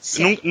Watchmen,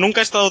 sí.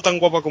 Nunca ha estado tan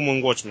guapa como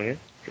en Watchmen, ¿eh?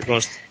 Que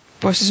conste.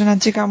 Pues es una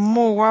chica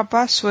muy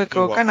guapa,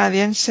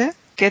 sueco-canadiense,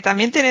 que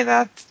también tiene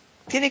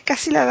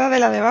casi la edad de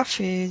la de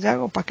Buffy,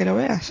 Yago, para que lo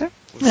veas, ¿eh?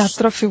 Pues La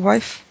Trophy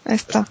Wife,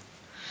 esta.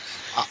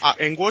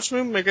 En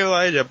Watchmen me quedo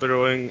a ella,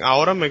 pero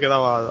ahora me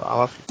quedaba a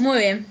Buffy. Muy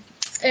bien.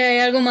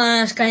 ¿Algo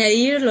más que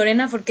añadir,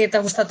 Lorena? ¿Por qué te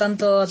ha gustado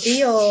tanto a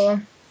ti? O...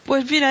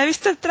 Pues mira, he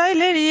visto el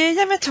tráiler y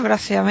ella me ha hecho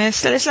gracia.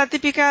 Es la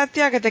típica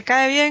tía que te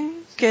cae bien,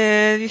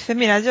 que dice,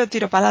 mira, yo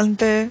tiro para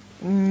adelante,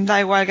 da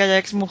igual que haya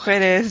ex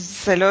mujeres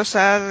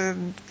celosas,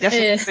 ya sé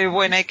que soy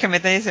buena y que me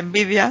tenéis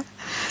envidia.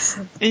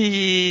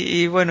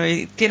 Y bueno,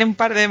 y tiene un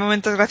par de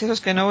momentos graciosos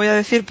que no voy a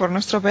decir por no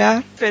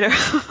estropear, pero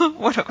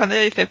bueno, cuando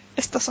ella dice,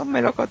 estos son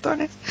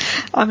melocotones,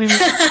 a mí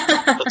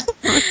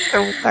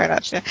Mucha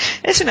gracia.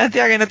 Es una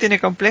tía que no tiene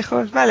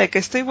complejos. Vale, que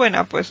estoy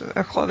buena, pues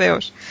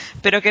jodeos.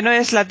 Pero que no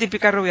es la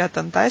típica rubia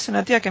tonta. Es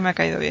una tía que me ha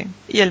caído bien.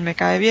 Y él me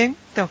cae bien,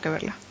 tengo que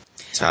verla.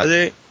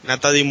 Sale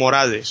Natalie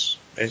Morales.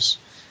 Es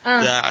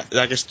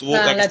la que estuvo,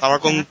 la que estaba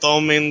con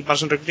Tom en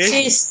Parks and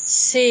Recreation.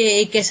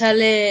 Sí, que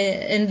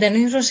sale en The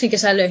Newsroom, sí que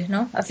sale,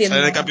 ¿no? Haciendo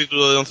Sale en el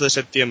capítulo de 11 de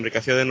septiembre, que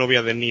hacía de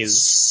novia de Neil.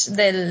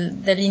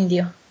 del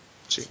indio.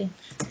 Sí. Sí.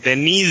 De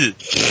Neil.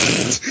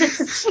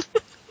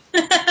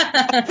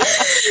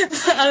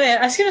 A ver,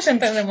 así nos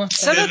entendemos.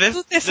 Solo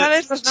tú te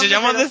sabes los nombres Se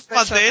llama de Dev los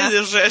Patel,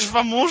 personajes. es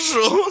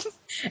famoso.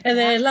 El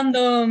de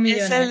Orlando Es el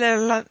Millionaire.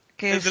 de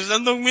que El de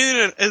Landon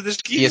Miller, el de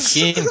Y Skins.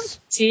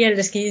 skins. Sí, el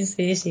de Skins,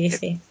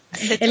 sí.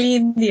 El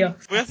indio.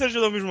 Voy a hacer yo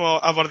lo mismo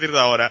a partir de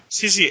ahora.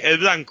 Sí, el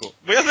blanco.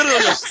 Voy a hacerlo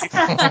yo así.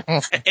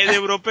 El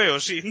europeo,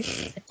 sí.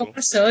 ¿Cómo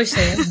sois,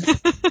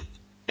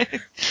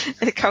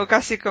 el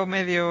caucásico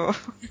medio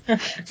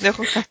de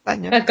ojos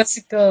castaños. El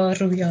clásico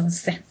rubio,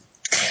 sí.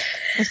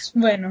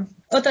 Bueno,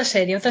 otra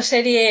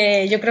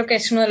serie, yo creo que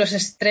es uno de los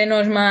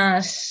estrenos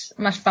más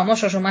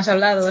famosos o más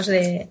hablados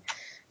de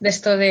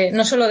esto de,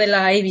 no solo de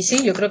la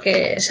ABC, yo creo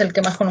que es el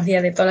que más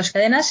conocía de todas las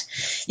cadenas,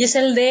 y es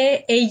el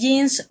de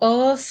Agents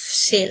of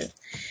S.H.I.E.L.D.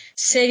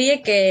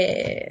 Serie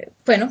que,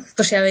 bueno,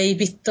 pues si habéis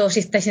visto, si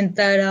estáis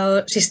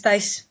enterados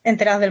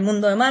del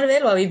mundo de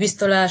Marvel o habéis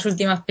visto las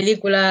últimas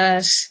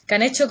películas que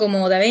han hecho,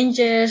 como The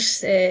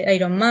Avengers,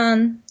 Iron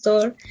Man,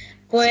 Thor,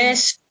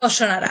 pues os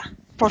sonará.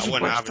 Por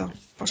Buena supuesto. ave.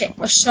 Por Sí,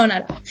 supuesto. os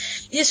sonará.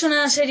 Y es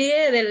una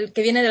serie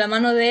que viene de la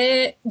mano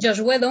de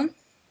Joss Whedon,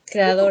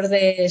 creador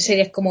de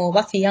series como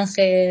Buffy,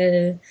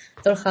 Ángel,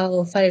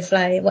 Dollhouse,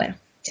 Firefly, bueno,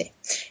 sí.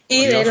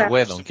 Y de Joss la...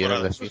 Whedon,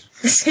 quiero decir.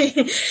 Sí,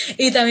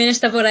 y también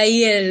está por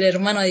ahí el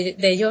hermano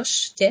de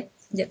Josh, Jet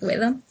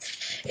Whedon.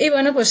 Y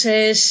bueno, pues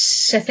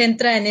se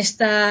centra en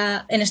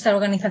esta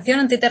organización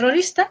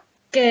antiterrorista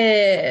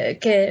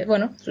que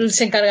bueno,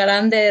 se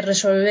encargarán de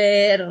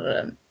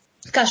resolver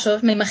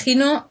casos. Me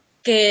imagino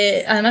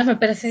que además me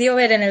pareció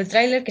ver en el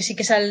tráiler que sí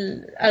que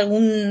sale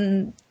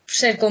algún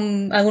ser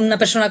con alguna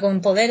persona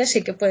con poderes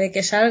y que puede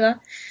que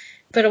salga,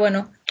 pero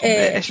bueno,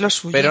 Hombre, es lo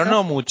suyo. Pero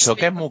no mucho,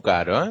 que es muy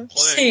caro, ¿eh?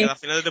 Joder, sí. que a la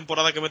final de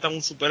temporada que metan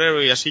un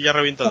superhéroe y así ya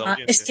revienta la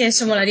audiencia. Es que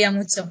eso molaría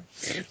mucho,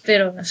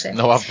 pero no sé.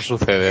 No va a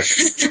suceder.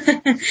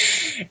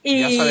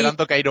 Y Ya os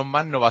adelanto que Iron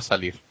Man no va a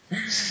salir.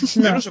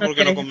 Yo no sé por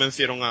qué no creo.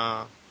 convencieron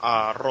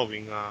a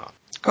Robin, a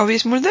 ¿Kobe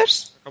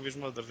Smulders? Javi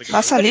Smulders de que ¿Va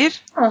a saliera.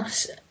 salir?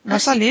 No, ¿Va a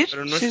salir?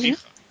 Pero no es Sí, sí.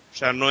 fija. O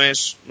sea, no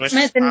es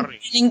ten Harry.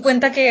 en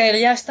cuenta que él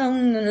ya está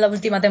en la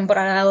última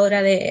temporada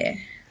ahora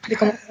de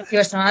cómo conoció a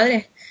vuestra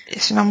madre.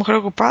 Es una mujer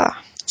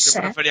ocupada. Yo Sí.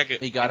 prefería que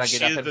Y que ahora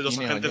quiere sí, hacer de los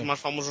cine, agentes oye. más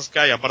famosos que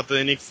hay, aparte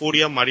de Nick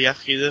Fury, Maria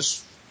Hill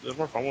es de los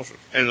más famosos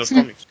en los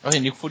cómics.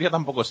 Oye, Nick Furia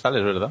tampoco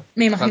sale, ¿verdad?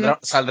 Me imagino.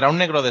 Saldrá un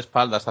negro de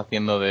espaldas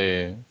haciendo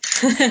de...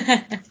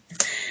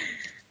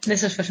 De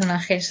esos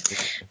personajes.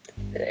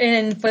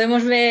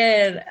 Podemos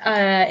ver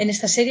en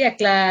esta serie a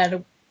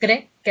Clark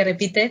Gregg, que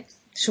repite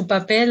su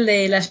papel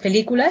de las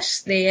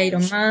películas de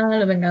Iron Man,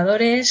 Los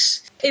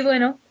Vengadores. Y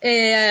bueno,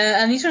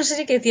 a mí es una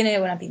serie que tiene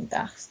buena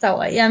pinta. Está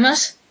guay. Y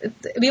además,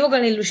 vivo con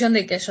la ilusión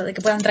de que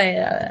puedan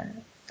traer,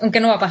 aunque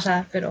no va a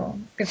pasar, pero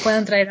que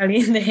puedan traer a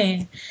alguien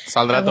de...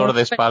 Saldrá Thor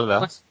de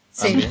espaldas.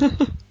 Sí. También.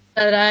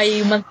 Saldrá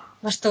ahí un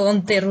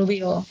mastodonte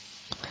rubio.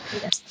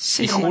 Y ya está.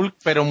 Sí, Y Hulk,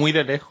 pero muy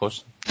de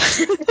lejos.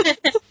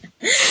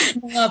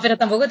 No, pero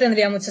tampoco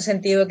tendría mucho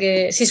sentido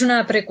que... Si es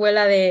una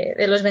precuela de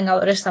Los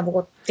Vengadores,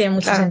 tampoco tiene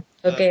mucho Claro.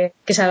 sentido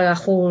que salga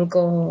Hulk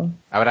o...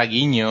 Habrá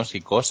guiños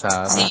y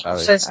cosas, Sí,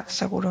 ¿sabes? pues,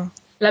 seguro.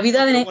 la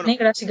vida de Pero bueno.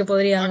 Negra sí que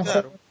podría... a lo mejor.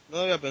 Claro, no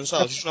lo había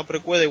pensado. Si es una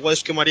precuela, igual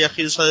es que Maria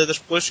Hill sale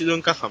después y lo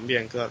encajan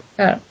bien, claro.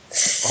 Claro.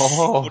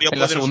 Oh, Furia en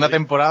la puede no segunda salir.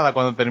 temporada,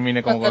 cuando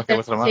termine como conoce a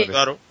vuestra madre.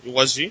 Claro,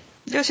 igual sí.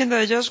 Yo siendo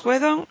de Joss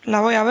Whedon,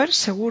 la voy a ver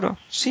seguro.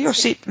 Sí o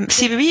sí.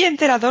 Si viví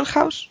entera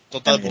Dollhouse...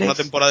 Total, ya por me una diréis.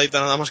 temporadita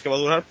nada más que va a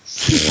durar.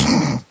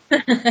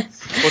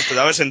 Pues te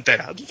la ves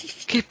entera.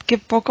 Qué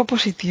poco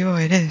positivo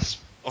eres.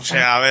 O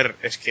sea, a ver,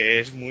 es que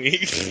es muy...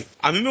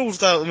 A mí me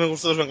gustó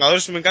Los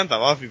Vengadores y me encanta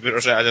Buffy, pero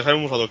o sea, ya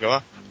sabemos a lo que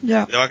va.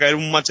 Ya. Le va a caer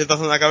un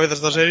machetazo en la cabeza a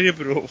esta serie,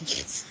 pero...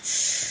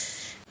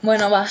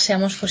 Bueno,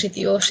 seamos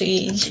positivos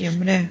y... Sí,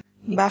 hombre.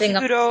 Buffy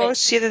Venga, duró ok.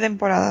 7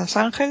 temporadas.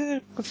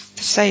 Ángel,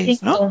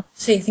 6, ¿no? 5.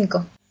 Sí,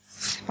 5.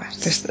 Bueno,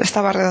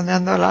 estaba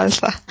redondeando la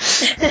alza.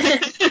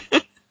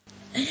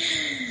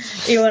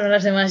 Y bueno,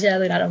 las demás ya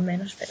duraron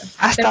menos, pero...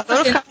 Hasta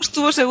pero Dollhouse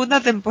tuvo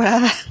segunda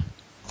temporada.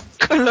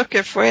 Con lo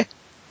que fue.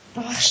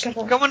 Ay, qué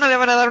horror. ¿Cómo no le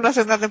van a dar una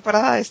segunda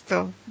temporada a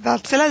esto?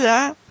 Dádsela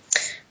ya.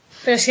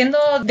 Pero siendo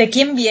de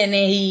quién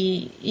viene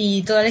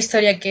y toda la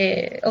historia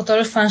o todos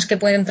los fans que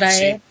pueden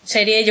traer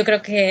serie, yo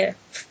creo que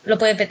lo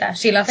puede petar.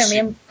 Si lo hacen Sí.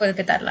 bien, puede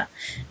petarla.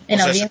 En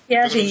yo audiencias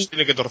creo que y... se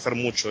tiene que torcer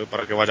mucho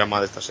para que vaya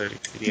mal esta serie.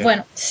 diría.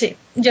 Bueno, sí,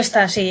 yo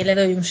sí, le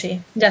doy un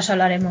sí. Ya os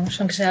hablaremos,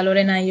 aunque sea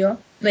Lorena y yo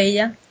de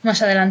ella.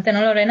 Más adelante,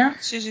 ¿no, Lorena?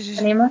 Sí. ¿Te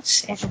animas?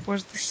 Sí. Por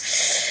supuesto.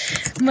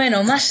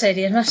 Bueno, más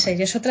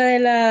series. Otra de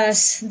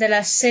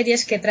las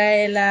series que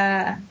trae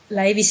la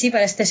ABC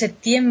para este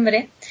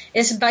septiembre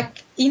es Back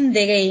in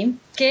the Game,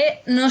 que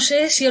no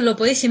sé si os lo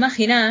podéis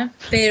imaginar,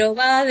 pero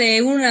va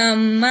de una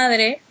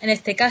madre, en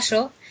este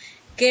caso,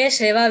 que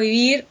se va a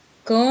vivir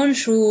con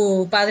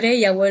su padre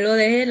y abuelo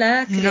de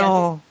la criatura.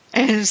 No,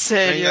 ¿en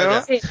serio?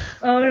 Venga Sí,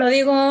 os lo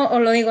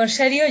digo en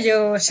serio,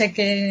 yo sé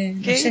que...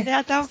 no ¡Qué sé.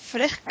 idea tan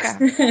fresca!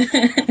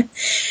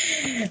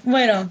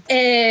 Bueno,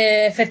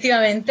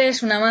 efectivamente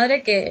es una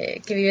madre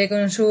que vive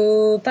con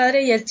su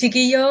padre y el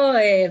chiquillo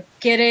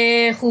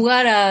quiere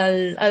jugar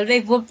al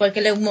béisbol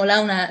porque le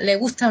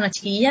gusta una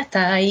chiquilla,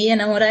 está ahí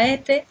enamorada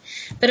de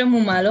pero es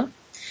muy malo.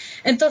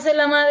 Entonces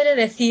la madre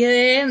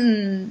decide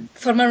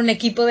formar un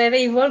equipo de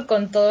béisbol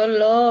con todos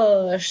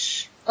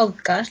los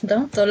outcasts,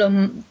 ¿no?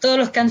 Todos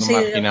los que han Los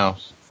sido...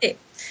 marginados. Sí,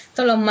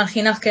 todos los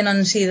marginados que no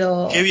han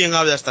sido... Qué bien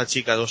habla esta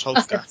chica, los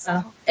outcasts.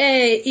 aceptado.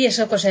 Y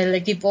eso, pues el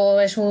equipo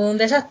es un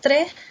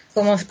desastre,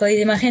 como os podéis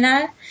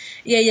imaginar,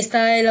 y ahí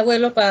está el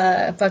abuelo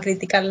para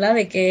criticarla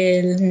de que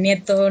el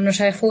nieto no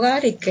sabe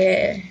jugar y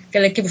que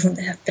el equipo es un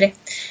desastre.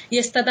 Y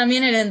está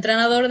también el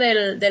entrenador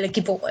del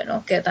equipo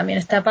bueno, que también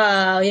está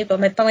para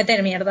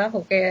meter mierda,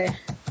 porque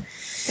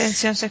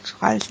Tensión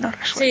sexual no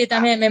resuelta. sí,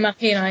 también me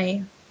imagino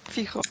ahí.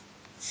 Fijo.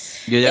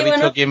 Yo ya he Y visto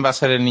bueno- quién va a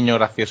ser el niño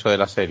gracioso de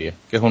la serie,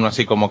 que es uno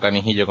así como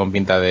canijillo con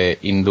pinta de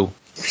hindú.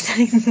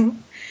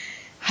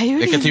 ¿Hay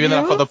un Es que estoy viendo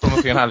las indio? fotos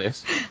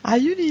promocionales.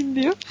 ¿Hay un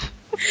indio?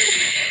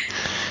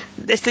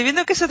 Estoy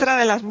viendo que es otra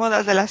de las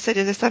modas de las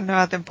series de esta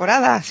nueva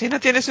temporada. Si no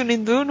tienes un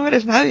hindú, no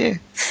eres nadie.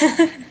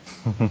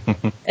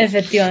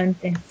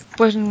 Efectivamente.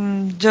 Pues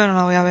yo no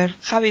la voy a ver.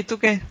 Javi, ¿tú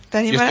qué? ¿Te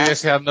Yo estoy animas?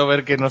 deseando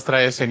ver qué nos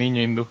trae ese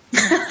niño hindú.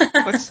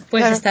 Pues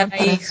Pues ya lo estar ahí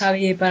contarás.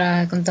 Javi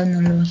para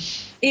contárnoslo.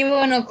 Y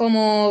bueno,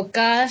 como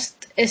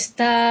cast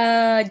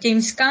está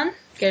James Caan,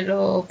 que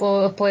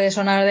puede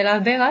sonar de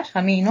Las Vegas,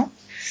 a mí no.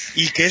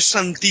 Y que es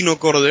Santino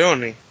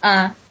Corleone,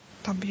 Ah,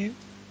 También.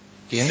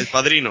 ¿Quién? el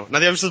padrino.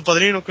 ¿Nadie ha visto el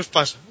padrino? ¿Qué os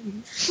pasa?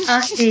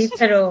 sí,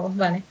 pero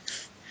vale.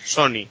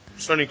 Sony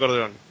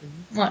Corleone.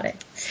 Vale.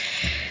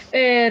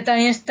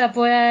 También está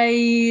por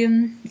ahí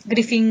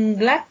Griffin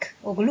Black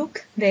o Gluck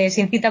de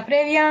Sin Cita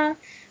Previa,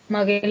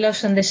 Maggie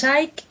Lawson de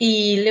Psych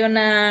y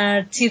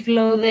Leonard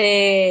Chirlow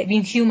de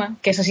Being Human,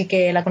 que esa sí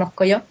que la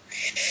conozco yo.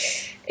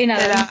 Y De la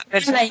nada,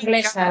 versión la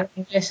inglesa.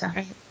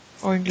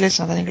 O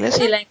inglesa, de la inglesa.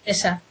 Sí, la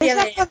inglesa. ¡Es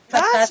la De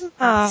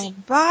fantasma! Sí.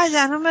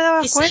 Vaya, no me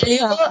daba Y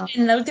salió cuenta.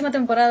 en la última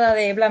temporada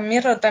de Black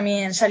Mirror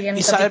también salía en Y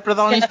un sale el capítulo.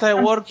 protagonista de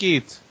Work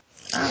It.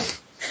 Ah.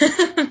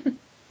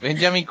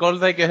 Benjamin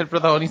Colday, que es el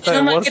protagonista de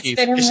Menos mal Work que It.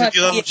 tenemos Ese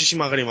tío da aquí-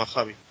 muchísima grima,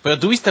 Javi. ¿Pero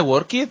tú viste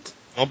Work It?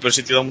 No, pero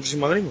ese tío da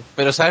muchísima grima.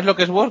 ¿Pero sabes lo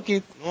que es Work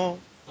It? No.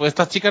 Pues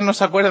estas chicas no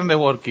se acuerdan de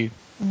Work It.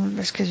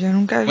 Es que yo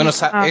nunca he Bueno,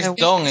 visto nada es de...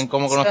 Don en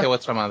Cómo conoce a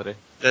vuestra madre.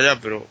 Ya,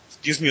 pero...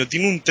 Dios mío,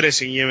 tiene un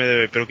 3 en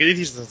IMDb. ¿Pero qué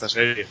dices de esta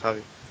serie,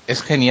 Javi?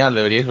 Es genial,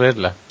 deberíais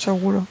verla.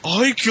 Seguro.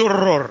 ¡Ay, qué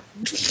horror!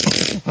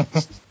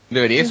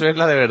 Deberíais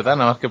verla de verdad,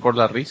 nada más que por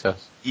las risas.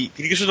 Y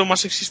tiene que ser lo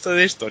más sexista de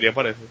la historia,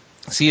 parece.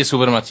 Sí, es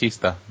súper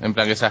machista, en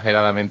plan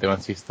exageradamente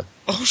machista.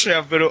 O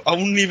sea, pero a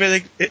un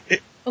nivel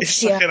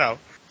Hostia. exagerado.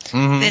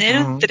 Tener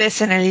un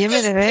 3 en el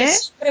IMDb,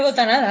 No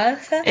rebota nada.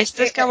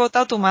 esto es que ha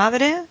votado tu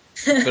madre.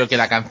 Pero que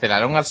la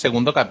cancelaron al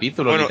segundo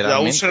capítulo, Bueno, la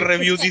literalmente. user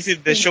review dice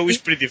The show is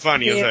pretty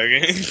funny, o sea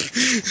que...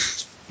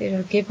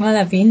 Pero qué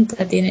mala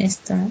pinta tiene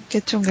esto, ¿no?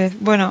 Qué chunguez.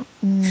 Bueno,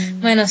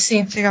 Bueno,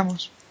 sí.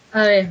 sigamos.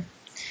 A ver,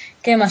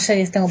 ¿qué más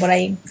series tengo por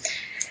ahí?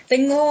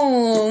 Tengo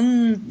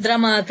un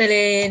drama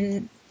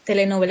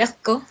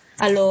telenovelesco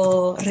a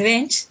lo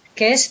Revenge,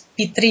 que es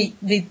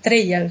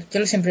Betrayal.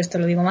 Yo siempre esto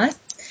lo digo mal.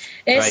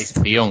 Es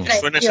Traición.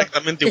 Suena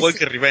exactamente igual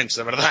que Revenge,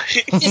 de verdad.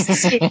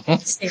 Sí.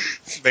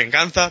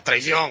 Venganza,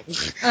 traición.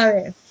 A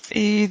ver,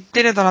 Y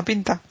tiene toda la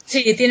pinta.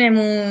 sí, tiene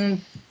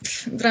un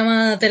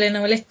drama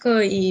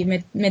telenovelesco y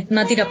me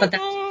ha tirado patas.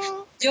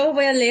 Yo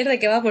voy a leer de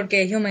qué va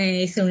porque yo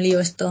me hice un lío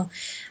esto.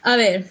 A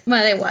ver,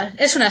 da igual.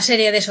 Es una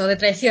serie de eso, de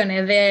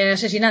traiciones, de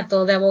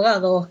asesinatos, de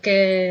abogados,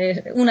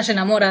 que una se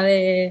enamora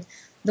de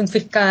un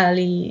fiscal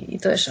y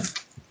todo eso.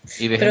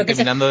 Y de Pero gente que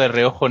se- mirando de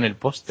reojo en el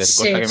póster, Sí,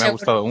 cosa que me ha seguro.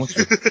 gustado mucho.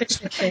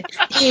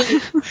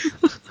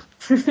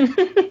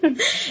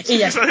 Y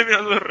ya. Sale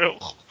mirando de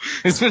reojo.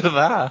 Es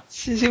verdad.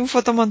 Sí, sí, un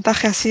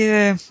fotomontaje así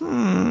de...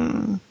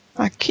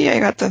 aquí hay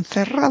gato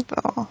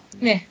encerrado.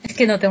 Es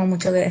que no tengo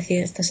mucho que decir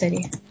de esta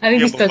serie. ¿Habéis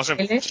Bien, visto el pues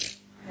trailer?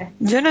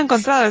 Yo no he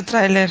encontrado el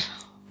tráiler.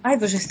 Ay,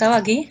 pues estaba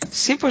aquí.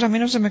 Sí, pues a mí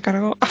no se me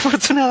cargó,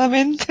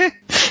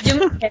 afortunadamente.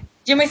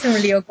 Yo me hice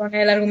un lío con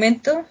el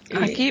argumento.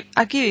 y-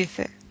 Aquí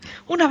dice,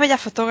 una bella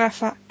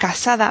fotógrafa,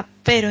 casada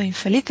pero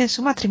infeliz en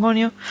su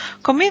matrimonio,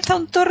 comienza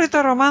un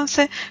tórrido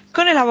romance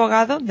con el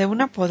abogado de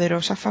una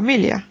poderosa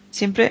familia.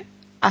 Siempre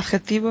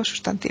adjetivo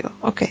sustantivo.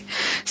 Ok.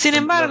 Sin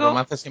Los embargo,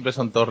 romances siempre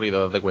son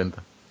tórridos, de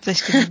cuenta.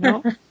 es que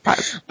no,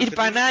 ir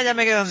para nada ya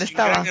me quedo donde Sin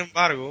estaba. gran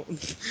embargo,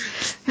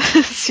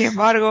 Sin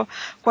embargo,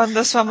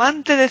 cuando su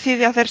amante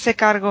decide hacerse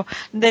cargo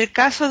del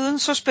caso de un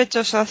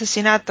sospechoso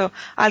asesinato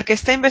al que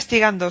está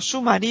investigando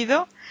su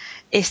marido,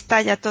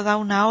 estalla toda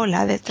una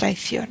ola de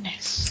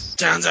traiciones.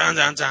 Chan, chan,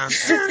 chan, chan,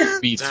 chan,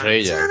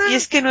 Betrayal. Y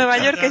es que Nueva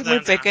York es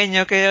muy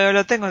pequeño, que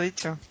lo tengo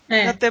dicho.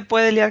 No te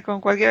puedes liar con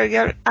cualquiera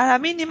que a la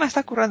mínima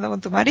está currando con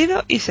tu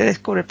marido y se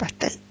descubre el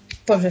pastel.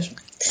 Pues eso.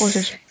 Pues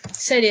eso.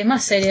 Series,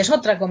 más series,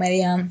 otra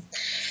comedia.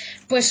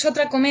 Pues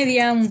otra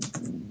comedia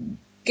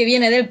que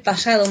viene del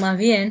pasado más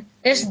bien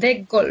es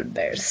The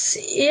Goldbergs.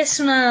 Y es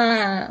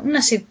una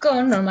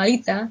sitcom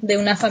normalita de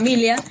una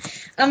familia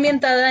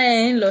ambientada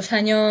en los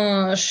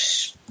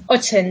años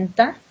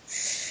 80.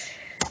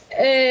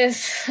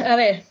 A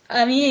ver,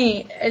 a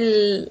mí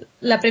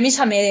la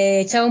premisa me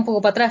echaba un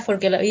poco para atrás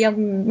porque había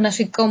una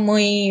sitcom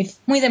muy,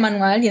 muy de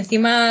manual y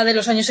encima de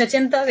los años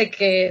 80, de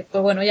que,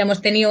 pues bueno, ya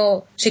hemos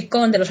tenido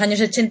sitcom de los años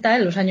 80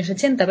 en los años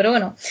 80, pero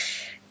bueno,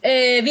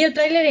 vi el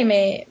tráiler y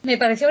me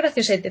pareció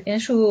graciosete,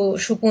 tiene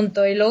su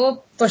punto y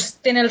luego pues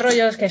tiene el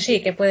rollo es que sí,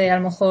 que puede a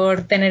lo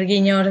mejor tener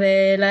guiños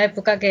de la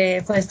época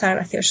que puede estar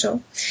gracioso.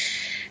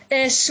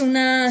 Es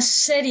una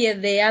serie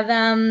de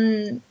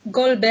Adam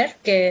Goldberg,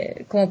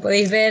 que como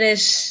podéis ver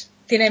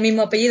tiene el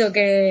mismo apellido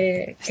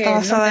que Está el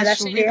nombre basada de en la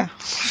su serie. vida.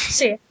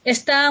 Sí,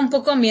 está un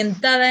poco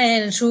ambientada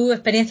en su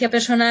experiencia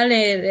personal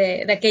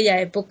de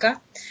aquella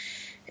época.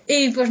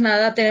 Y pues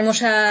nada,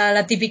 tenemos a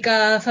la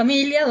típica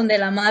familia donde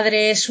la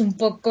madre es un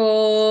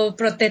poco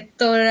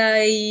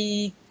protectora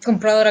y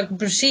compradora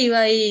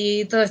compulsiva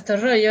y todos estos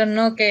rollos,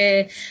 ¿no?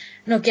 Que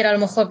no quiere a lo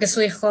mejor que su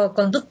hijo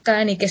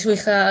conduzca ni que su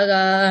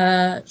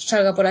hija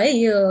salga por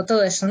ahí o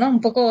todo eso, ¿no?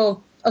 Un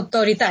poco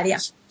autoritaria.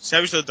 Se ha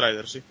visto el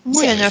tráiler, sí.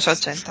 Muy Sí. años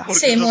 80. Porque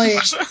Sí, es lo que muy-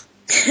 pasa.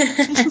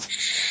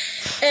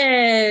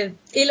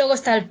 Y luego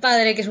está el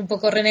padre, que es un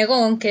poco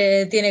renegón,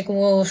 que tiene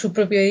como su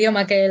propio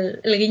idioma, que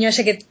el guiño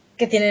ese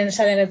que tienen,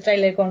 sale en el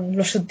tráiler con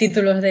los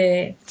subtítulos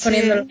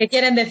poniendo Sí. lo que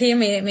quieren decir,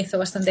 me hizo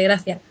bastante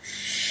gracia.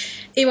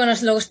 Y bueno,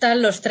 luego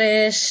están los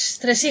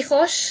tres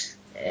hijos,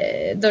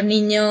 2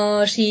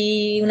 niños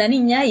y una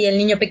niña, y el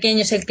niño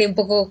pequeño es el que un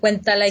poco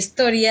cuenta la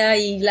historia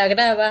y la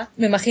graba.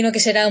 Me imagino que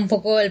será un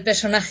poco el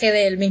personaje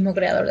del mismo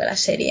creador de la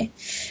serie.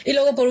 Y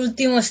luego por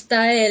último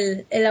está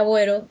el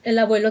abuelo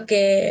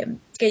que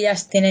ya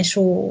tiene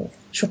sus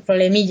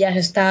problemillas,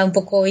 está un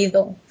poco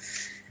oído,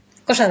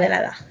 cosas de la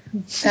edad.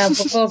 Está un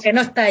poco que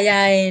no está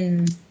ya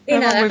en... Y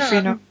No va nada, muy no,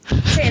 fino.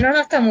 Sí, no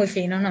está muy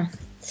fino, no.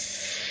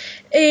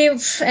 Y,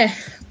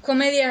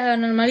 comedia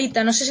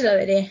normalita, no sé si la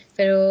veré,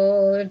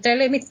 pero el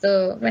trailer me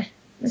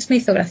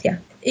hizo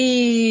gracia.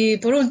 Y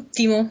por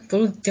último,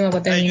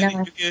 para terminar.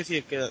 Yo quiero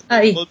decir que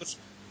Ahí.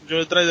 yo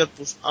el trailer,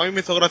 pues a mí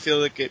me hizo gracia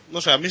de que,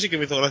 no sé, a mí sí que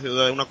me hizo gracia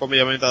de una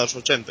comedia ambientada de los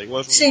 80,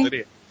 igual es una Sí.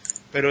 tontería.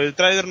 Pero el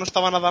trailer no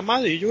estaba nada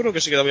mal y yo creo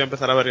que sí que voy a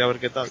empezar a ver y a ver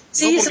qué tal.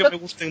 Sí, no porque eso me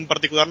guste en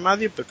particular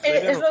nadie, pero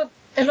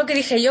es lo que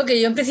dije yo, que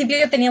yo en principio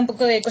yo tenía un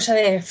poco de cosa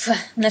de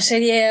una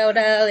serie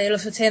ahora de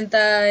los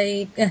 80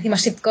 y encima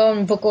sitcom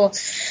un poco,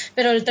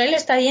 pero el trailer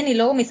está bien y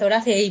luego me hizo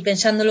gracia y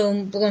pensándolo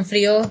un poco en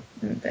frío,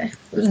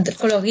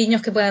 con los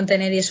guiños que puedan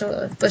tener y eso,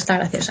 pues está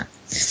graciosa.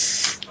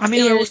 A mí Y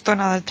no me el- gustó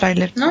nada el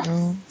tráiler. ¿No?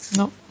 Pero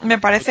no. Me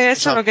parece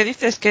eso lo que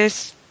dices, que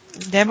es...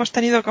 Ya hemos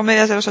tenido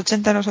comedias de los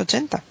 80 en los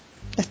 80.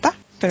 Ya está.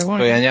 Pero bueno.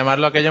 Podrían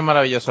llamarlo aquellos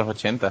maravillosos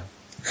 80.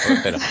 Pues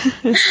espera.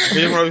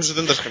 aquellos maravillosos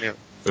 70 es genial.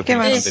 Pues ¿Qué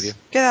una más? tontería.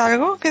 ¿Queda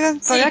algo?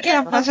 ¿Todavía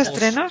quedan más queda-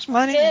 estrenos?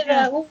 Madre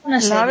queda mía. una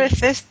serie. La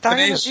ABC está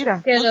que lo ¿Tres?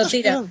 tira. Que lo ¿Cuántas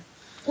tira. quedan?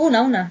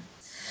 Una.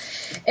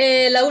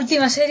 La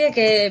última serie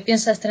que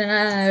piensa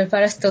estrenar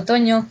para este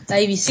otoño, la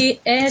ABC,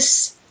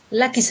 es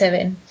Lucky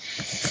Seven.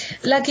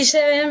 Lucky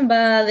Seven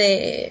va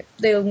de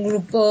un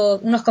grupo,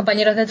 unos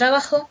compañeros de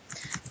trabajo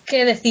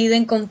que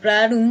deciden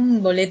comprar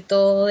un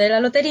boleto de la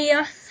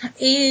lotería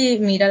y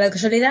mira la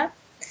casualidad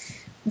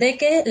de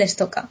que les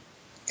toca.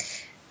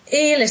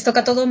 Y les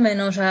toca a todos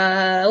menos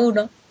a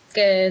uno,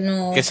 que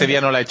no... Que ese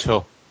día no la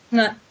echó.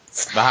 No.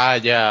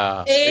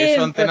 Vaya.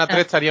 Eso Antena 3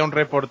 estaría un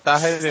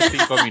reportaje de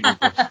 5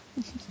 minutos.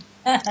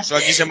 Eso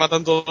aquí se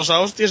matan todos a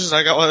hostias y se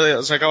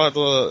acaba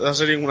toda la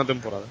serie en una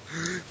temporada.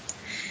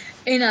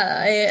 Y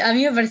nada, a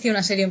mí me pareció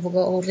una serie un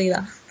poco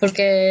aburrida,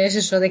 porque es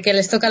eso, de que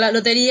les toca la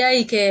lotería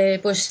y que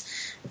pues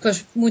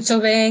muchos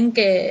ven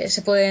que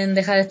se pueden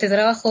dejar este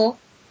trabajo,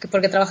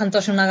 porque trabajan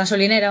todos en una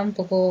gasolinera, un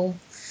poco,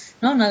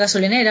 ¿no? Una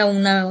gasolinera,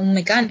 un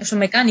mecánico, son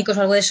mecánicos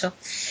o algo de eso.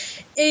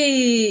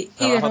 Y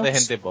Trabajos de vemos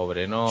gente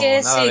pobre, no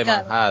que nada sí, de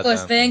claro, Manhattan.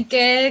 pues ven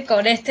que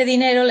con este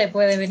dinero le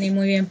puede venir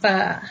muy bien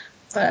para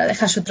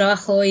dejar su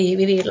trabajo y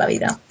vivir la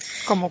vida.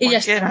 Como Y ya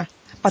cualquiera.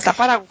 Para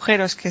tapar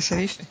agujeros, que se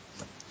dice.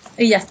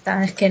 Y ya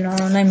está, es que no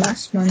hay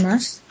más.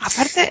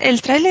 Aparte,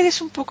 el tráiler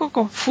es un poco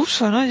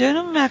confuso, ¿no? Yo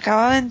no me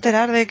acababa de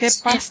enterar de qué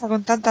Sí. pasa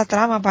con tanta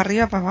trama, para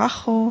arriba, para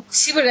abajo.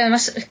 Sí, porque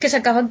además es que se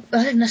acaban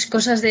unas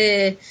cosas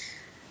de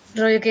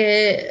rollo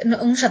que...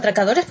 ¿Unos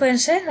atracadores pueden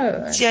ser?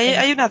 Si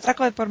hay un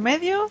atraco de por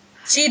medio,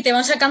 Sí, te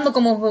van sacando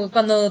como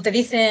cuando te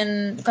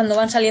dicen, cuando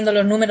van saliendo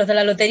los números de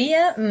la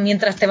lotería,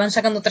 mientras te van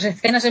sacando otras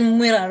escenas, es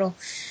muy raro.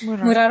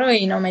 bueno, Muy raro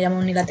y no me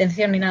llamó ni la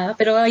atención ni nada.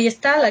 Pero ahí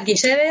está, la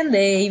X7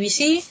 de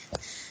ABC,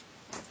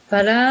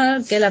 para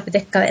que le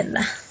apetezca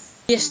verla.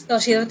 Y esto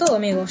ha sido todo,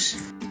 amigos.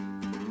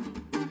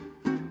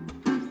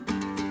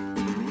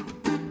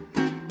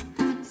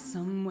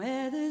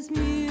 Somewhere there's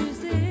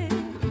music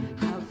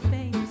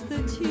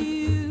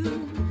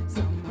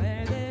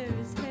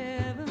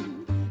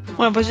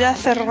Bueno, pues ya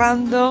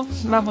cerrando,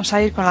 vamos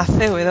a ir con la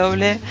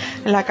CW,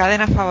 la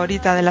cadena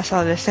favorita de las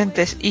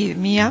adolescentes y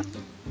mía,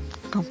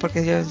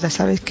 porque yo ya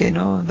sabéis que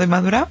no doy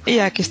madura. Y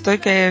aquí estoy,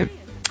 que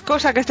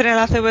cosa que estrena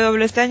la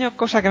CW este año,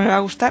 cosa que me va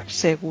a gustar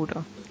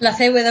seguro. La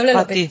CW A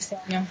lo ti. peta este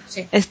año,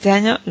 sí. Este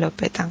año lo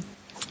petan.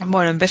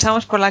 Bueno,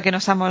 empezamos por la que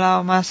nos ha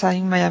molado más ahí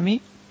en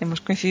Miami, hemos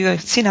coincidido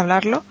sin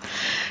hablarlo,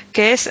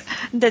 que es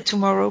The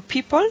Tomorrow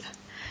People.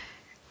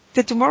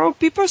 The Tomorrow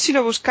People, si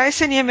lo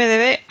buscáis en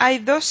IMDb, hay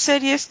 2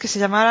 series que se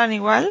llamarán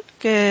igual,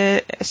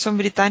 que son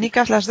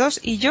británicas las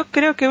 2, y yo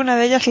creo que una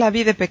de ellas la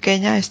vi de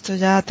pequeña, esto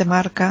ya te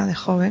marca de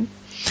joven.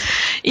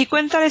 Y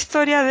cuenta la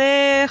historia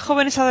de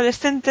jóvenes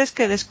adolescentes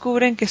que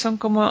descubren que son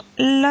como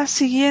la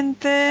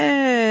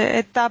siguiente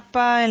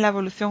etapa en la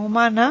evolución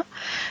humana.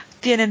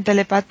 Tienen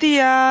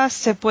telepatía,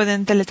 se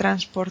pueden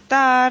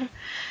teletransportar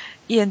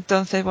y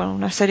entonces, bueno,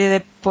 una serie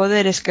de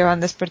poderes que van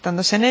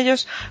despertándose en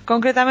ellos.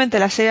 Concretamente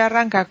la serie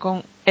arranca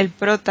con el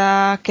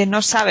prota que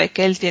no sabe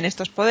que él tiene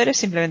estos poderes,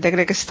 simplemente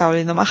cree que se está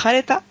volviendo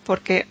majareta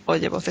porque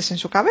oye voces en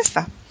su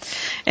cabeza.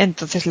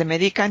 Entonces le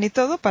medican y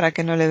todo para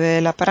que no le dé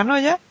la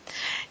paranoia.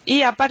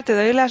 Y aparte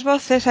de oír las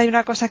voces, hay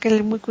una cosa que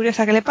es muy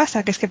curiosa que le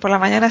pasa, que es que por la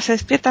mañana se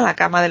despierta en la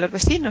cama de los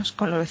vecinos,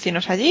 con los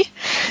vecinos allí.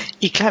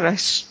 Y claro,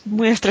 es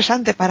muy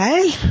estresante para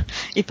él,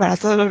 y para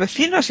todos los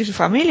vecinos, y su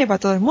familia, y para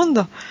todo el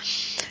mundo.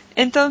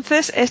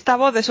 Entonces, esta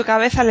voz de su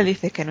cabeza le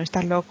dice que no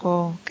estás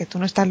loco, que tú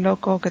no estás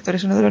loco, que tú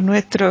eres uno de los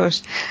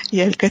nuestros, y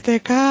el que te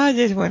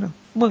calles, bueno,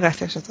 muy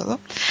gracioso todo.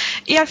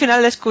 Y al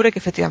final descubre que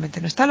efectivamente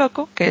no está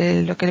loco,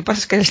 que lo que le pasa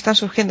es que le están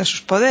surgiendo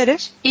sus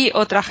poderes, y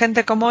otra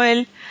gente como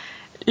él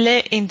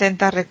le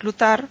intenta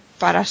reclutar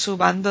para su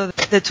bando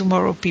de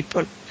Tomorrow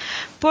People.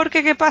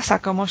 Porque, ¿qué pasa?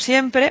 Como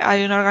siempre,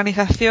 hay una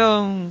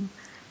organización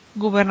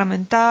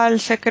gubernamental,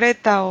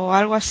 secreta o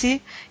algo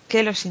así,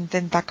 que los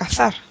intenta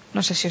cazar.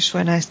 No sé si os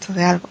suena esto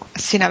de algo,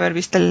 sin haber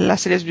visto las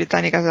series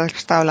británicas de las que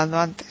estaba hablando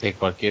antes. De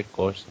cualquier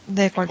cosa.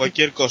 De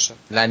Cualquier cosa.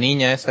 La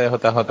niña esa de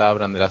JJ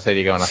Abrams de la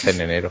serie que van a hacer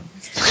en enero.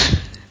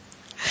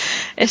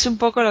 Es un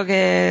poco lo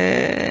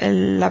que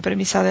la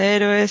premisa de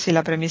Héroes y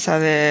la premisa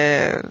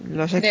de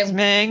los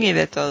X-Men y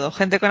de todo.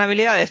 Gente con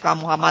habilidades,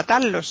 vamos a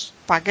matarlos.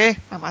 ¿Para qué?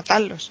 A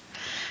matarlos.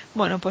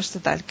 Bueno, pues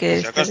total,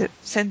 que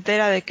se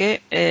entera de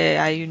que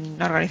hay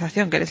una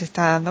organización que les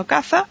está dando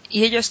caza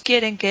y ellos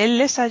quieren que él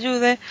les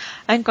ayude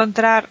a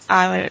encontrar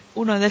a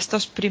uno de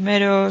estos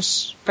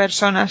primeros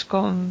personas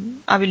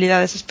con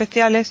habilidades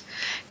especiales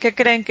que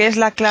creen que es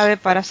la clave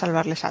para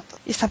salvarles a todos.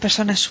 Y esta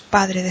persona es su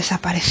padre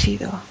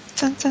desaparecido.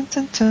 Chan, chan,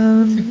 chan,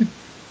 chan.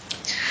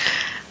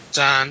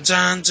 Chan,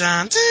 chan,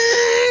 chan, chan.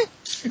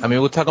 A mí me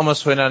gusta cómo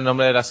suena el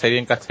nombre de la serie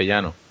en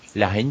castellano.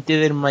 La gente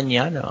del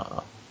mañana.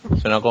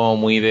 Suena como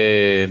muy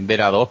de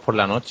la 2 por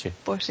la noche.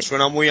 Pues sí.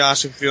 Suena muy a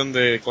sección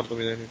de Corto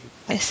Milenio.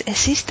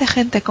 ¿Existe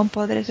gente con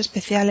poderes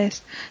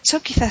especiales? ¿Son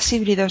quizás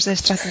híbridos de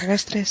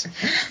extraterrestres?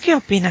 ¿Qué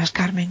opinas,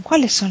 Carmen?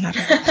 ¿Cuáles son las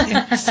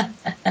relaciones?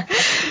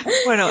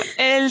 Bueno,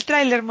 el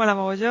tráiler mola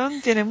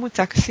mogollón, tiene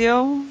mucha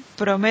acción,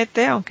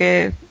 promete,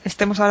 aunque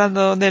estemos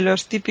hablando de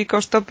los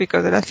típicos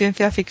tópicos de la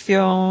ciencia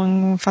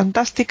ficción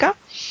fantástica,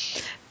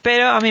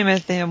 pero a mí me ha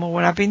tenido muy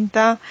buena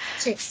pinta.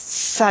 Sí.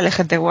 Sale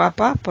gente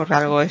guapa, por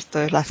algo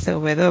esto es la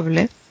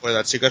CW. Pues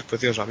la chica es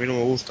preciosa, a mí no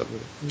me gusta,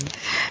 pero...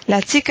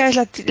 La chica es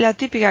la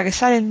típica que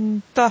sale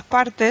en todas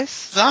partes.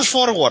 Flash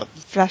Forward.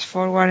 Flash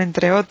Forward,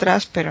 entre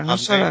otras, pero no Mad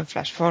solo Men. en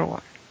Flash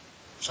Forward.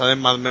 Sale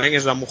en Mad Men,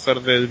 es la mujer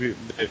de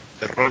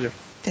rollo.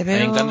 Te A mí me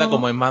veo... encanta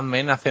como en Mad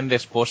Men hacen de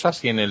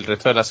esposas y en el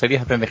resto de las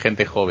series hacen de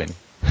gente joven.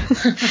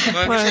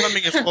 No, Bueno. esa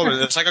también es joven,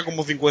 le saca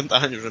como 50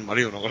 años el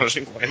marido, no, cosa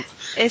así 40.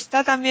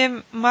 Está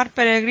también Mark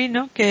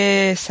Peregrino,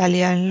 que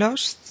salía en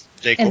Lost,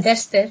 En Jacob.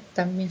 Dexter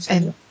también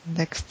salió. en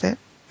Dexter.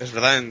 Es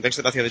verdad, en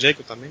Dexter hacía de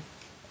Jacob también.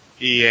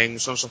 Y en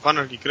Sons of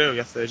Anarchy creo, y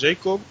hace de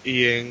Jacob.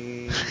 Y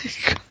en...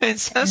 En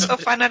Sons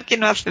of Anarchy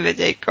no hace de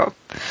Jacob.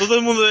 Todo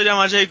el mundo le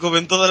llama Jacob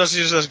en todas las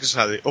series en las que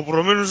sale. O por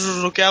lo menos eso es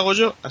lo que hago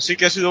yo, así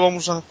que así lo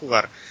vamos a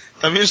jugar.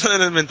 También sale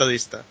en El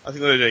Mentalista,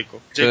 haciendo de Jacob.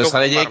 ¿Pero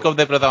sale Barba. Jacob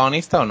de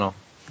protagonista o no?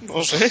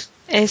 No sé.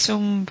 Es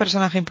un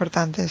personaje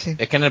importante, sí.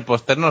 Es que en el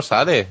póster no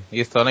sale. Y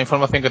es toda la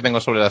información que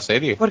tengo sobre la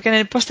serie. Porque en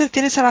el póster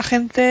tienes a la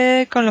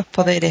gente con los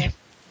poderes.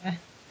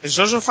 En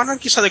Sons of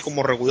Anarchy sale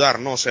como regular,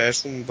 ¿no? O sea,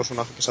 es un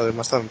personaje que sale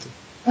bastante.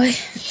 Ay,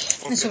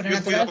 Porque en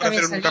Sobrenatural puede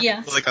también aparecer en un salía.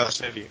 capítulo de cada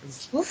serie.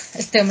 Uf,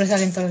 este hombre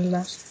sale en todos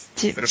lados.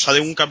 Sí. Pero sale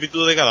un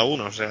capítulo de cada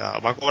uno, o sea,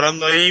 va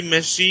cobrando ahí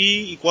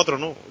Messi y 4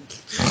 no.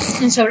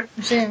 Sí,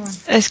 bueno.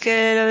 Es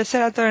que lo de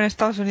ser actor en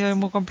Estados Unidos es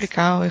muy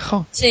complicado,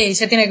 hijo. Sí,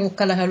 se tiene que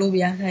buscar las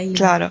alubias ahí.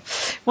 Claro.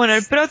 Bueno,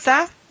 el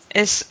prota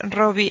es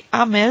Robbie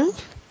Amell.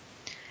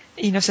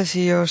 Y no sé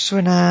si os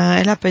suena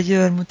el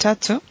apellido del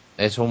muchacho.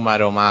 Es un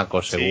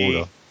maromaco,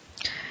 seguro.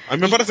 A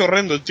mí me parece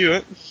horrendo el tío,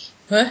 ¿eh?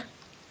 ¿Eh?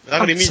 Me da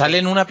grimilla. Sale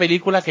en una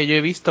película que yo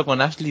he visto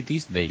con Ashley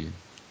Tisdale.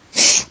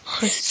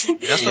 Me da Se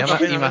tanta llama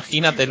pena, ¿eh?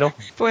 Imagínatelo.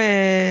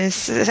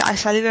 Pues ha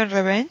salido en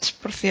Revenge,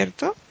 por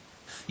cierto.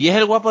 Y es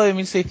el guapo de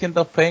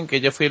 1600 Pen, que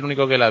yo fui el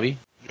único que la vi.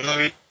 Yo la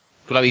vi,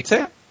 ¿Tú la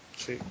viste?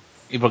 sí.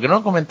 ¿Y por qué no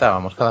lo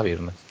comentábamos cada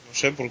viernes? No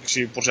sé, porque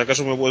si por si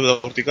acaso me vuelve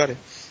a urticaria.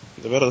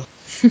 De verdad.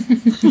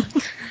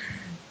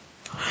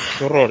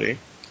 Qué horror, ¿eh?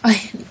 Ay,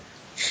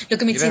 lo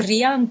que me Mira.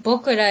 chirría un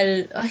poco era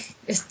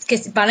es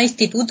que van a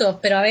institutos,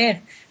 pero a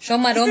ver,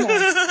 son maromos.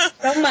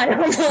 Son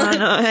maromos. No,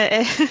 no,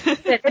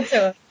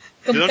 Derecho.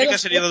 Con De la única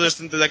pelos serie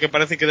adolescente de la que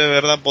parece que de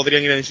verdad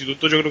podrían ir al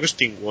instituto, yo creo que es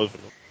Teen Wolf,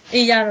 ¿no?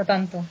 y ya no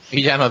tanto.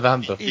 Y ya no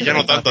tanto. Y ya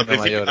no tanto, al Haciendo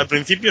principio, mayores. al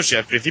principio sí,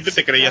 al principio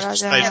te creías Ahora que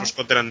ya- Styles y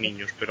Scott eran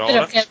niños, pero Pero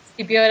ahora... es que al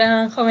principio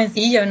eran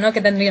jovencillos, ¿no? Que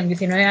tendrían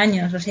 19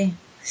 años o así.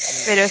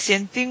 pero si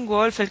en Teen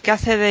Wolf el que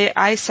hace de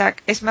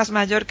Isaac es más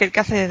mayor que el que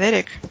hace de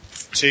Derek.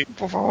 Sí.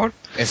 Por favor,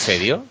 ¿En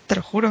serio? te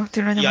lo juro,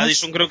 tiene un año Y más.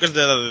 Addison creo que es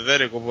de la de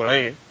Derek o por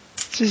ahí, ¿eh?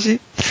 Sí, sí.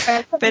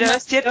 Pero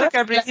es cierto que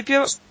al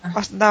principio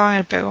daban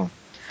el pego.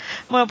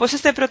 Bueno, pues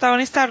este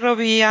protagonista,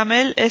 Robbie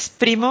Amell, es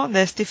primo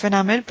de Stephen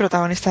Amell,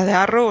 protagonista de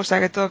Arrow, o sea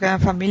que todo queda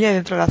en familia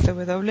dentro de la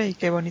CW y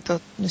qué bonito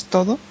es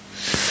todo.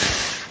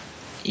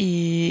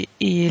 Y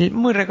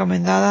muy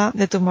recomendada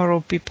de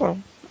Tomorrow People.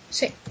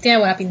 Sí, tiene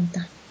buena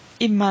pinta.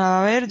 Y me la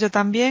va a ver yo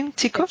también,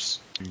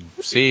 chicos.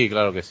 Sí,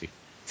 claro que sí.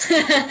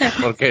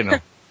 ¿Por qué no?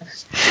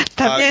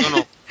 También.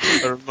 No,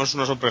 pero no es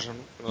una sorpresa, ¿no?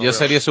 Que no Yo lo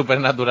series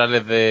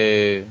supernaturales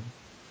de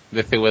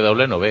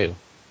CW no veo.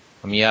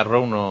 A mí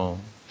Arrow no...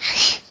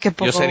 Qué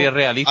poco. Yo series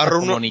realistas Arrow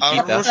como no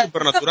Nikita. es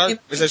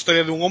supernatural, es la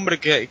historia de un hombre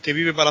que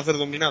vive para hacer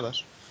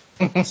dominadas.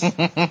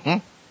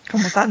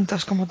 Como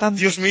tantos, como tantos.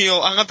 Dios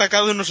mío, han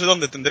atacado en no sé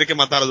dónde, tendré que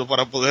matarlo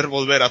para poder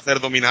volver a hacer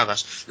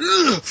dominadas.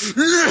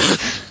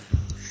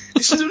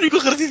 Es el único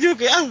ejercicio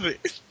que hace.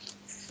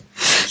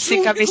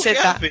 Sin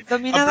camiseta.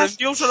 Dominadas.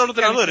 Aprendió a usar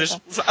ordenadores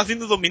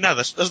haciendo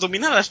dominadas. Las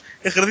dominadas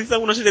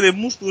ejercitan una serie de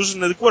músculos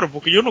en el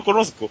cuerpo que yo no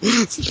conozco.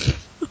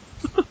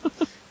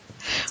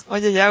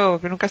 Oye, Yago,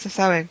 que nunca se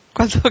sabe.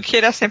 Cuando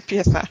quieras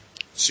empieza.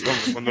 Sí,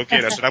 hombre, cuando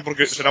quiera. Será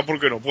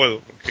porque no puedo.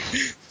 Porque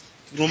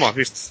no me has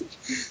visto.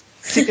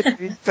 Sí que te he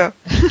visto.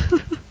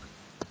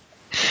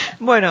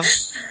 Bueno,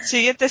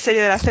 siguiente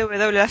serie de la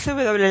CW. La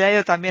CW le ha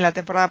ido también la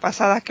temporada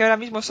pasada, que ahora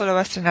mismo solo va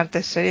a estrenar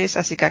 3 series,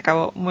 así que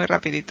acabo muy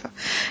rapidito.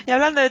 Y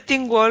hablando de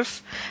Teen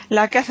Wolf,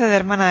 la que hace de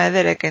hermana de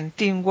Derek en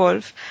Teen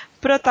Wolf,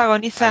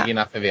 protagoniza... ¿Alguien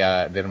hace de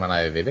hermana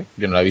de Derek?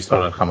 Yo no la he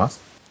visto jamás.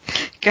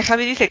 Que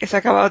Javi dice que se ha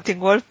acabado Teen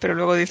Wolf, pero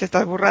luego dice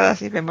estas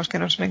burradas y vemos que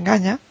nos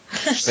engaña.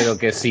 Pero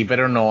que sí,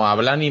 pero no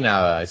habla ni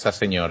nada esa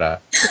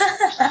señora.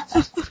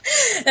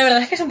 La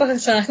verdad es que es un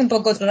personaje un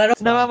poco raro.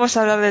 No vamos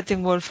a hablar de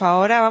Teen Wolf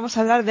ahora, vamos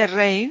a hablar de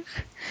Reign,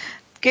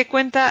 que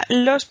cuenta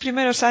los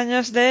primeros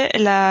años de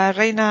la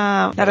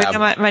reina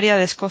María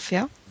de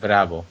Escocia.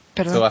 Bravo.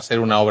 Perdón. Esto va a ser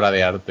una obra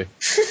de arte.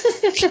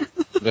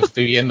 Lo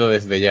estoy viendo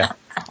desde ya.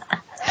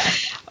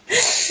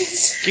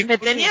 Me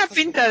tenía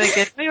pinta de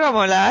que no iba a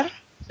molar,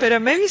 pero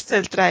me he visto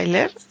el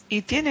tráiler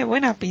y tiene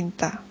buena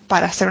pinta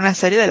para ser una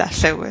serie de la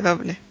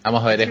CW.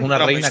 Vamos a ver, es una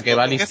reina que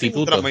va al ¿Qué hace un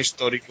instituto. drama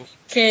histórico?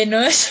 Que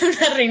no es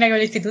una reina que va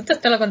al instituto, es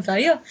todo lo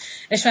contrario.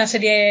 Es una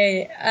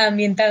serie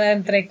ambientada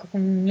entre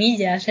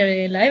comillas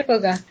en la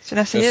época. Es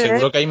una Pero serie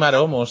seguro que hay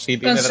maromos y Con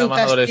tiene su dramas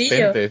castillo.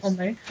 adolescentes.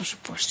 Hombre, por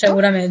supuesto.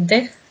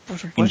 seguramente. Por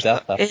supuesto.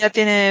 Pintaza. Ella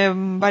tiene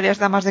varias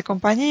damas de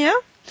compañía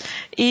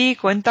y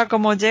cuenta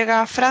cómo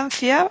llega a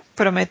Francia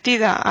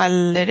prometida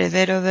al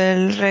heredero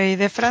del rey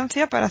de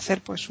Francia para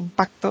hacer pues un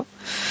pacto,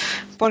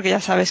 porque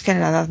ya sabes que en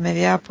la Edad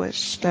Media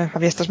pues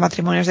había estos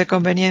matrimonios de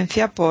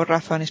conveniencia por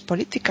razones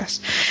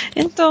políticas.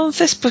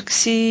 Entonces, pues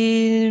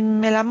si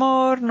el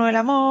amor, no el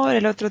amor,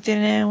 el otro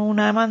tiene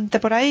una amante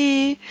por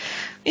ahí,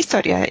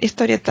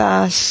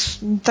 historietas,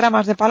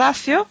 tramas de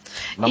palacio.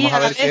 Vamos y a la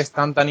ver si vez- es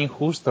tan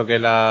injusto que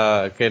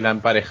la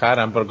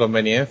emparejaran por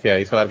conveniencia.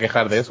 Y se va a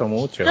quejar de eso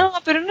mucho. No,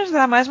 pero no es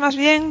drama, es más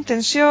bien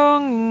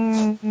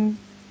tensión,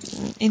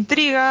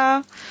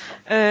 intriga,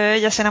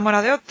 ella se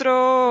enamora de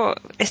otro,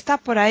 está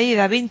por ahí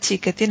Da Vinci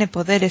que tiene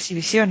poderes y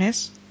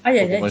visiones. Ay,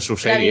 O ay, como ay. en su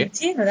Da serie.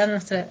 Vinci, no da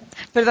nuestra...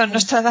 Perdón,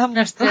 Nostradamus.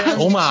 Nostradamus.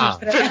 ¡Toma!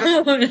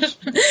 Nostradamus.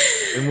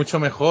 Es mucho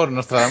mejor.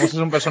 Nostradamus es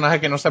un personaje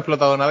que no se ha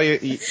explotado nada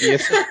y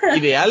es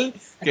ideal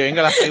que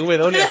venga la CW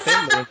a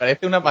hacerlo. Me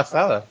parece una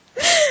pasada.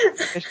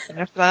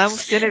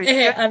 Nostradamus tiene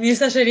visiones. A mí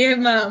esta serie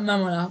me ha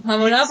molado. Me ha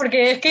molado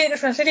porque es que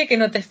es una serie que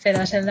no te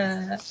esperas en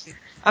la...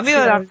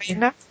 Amigo de la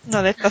reina,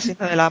 no de esta,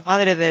 sino de la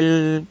madre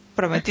del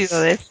prometido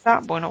de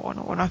esta. Bueno,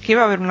 aquí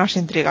va a haber unas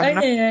intrigas, Ay,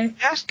 unas ay, ay.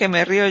 intrigas que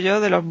me río yo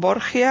de los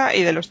Borgia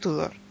y de los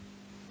Tudor.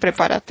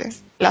 Prepárate,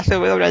 la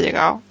CW ha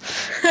llegado.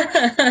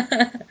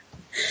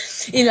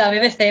 Y la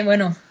BBC,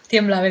 bueno,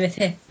 tiembla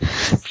BBC.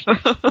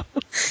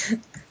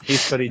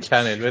 History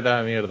Channel, vete a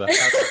la mierda.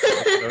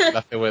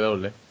 La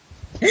CW.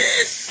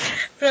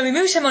 Pero a mí me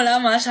hubiese molado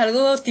más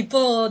algo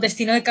tipo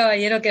Destino de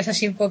Caballero, que es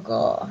así un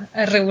poco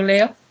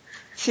reguleo.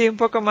 Sí, un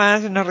poco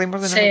más nos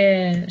reímos de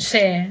nosotros.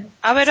 Sí.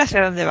 A ver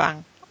hacia dónde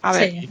van. A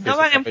ver, Sí. no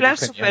van en plan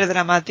Genial. súper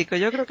dramático.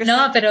 Yo creo que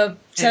No, sí. pero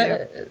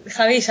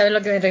Javi, ¿sabes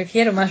lo que me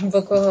refiero? Más un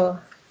poco...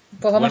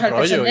 Pues vamos Buen al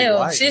rollo, cachondeo.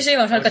 guay. Sí,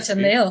 vamos al Claro que sí.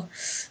 cachondeo.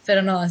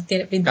 Pero no,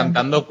 tiene pinta.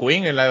 Cantando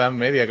Queen en la Edad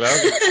Media, claro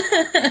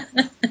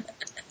que...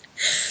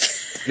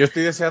 Yo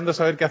estoy deseando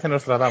saber qué hace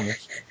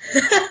Nostradamus.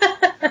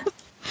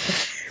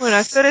 Bueno,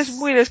 actores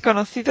muy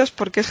desconocidos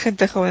porque es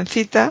gente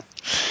jovencita.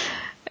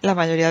 La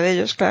mayoría de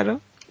ellos,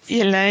 claro. Y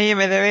en la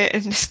IMDb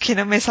es que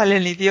no me sale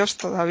ni Dios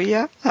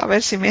todavía. A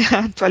ver si me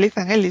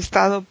actualizan el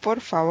listado,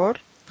 por favor.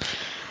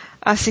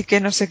 Así que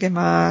no sé qué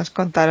más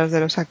contaros de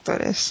los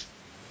actores.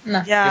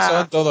 No. Que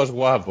son todos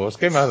guapos,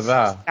 ¿qué más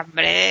da?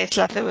 Hombre, es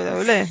la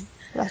CW.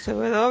 La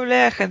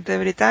CW, gente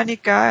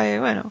británica,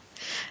 bueno.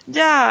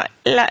 Ya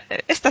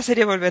esta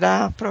serie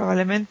volverá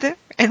probablemente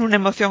en una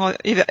emoción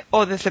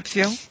o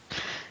decepción.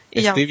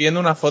 Y Estoy viendo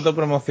una foto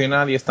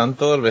promocional y están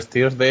todos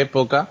vestidos de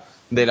época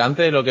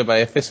delante de lo que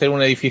parece ser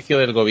un edificio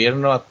del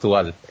gobierno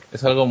actual.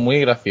 Es algo muy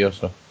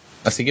gracioso.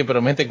 Así que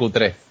promete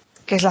Q3.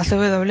 que es la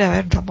CW, a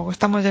ver, tampoco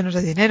estamos llenos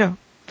de dinero,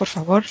 por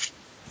favor.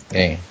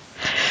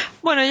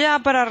 Bueno, ya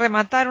para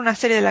rematar una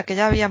serie de la que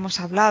ya habíamos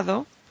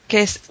hablado,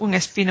 que es un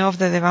spin-off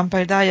de The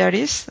Vampire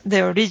Diaries,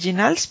 The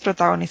Originals,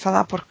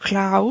 protagonizada por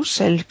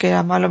Klaus, el que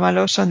era malo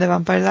maloso en The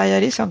Vampire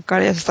Diaries, aunque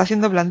ahora ya se está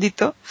haciendo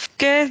blandito,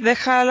 que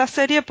deja la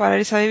serie para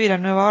irse a vivir a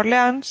Nueva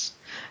Orleans.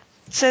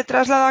 Se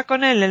traslada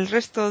con él el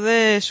resto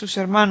de sus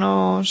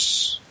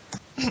hermanos,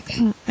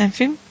 en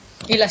fin.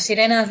 Y las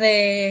sirenas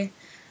de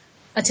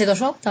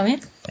H2O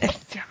también.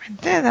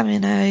 Efectivamente,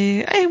 también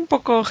hay un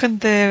poco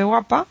gente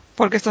guapa,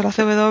 porque esto es la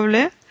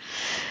CW,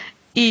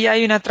 y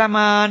hay una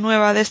trama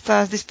nueva de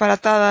estas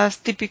disparatadas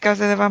típicas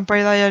de The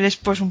Vampire Diaries,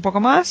 pues un poco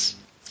más,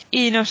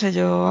 y no sé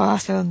yo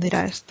hacia dónde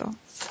irá esto.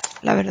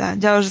 La verdad,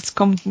 ya os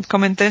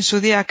comenté en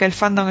su día que el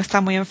fandom está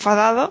muy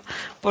enfadado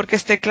porque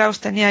este Klaus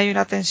tenía ahí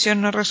una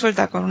tensión no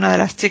resuelta con una de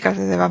las chicas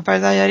de The Vampire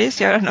Diaries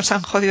y ahora nos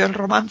han jodido el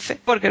romance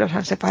porque los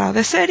han separado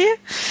de serie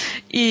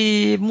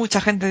y mucha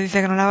gente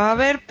dice que no la va a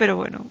ver, pero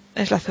bueno,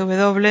 es la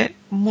CW,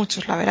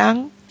 muchos la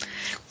verán.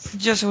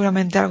 Yo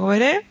seguramente algo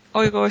veré.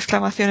 Oigo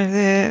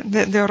exclamaciones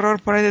de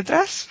horror por ahí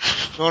detrás.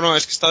 No,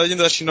 es que estaba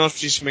leyendo la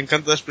sinopsis, me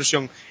encanta la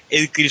expresión,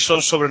 el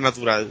crisol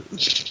sobrenatural.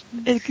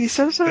 El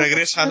crisol sobre...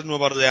 Regresa a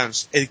Nueva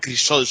Orleans, el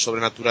crisol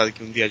sobrenatural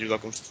que un día ayuda a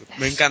construir.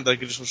 Me encanta el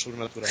crisol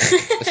sobrenatural.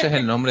 ¿Ese es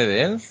el nombre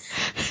de él?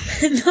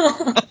 No.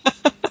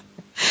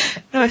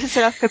 No, ese es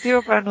el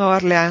adjetivo para Nueva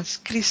Orleans.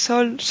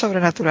 Crisol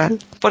sobrenatural.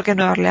 Porque en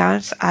Nueva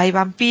Orleans hay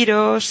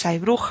vampiros, hay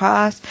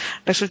brujas.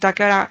 Resulta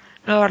que ahora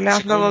Nueva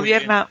Orleans lo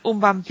gobierna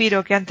un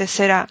vampiro que antes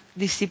era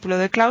discípulo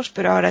de Klaus,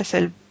 pero ahora es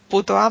el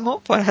puto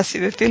amo, por así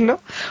decirlo.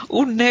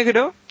 Un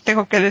negro,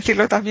 tengo que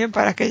decirlo también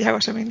para que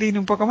Yago se me indigne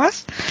un poco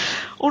más.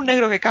 Un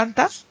negro que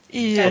canta.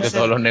 Y Porque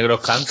todos los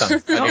negros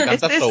cantan. No, que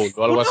canta este soul es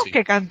o algo uno así.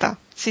 que canta.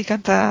 Sí,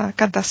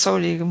 canta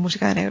soul y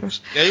música de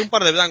negros. Y hay un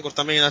par de blancos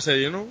también en la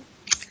serie, ¿no?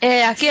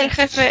 Aquí el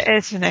jefe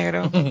es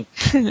negro.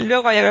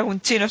 Luego hay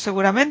algún chino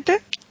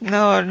seguramente.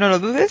 No lo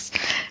dudes.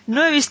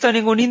 No he visto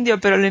ningún indio,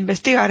 pero lo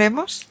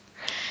investigaremos.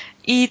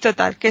 Y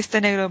total, que este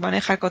negro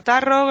maneja el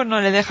cotarro, no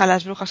le deja a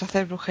las brujas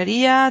hacer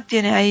brujería,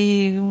 tiene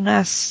ahí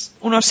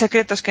unos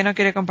secretos que no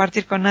quiere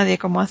compartir con nadie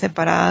como hace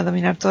para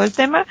dominar todo el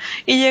tema,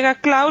 y llega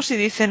Klaus y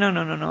dice,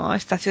 no,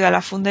 esta ciudad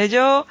la fundé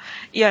yo,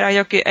 y ahora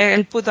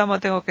el puto amo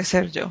tengo que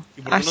ser yo.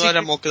 ¿Y por qué no le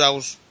llamó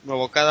Klaus,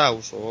 Nuevo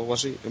Klaus o algo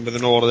así, en vez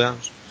de Nueva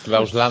Orleans?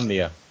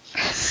 Klauslandia.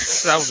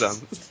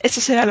 Klausland. Eso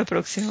será lo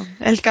próximo,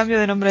 el cambio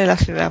de nombre de la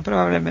ciudad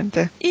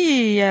probablemente.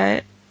 Y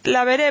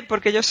la veré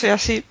porque yo soy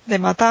así, de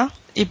matar,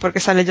 y porque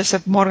sale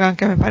Joseph Morgan,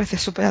 que me parece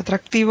súper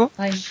atractivo.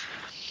 Ay.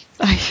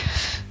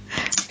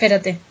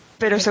 Espérate.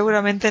 Pero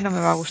seguramente no me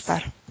va a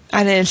gustar.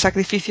 Haré el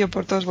sacrificio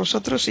por todos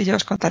vosotros y yo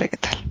os contaré qué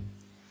tal.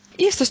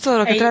 Y esto es todo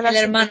lo que trae el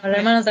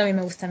hermano también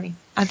me gusta a mí.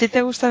 ¿A ti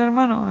te gusta el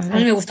hermano? A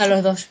mí me gustan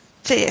los dos.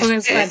 Sí,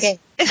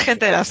 es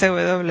gente de la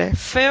CW.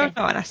 Feos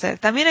no van a ser.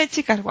 También hay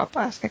chicas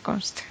guapas, que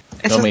conste.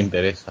 No me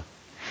interesa.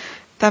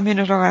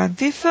 También os lo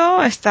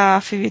garantizo. Está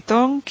Phoebe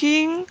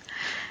Tonkin.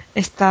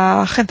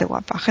 Está gente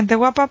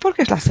guapa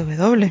porque es la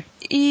CW.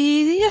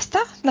 Y ya está,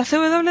 la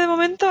CW de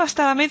momento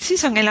hasta la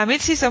mid-season. En la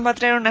mid-season va a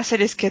traer unas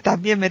series que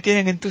también me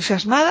tienen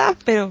entusiasmada,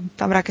 pero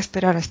habrá que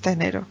esperar hasta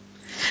enero.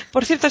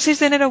 Por cierto, el 6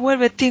 de enero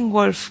vuelve Teen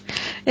Wolf.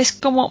 Es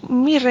como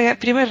mi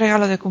primer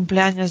regalo de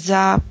cumpleaños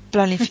ya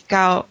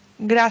planificado.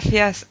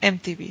 Gracias,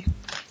 MTV.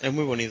 Es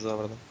muy bonito, la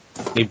verdad.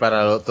 Y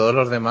para todos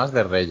los demás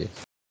de Reyes.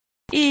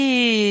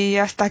 Y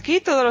hasta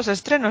aquí todos los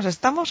estrenos.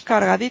 Estamos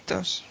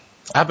cargaditos.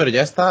 Ah, pero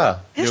ya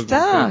está. Ya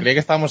está. Creí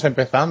que estábamos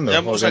empezando. Ya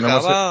hemos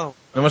acabado.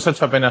 No hemos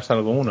hecho apenas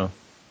alguno.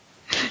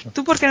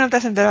 ¿Tú por qué no te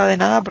has enterado de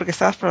nada? Porque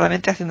estabas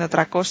probablemente haciendo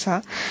otra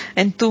cosa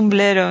en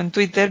Tumblr o en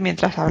Twitter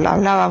mientras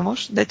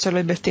hablábamos. De hecho, lo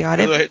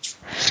investigaré. Lo he hecho.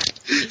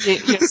 Y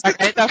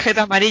sacaré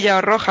tarjeta amarilla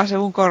o roja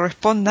según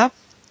corresponda.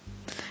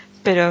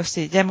 Pero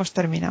sí, ya hemos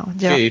terminado.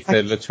 Ya. ¿Qué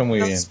dices? Lo he hecho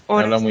muy bien.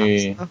 Habla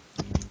muy...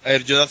 A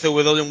ver, yo de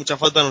CW mucha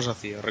falta nos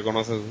hacía,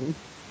 reconoces.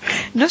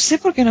 No sé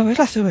por qué no ves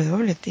la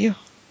CW, tío.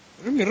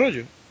 Es mi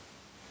rollo.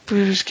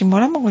 Pues es que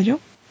mola mogollón.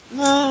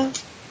 No.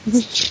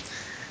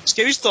 Es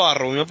que he visto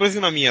Arrow y me parece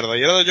una mierda.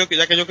 Y ahora ya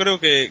que yo creo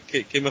que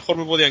mejor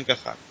me podía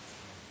encajar.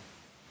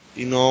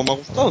 Y no me ha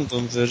gustado,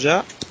 entonces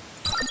ya.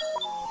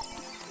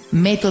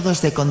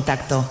 Métodos de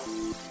contacto.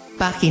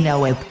 Página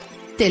web.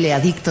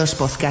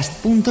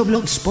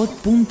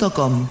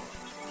 teleadictospodcast.blogspot.com.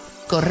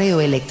 Correo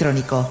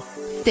electrónico.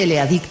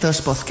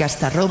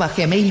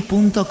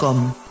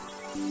 teleadictospodcast@gmail.com.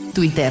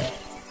 Twitter.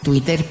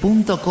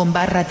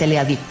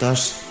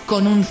 twitter.com/teleadictos.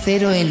 Con un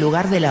 0 en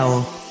lugar de la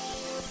O.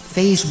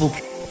 Facebook.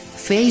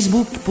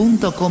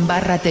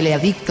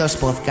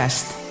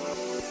 facebook.com/teleadictospodcast.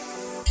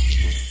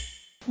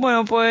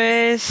 Bueno,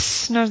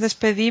 pues nos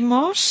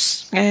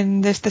despedimos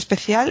de este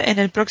especial. En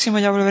el próximo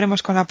ya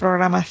volveremos con la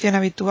programación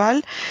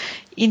habitual.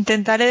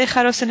 Intentaré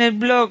dejaros en el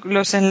blog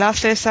los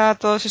enlaces a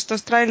todos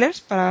estos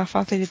trailers para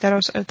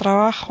facilitaros el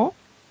trabajo.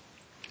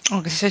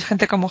 Aunque si sois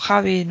gente como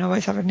Javi no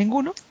vais a ver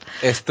ninguno.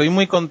 Estoy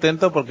muy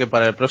contento porque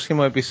para el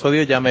próximo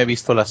episodio ya me he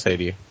visto la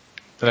serie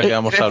de la que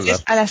vamos a hablar.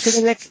 A la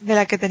serie de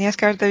la que tenías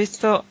que haberte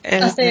visto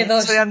Hace el 2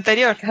 episodio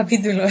anterior.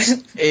 capítulos.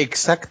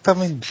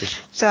 Exactamente.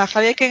 O sea, a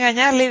Javi hay que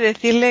engañarle y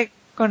decirle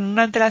con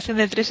una antelación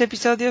de 3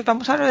 episodios,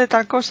 vamos a hablar de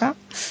tal cosa,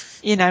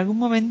 y en algún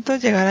momento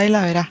llegará y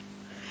la verá.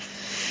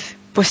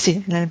 Pues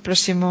sí, en el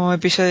próximo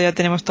episodio ya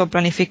tenemos todo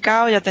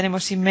planificado, ya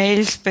tenemos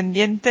emails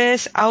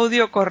pendientes,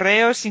 audio,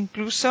 correos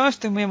incluso,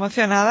 estoy muy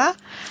emocionada.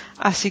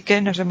 Así que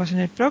nos vemos en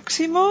el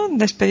próximo.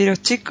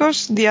 Despediros,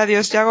 chicos. Di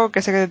adiós, Yago,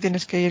 que sé que te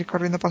tienes que ir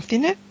corriendo para el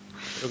cine.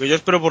 Lo que yo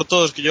espero por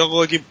todos, que yo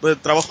hago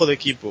trabajo de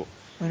equipo.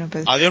 Bueno,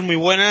 pues Adiós, muy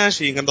buenas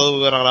y encantado de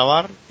volver a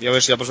grabar. Y a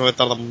ver si la próxima vez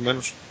tardamos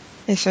menos.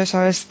 eso,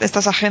 ¿sabes?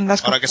 Estas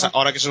agendas...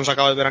 Ahora que se nos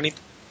acaba el veranito.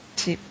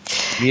 Sí.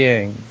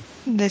 Bien.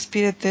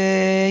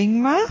 Despídete,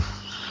 Inma.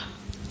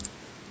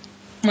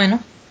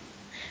 Bueno,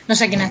 no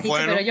sé quién has dicho,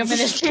 Bueno. pero yo me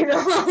despido.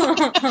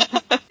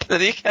 Te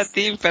dije a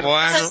ti, pero...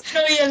 Bueno,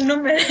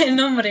 No vi el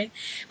nombre.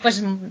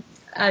 Pues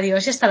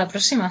adiós y hasta la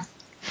próxima.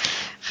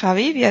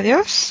 Javi, di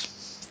adiós.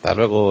 Hasta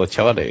luego,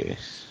 chavales.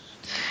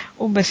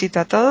 Un besito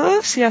a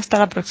todos y hasta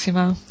la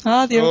próxima.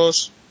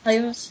 Adiós.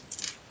 adiós.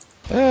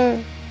 Adiós.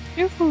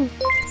 Yujú.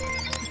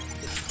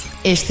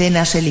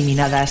 Escenas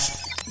eliminadas.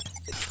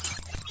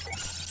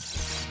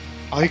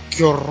 Ay,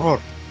 qué horror.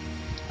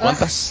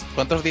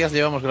 ¿Cuántos días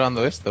llevamos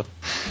grabando esto?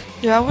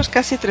 Llevamos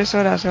casi 3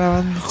 horas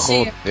grabando.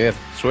 Sí. Joder,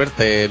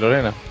 suerte,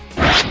 Lorena.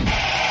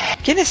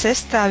 ¿Quién es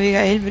esta,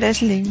 Abigail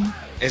Breslin?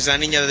 Es la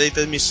niña de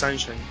Dated Miss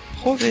Sunshine.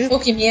 Joder,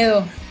 Qué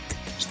miedo.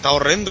 Está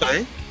horrenda,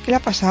 ¿eh? ¿qué le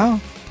ha pasado?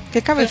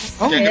 ¿Qué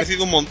cabezón? Que ha Joder.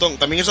 crecido un montón.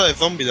 También esa de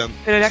Zombieland.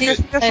 Pero le ha Sí,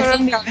 crecido la de solo en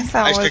zombie.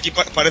 cabeza. Es o que el- aquí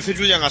parece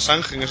Julian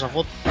Assange en esa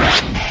foto.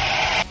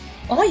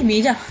 Ay,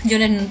 mira,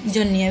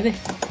 John Nieve.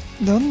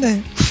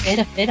 ¿Dónde?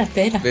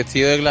 Espera.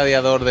 Vestido de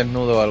gladiador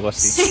desnudo o algo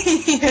así.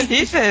 ¿Qué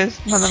dices?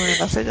 Mándame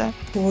la ya.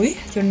 Uy,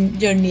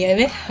 John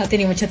Nieve ha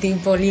tenido mucho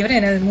tiempo libre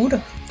en el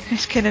muro.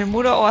 Es que en el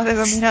muro o haces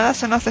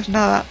dominadas o no haces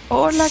nada.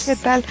 Hola, ¿qué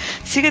tal?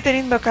 Sigue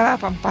teniendo cara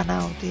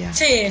pampanao, tía.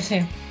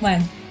 Sí.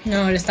 Bueno,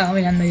 no le estaba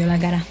mirando yo la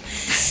cara.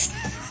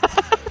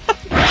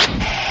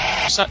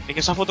 En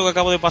esa foto que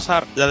acabo de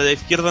pasar, la de la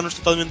izquierda no es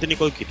totalmente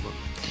Nicole Kidman.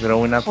 Pero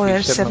una Joder,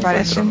 Pixar se no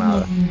parece encuentro un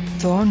nada.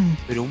 montón.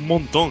 Pero un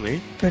montón, ¿eh?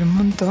 Pero un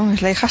montón.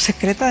 Es la hija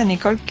secreta de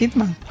Nicole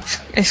Kidman.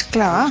 Es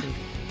clava.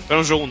 Espera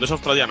un segundo, es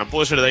australiana.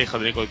 Puede ser la hija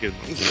de Nicole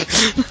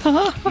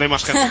Kidman. No hay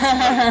más gente.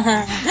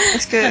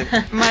 Es que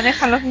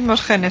manejan los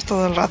mismos genes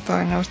todo el rato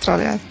en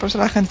Australia. Por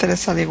eso a la gente les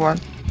sale igual.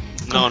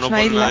 No, no Una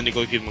pone isla. nada de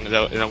Nicole Kidman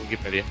en la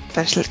Wikipedia.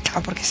 Pero es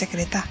claro, porque es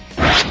secreta.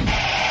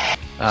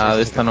 Ah,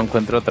 de esta no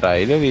encuentro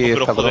trailer y No,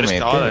 pero esta joder, es promete.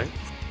 clavada, ¿eh?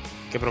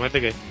 ¿Que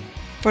promete qué?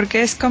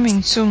 Porque es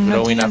coming soon, no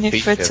Growing tiene Up ni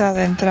Fisher. fecha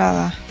de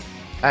entrada.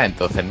 Ah,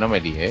 entonces no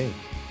me lié.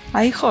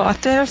 Ah, hijo,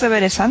 hazte los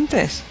deberes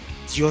antes.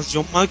 Dios,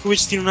 John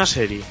Malkovich tiene una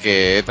serie.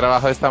 Que he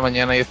trabajado esta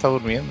mañana y he estado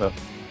durmiendo.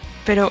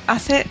 Pero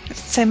hace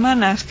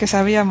semanas que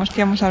sabíamos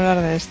que íbamos a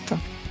hablar de esto.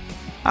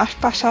 Has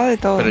pasado de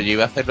todo. Pero yo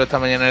iba a hacerlo esta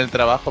mañana en el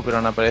trabajo, pero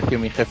han aparecido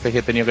mi jefe y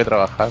he tenido que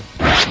trabajar.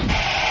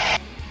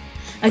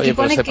 Aquí Oye, pero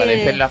pone se que...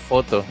 parece en la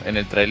foto. En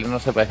el trailer no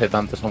se parece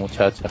tanto esa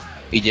muchacha.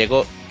 Y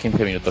llego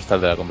 15 minutos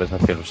tarde de la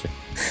conversación, lo sé.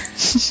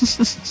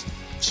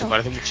 Se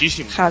parece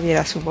muchísimo. Javier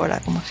a su bola,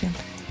 como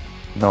siempre.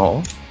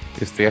 No,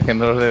 estoy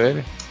haciendo los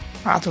deberes.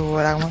 A tu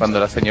bola, como Cuando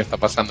la señora está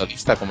pasando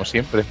lista, como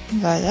siempre.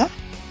 siempre. Ya.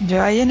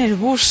 Yo ahí en el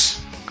bus,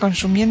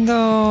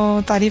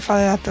 consumiendo tarifa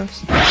de datos.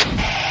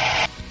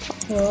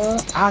 Oh,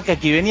 Ah, que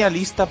aquí venía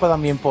lista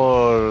también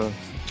por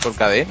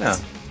cadena.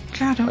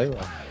 Claro. Ahí va.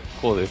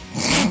 Joder.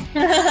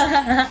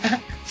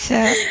 O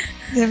sea,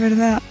 de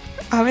verdad,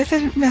 a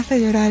veces me hace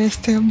llorar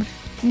este hombre.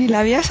 Ni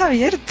la habías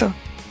abierto.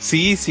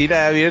 Sí,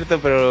 la he abierto,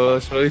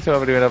 pero solo hice la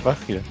primera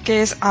página.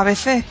 Que es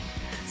ABC.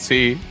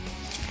 Sí.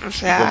 O Y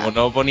sea, como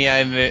no ponía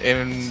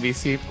en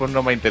bici, pues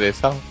no me ha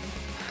interesado.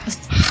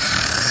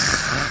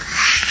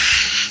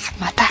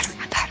 matar.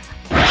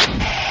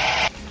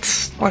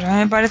 Pues a mí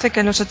me parece que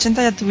en los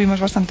 80 ya tuvimos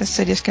bastantes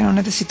series, que no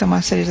necesito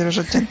más series de los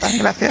 80.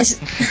 Gracias.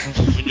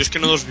 Yo es que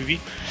no los viví.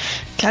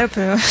 Claro,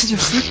 pero yo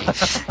sí.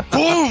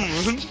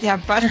 ¡Pum! Y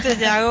aparte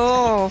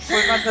Yago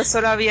fue cuando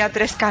solo había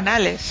 3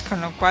 canales, con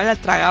lo cual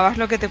tragabas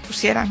lo que te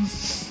pusieran.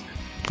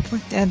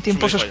 Pues eran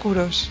tiempos Sí, vaya.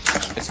 oscuros.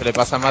 Eso le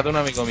pasa más a un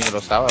amigo mío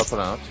los sábados por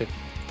la noche.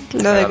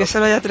 Lo de que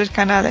solo haya 3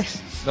 canales.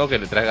 No, que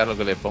le traiga lo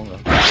que le ponga.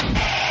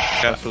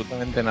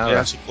 Absolutamente nada.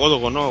 Era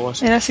psicólogo, ¿no? Algo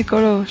así. Era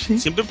psicólogo, sí.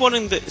 Siempre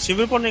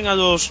ponen a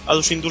los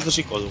hindús de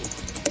psicólogo.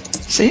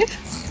 ¿Sí?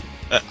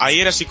 Ahí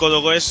era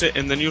psicólogo ese,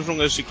 en The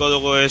Newsroom el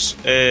psicólogo es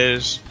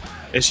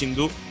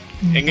hindú.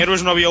 En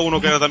Héroes no había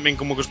uno que era también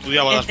como que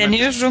estudiaba En las The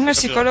mentes. Newsroom el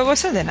psicólogo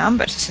es el de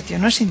Numbers. Ese tío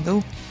no es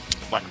hindú.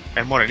 Bueno,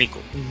 es morenico.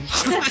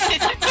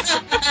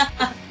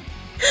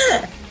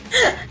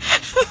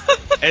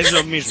 Es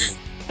lo mismo.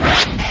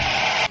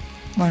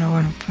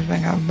 Bueno, pues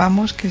venga,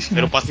 vamos que si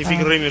Pero no Pacific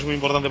está- Rim es muy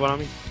importante para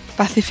mí.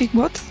 ¿Pacific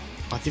what?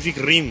 Pacific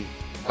Rim,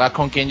 ¿Vas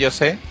con quien yo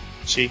sé?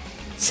 sí.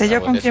 ¿Sé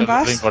yo con Eso quién es- Lo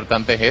vas?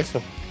 importante es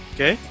eso.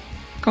 ¿Qué?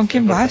 ¿Con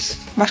quién importante. vas?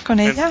 ¿Vas con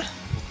ella?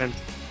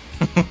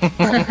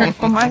 Gente.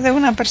 ¿Con más de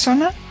una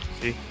persona?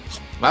 Sí.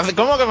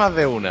 ¿Cómo que más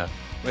de una?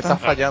 Me estás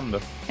Ah. fallando.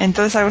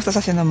 Entonces algo estás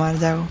haciendo mal,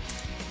 Yago.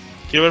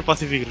 Quiero ver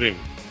Pacific Rim.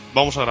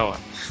 Vamos a grabar.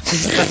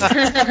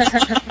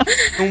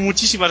 Tengo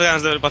muchísimas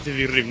ganas de ver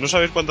Pacific Rim. No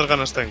sabéis cuántas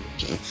ganas tengo.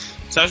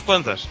 ¿Sabes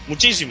cuántas?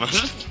 Muchísimas.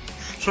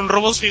 Son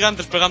robots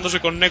gigantes pegándose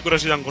con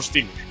nécuras y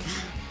langostinos.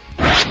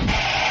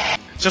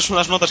 Esas son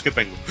las notas que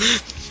tengo.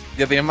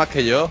 Ya tienes más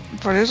que yo.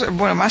 Por eso,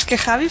 bueno, más que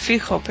Javi,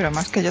 fijo, pero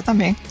más que yo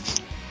también.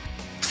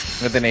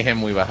 Me tenéis en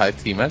muy baja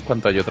estima en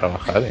cuanto a yo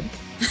trabajar, ¿eh?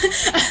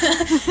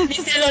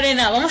 Dice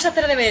Lorena, vamos a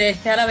hacer deberes,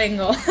 que ahora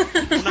vengo.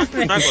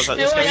 Una cosa,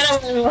 Me es que voy, ahora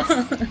vuelvo.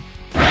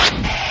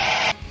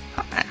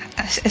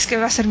 Es que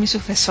va a ser mi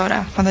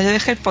sucesora. Cuando yo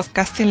deje el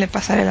podcasting le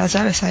pasaré las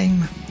llaves a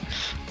Inma.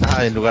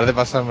 Ah, en lugar de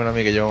pasármelo a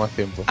mí que llevo más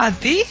tiempo. ¿A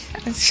ti?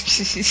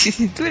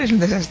 Sí, tú eres un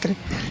desastre.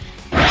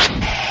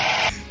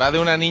 Va de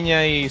una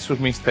niña y sus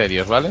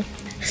misterios, ¿vale?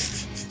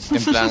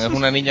 En plan, es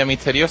una niña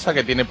misteriosa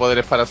que tiene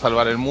poderes para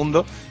salvar el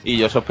mundo y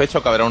yo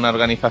sospecho que habrá una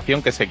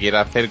organización que se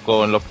quiera hacer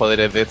con los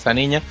poderes de esta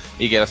niña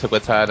y quiera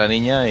secuestrar a la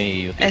niña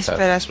y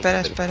utilizar sus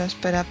poderes.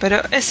 Espera.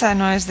 Pero esa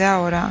no es de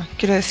ahora.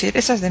 Quiero decir,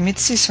 esa es de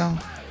mid-season.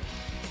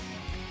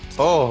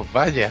 Oh,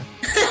 vaya.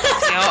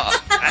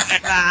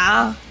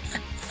 Ah,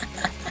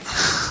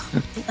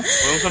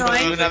 ¿Podemos no empezar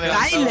hay una de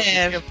las-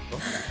 tráiler.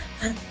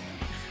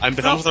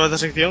 ¿Empezamos No. otra vez la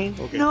sección?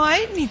 ¿O qué? No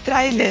hay ni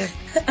tráiler.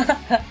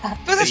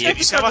 Entonces,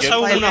 Y se ha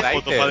basado en el una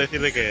tráiler. foto para decir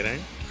de qué era, ¿eh?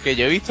 Que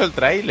yo he visto el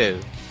tráiler.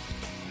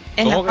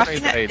 en la ¿Cómo que no hay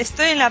página, tráiler?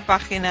 estoy en la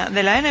página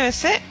de la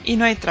NBC y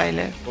no hay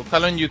tráiler.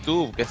 Búscalo en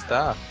YouTube, que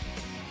está.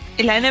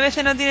 Y la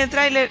NBC no tiene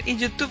tráiler y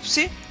YouTube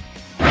sí.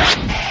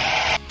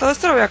 Todo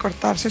esto lo voy a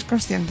cortar, sois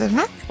conscientes,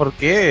 ¿no? ¿Por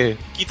qué?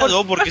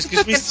 Quítalo porque es que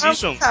es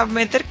mid-season. No vamos a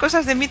meter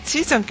cosas de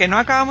mid-season que no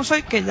acabamos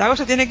hoy, que Yago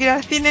se tiene que ir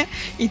al cine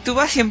y tú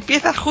vas y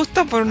empiezas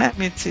justo por una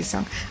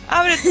mid-season.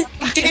 Abre tu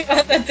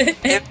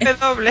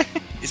W.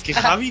 Es que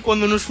Javi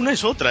cuando no es una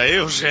es otra, ¿eh?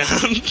 O sea...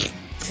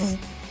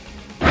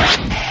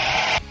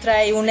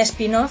 Trae un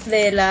spin-off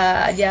de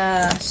la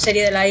ya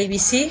serie de la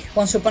ABC,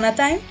 Once Upon a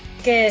Time,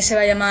 que se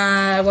va a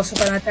llamar Once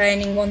Upon a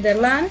Time in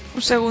Wonderland.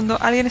 Un segundo,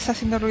 alguien está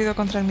haciendo ruido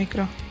contra el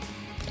micro.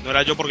 No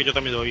era yo porque yo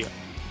también lo oía.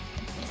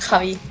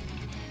 Javi.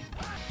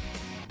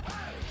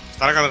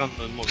 Estaba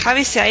cargando el móvil.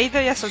 Javi se ha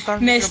ido y ha soltado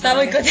el Me micro. está por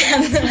ahí.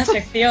 boicoteando la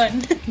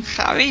sección.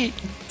 Javi.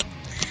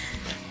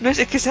 No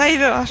es que se ha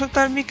ido, ha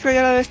soltado el micro y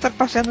ahora debe estar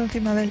paseando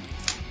encima de él.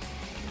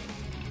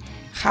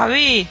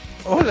 Javi,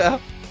 Hola.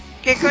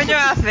 ¿qué coño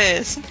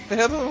haces?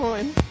 Espérate un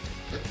momento.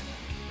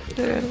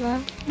 De verdad,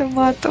 lo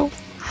mato.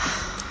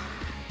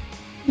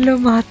 Lo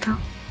mato.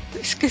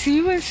 Es que si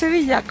vivo en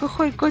Sevilla,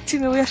 cojo el coche y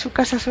me voy a su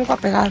casa solo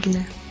para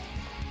pegarle.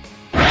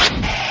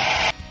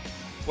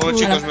 Bueno,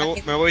 Uy. chicos,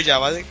 me voy ya,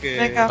 ¿vale? Que...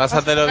 Venga.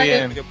 Pásatelo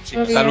bien. Medio cosita.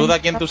 Muy bien. Saluda a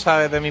quien tú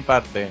sabes de mi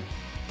parte.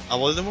 ¿A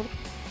Voldemort?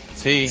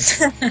 Sí.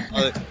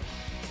 Vale.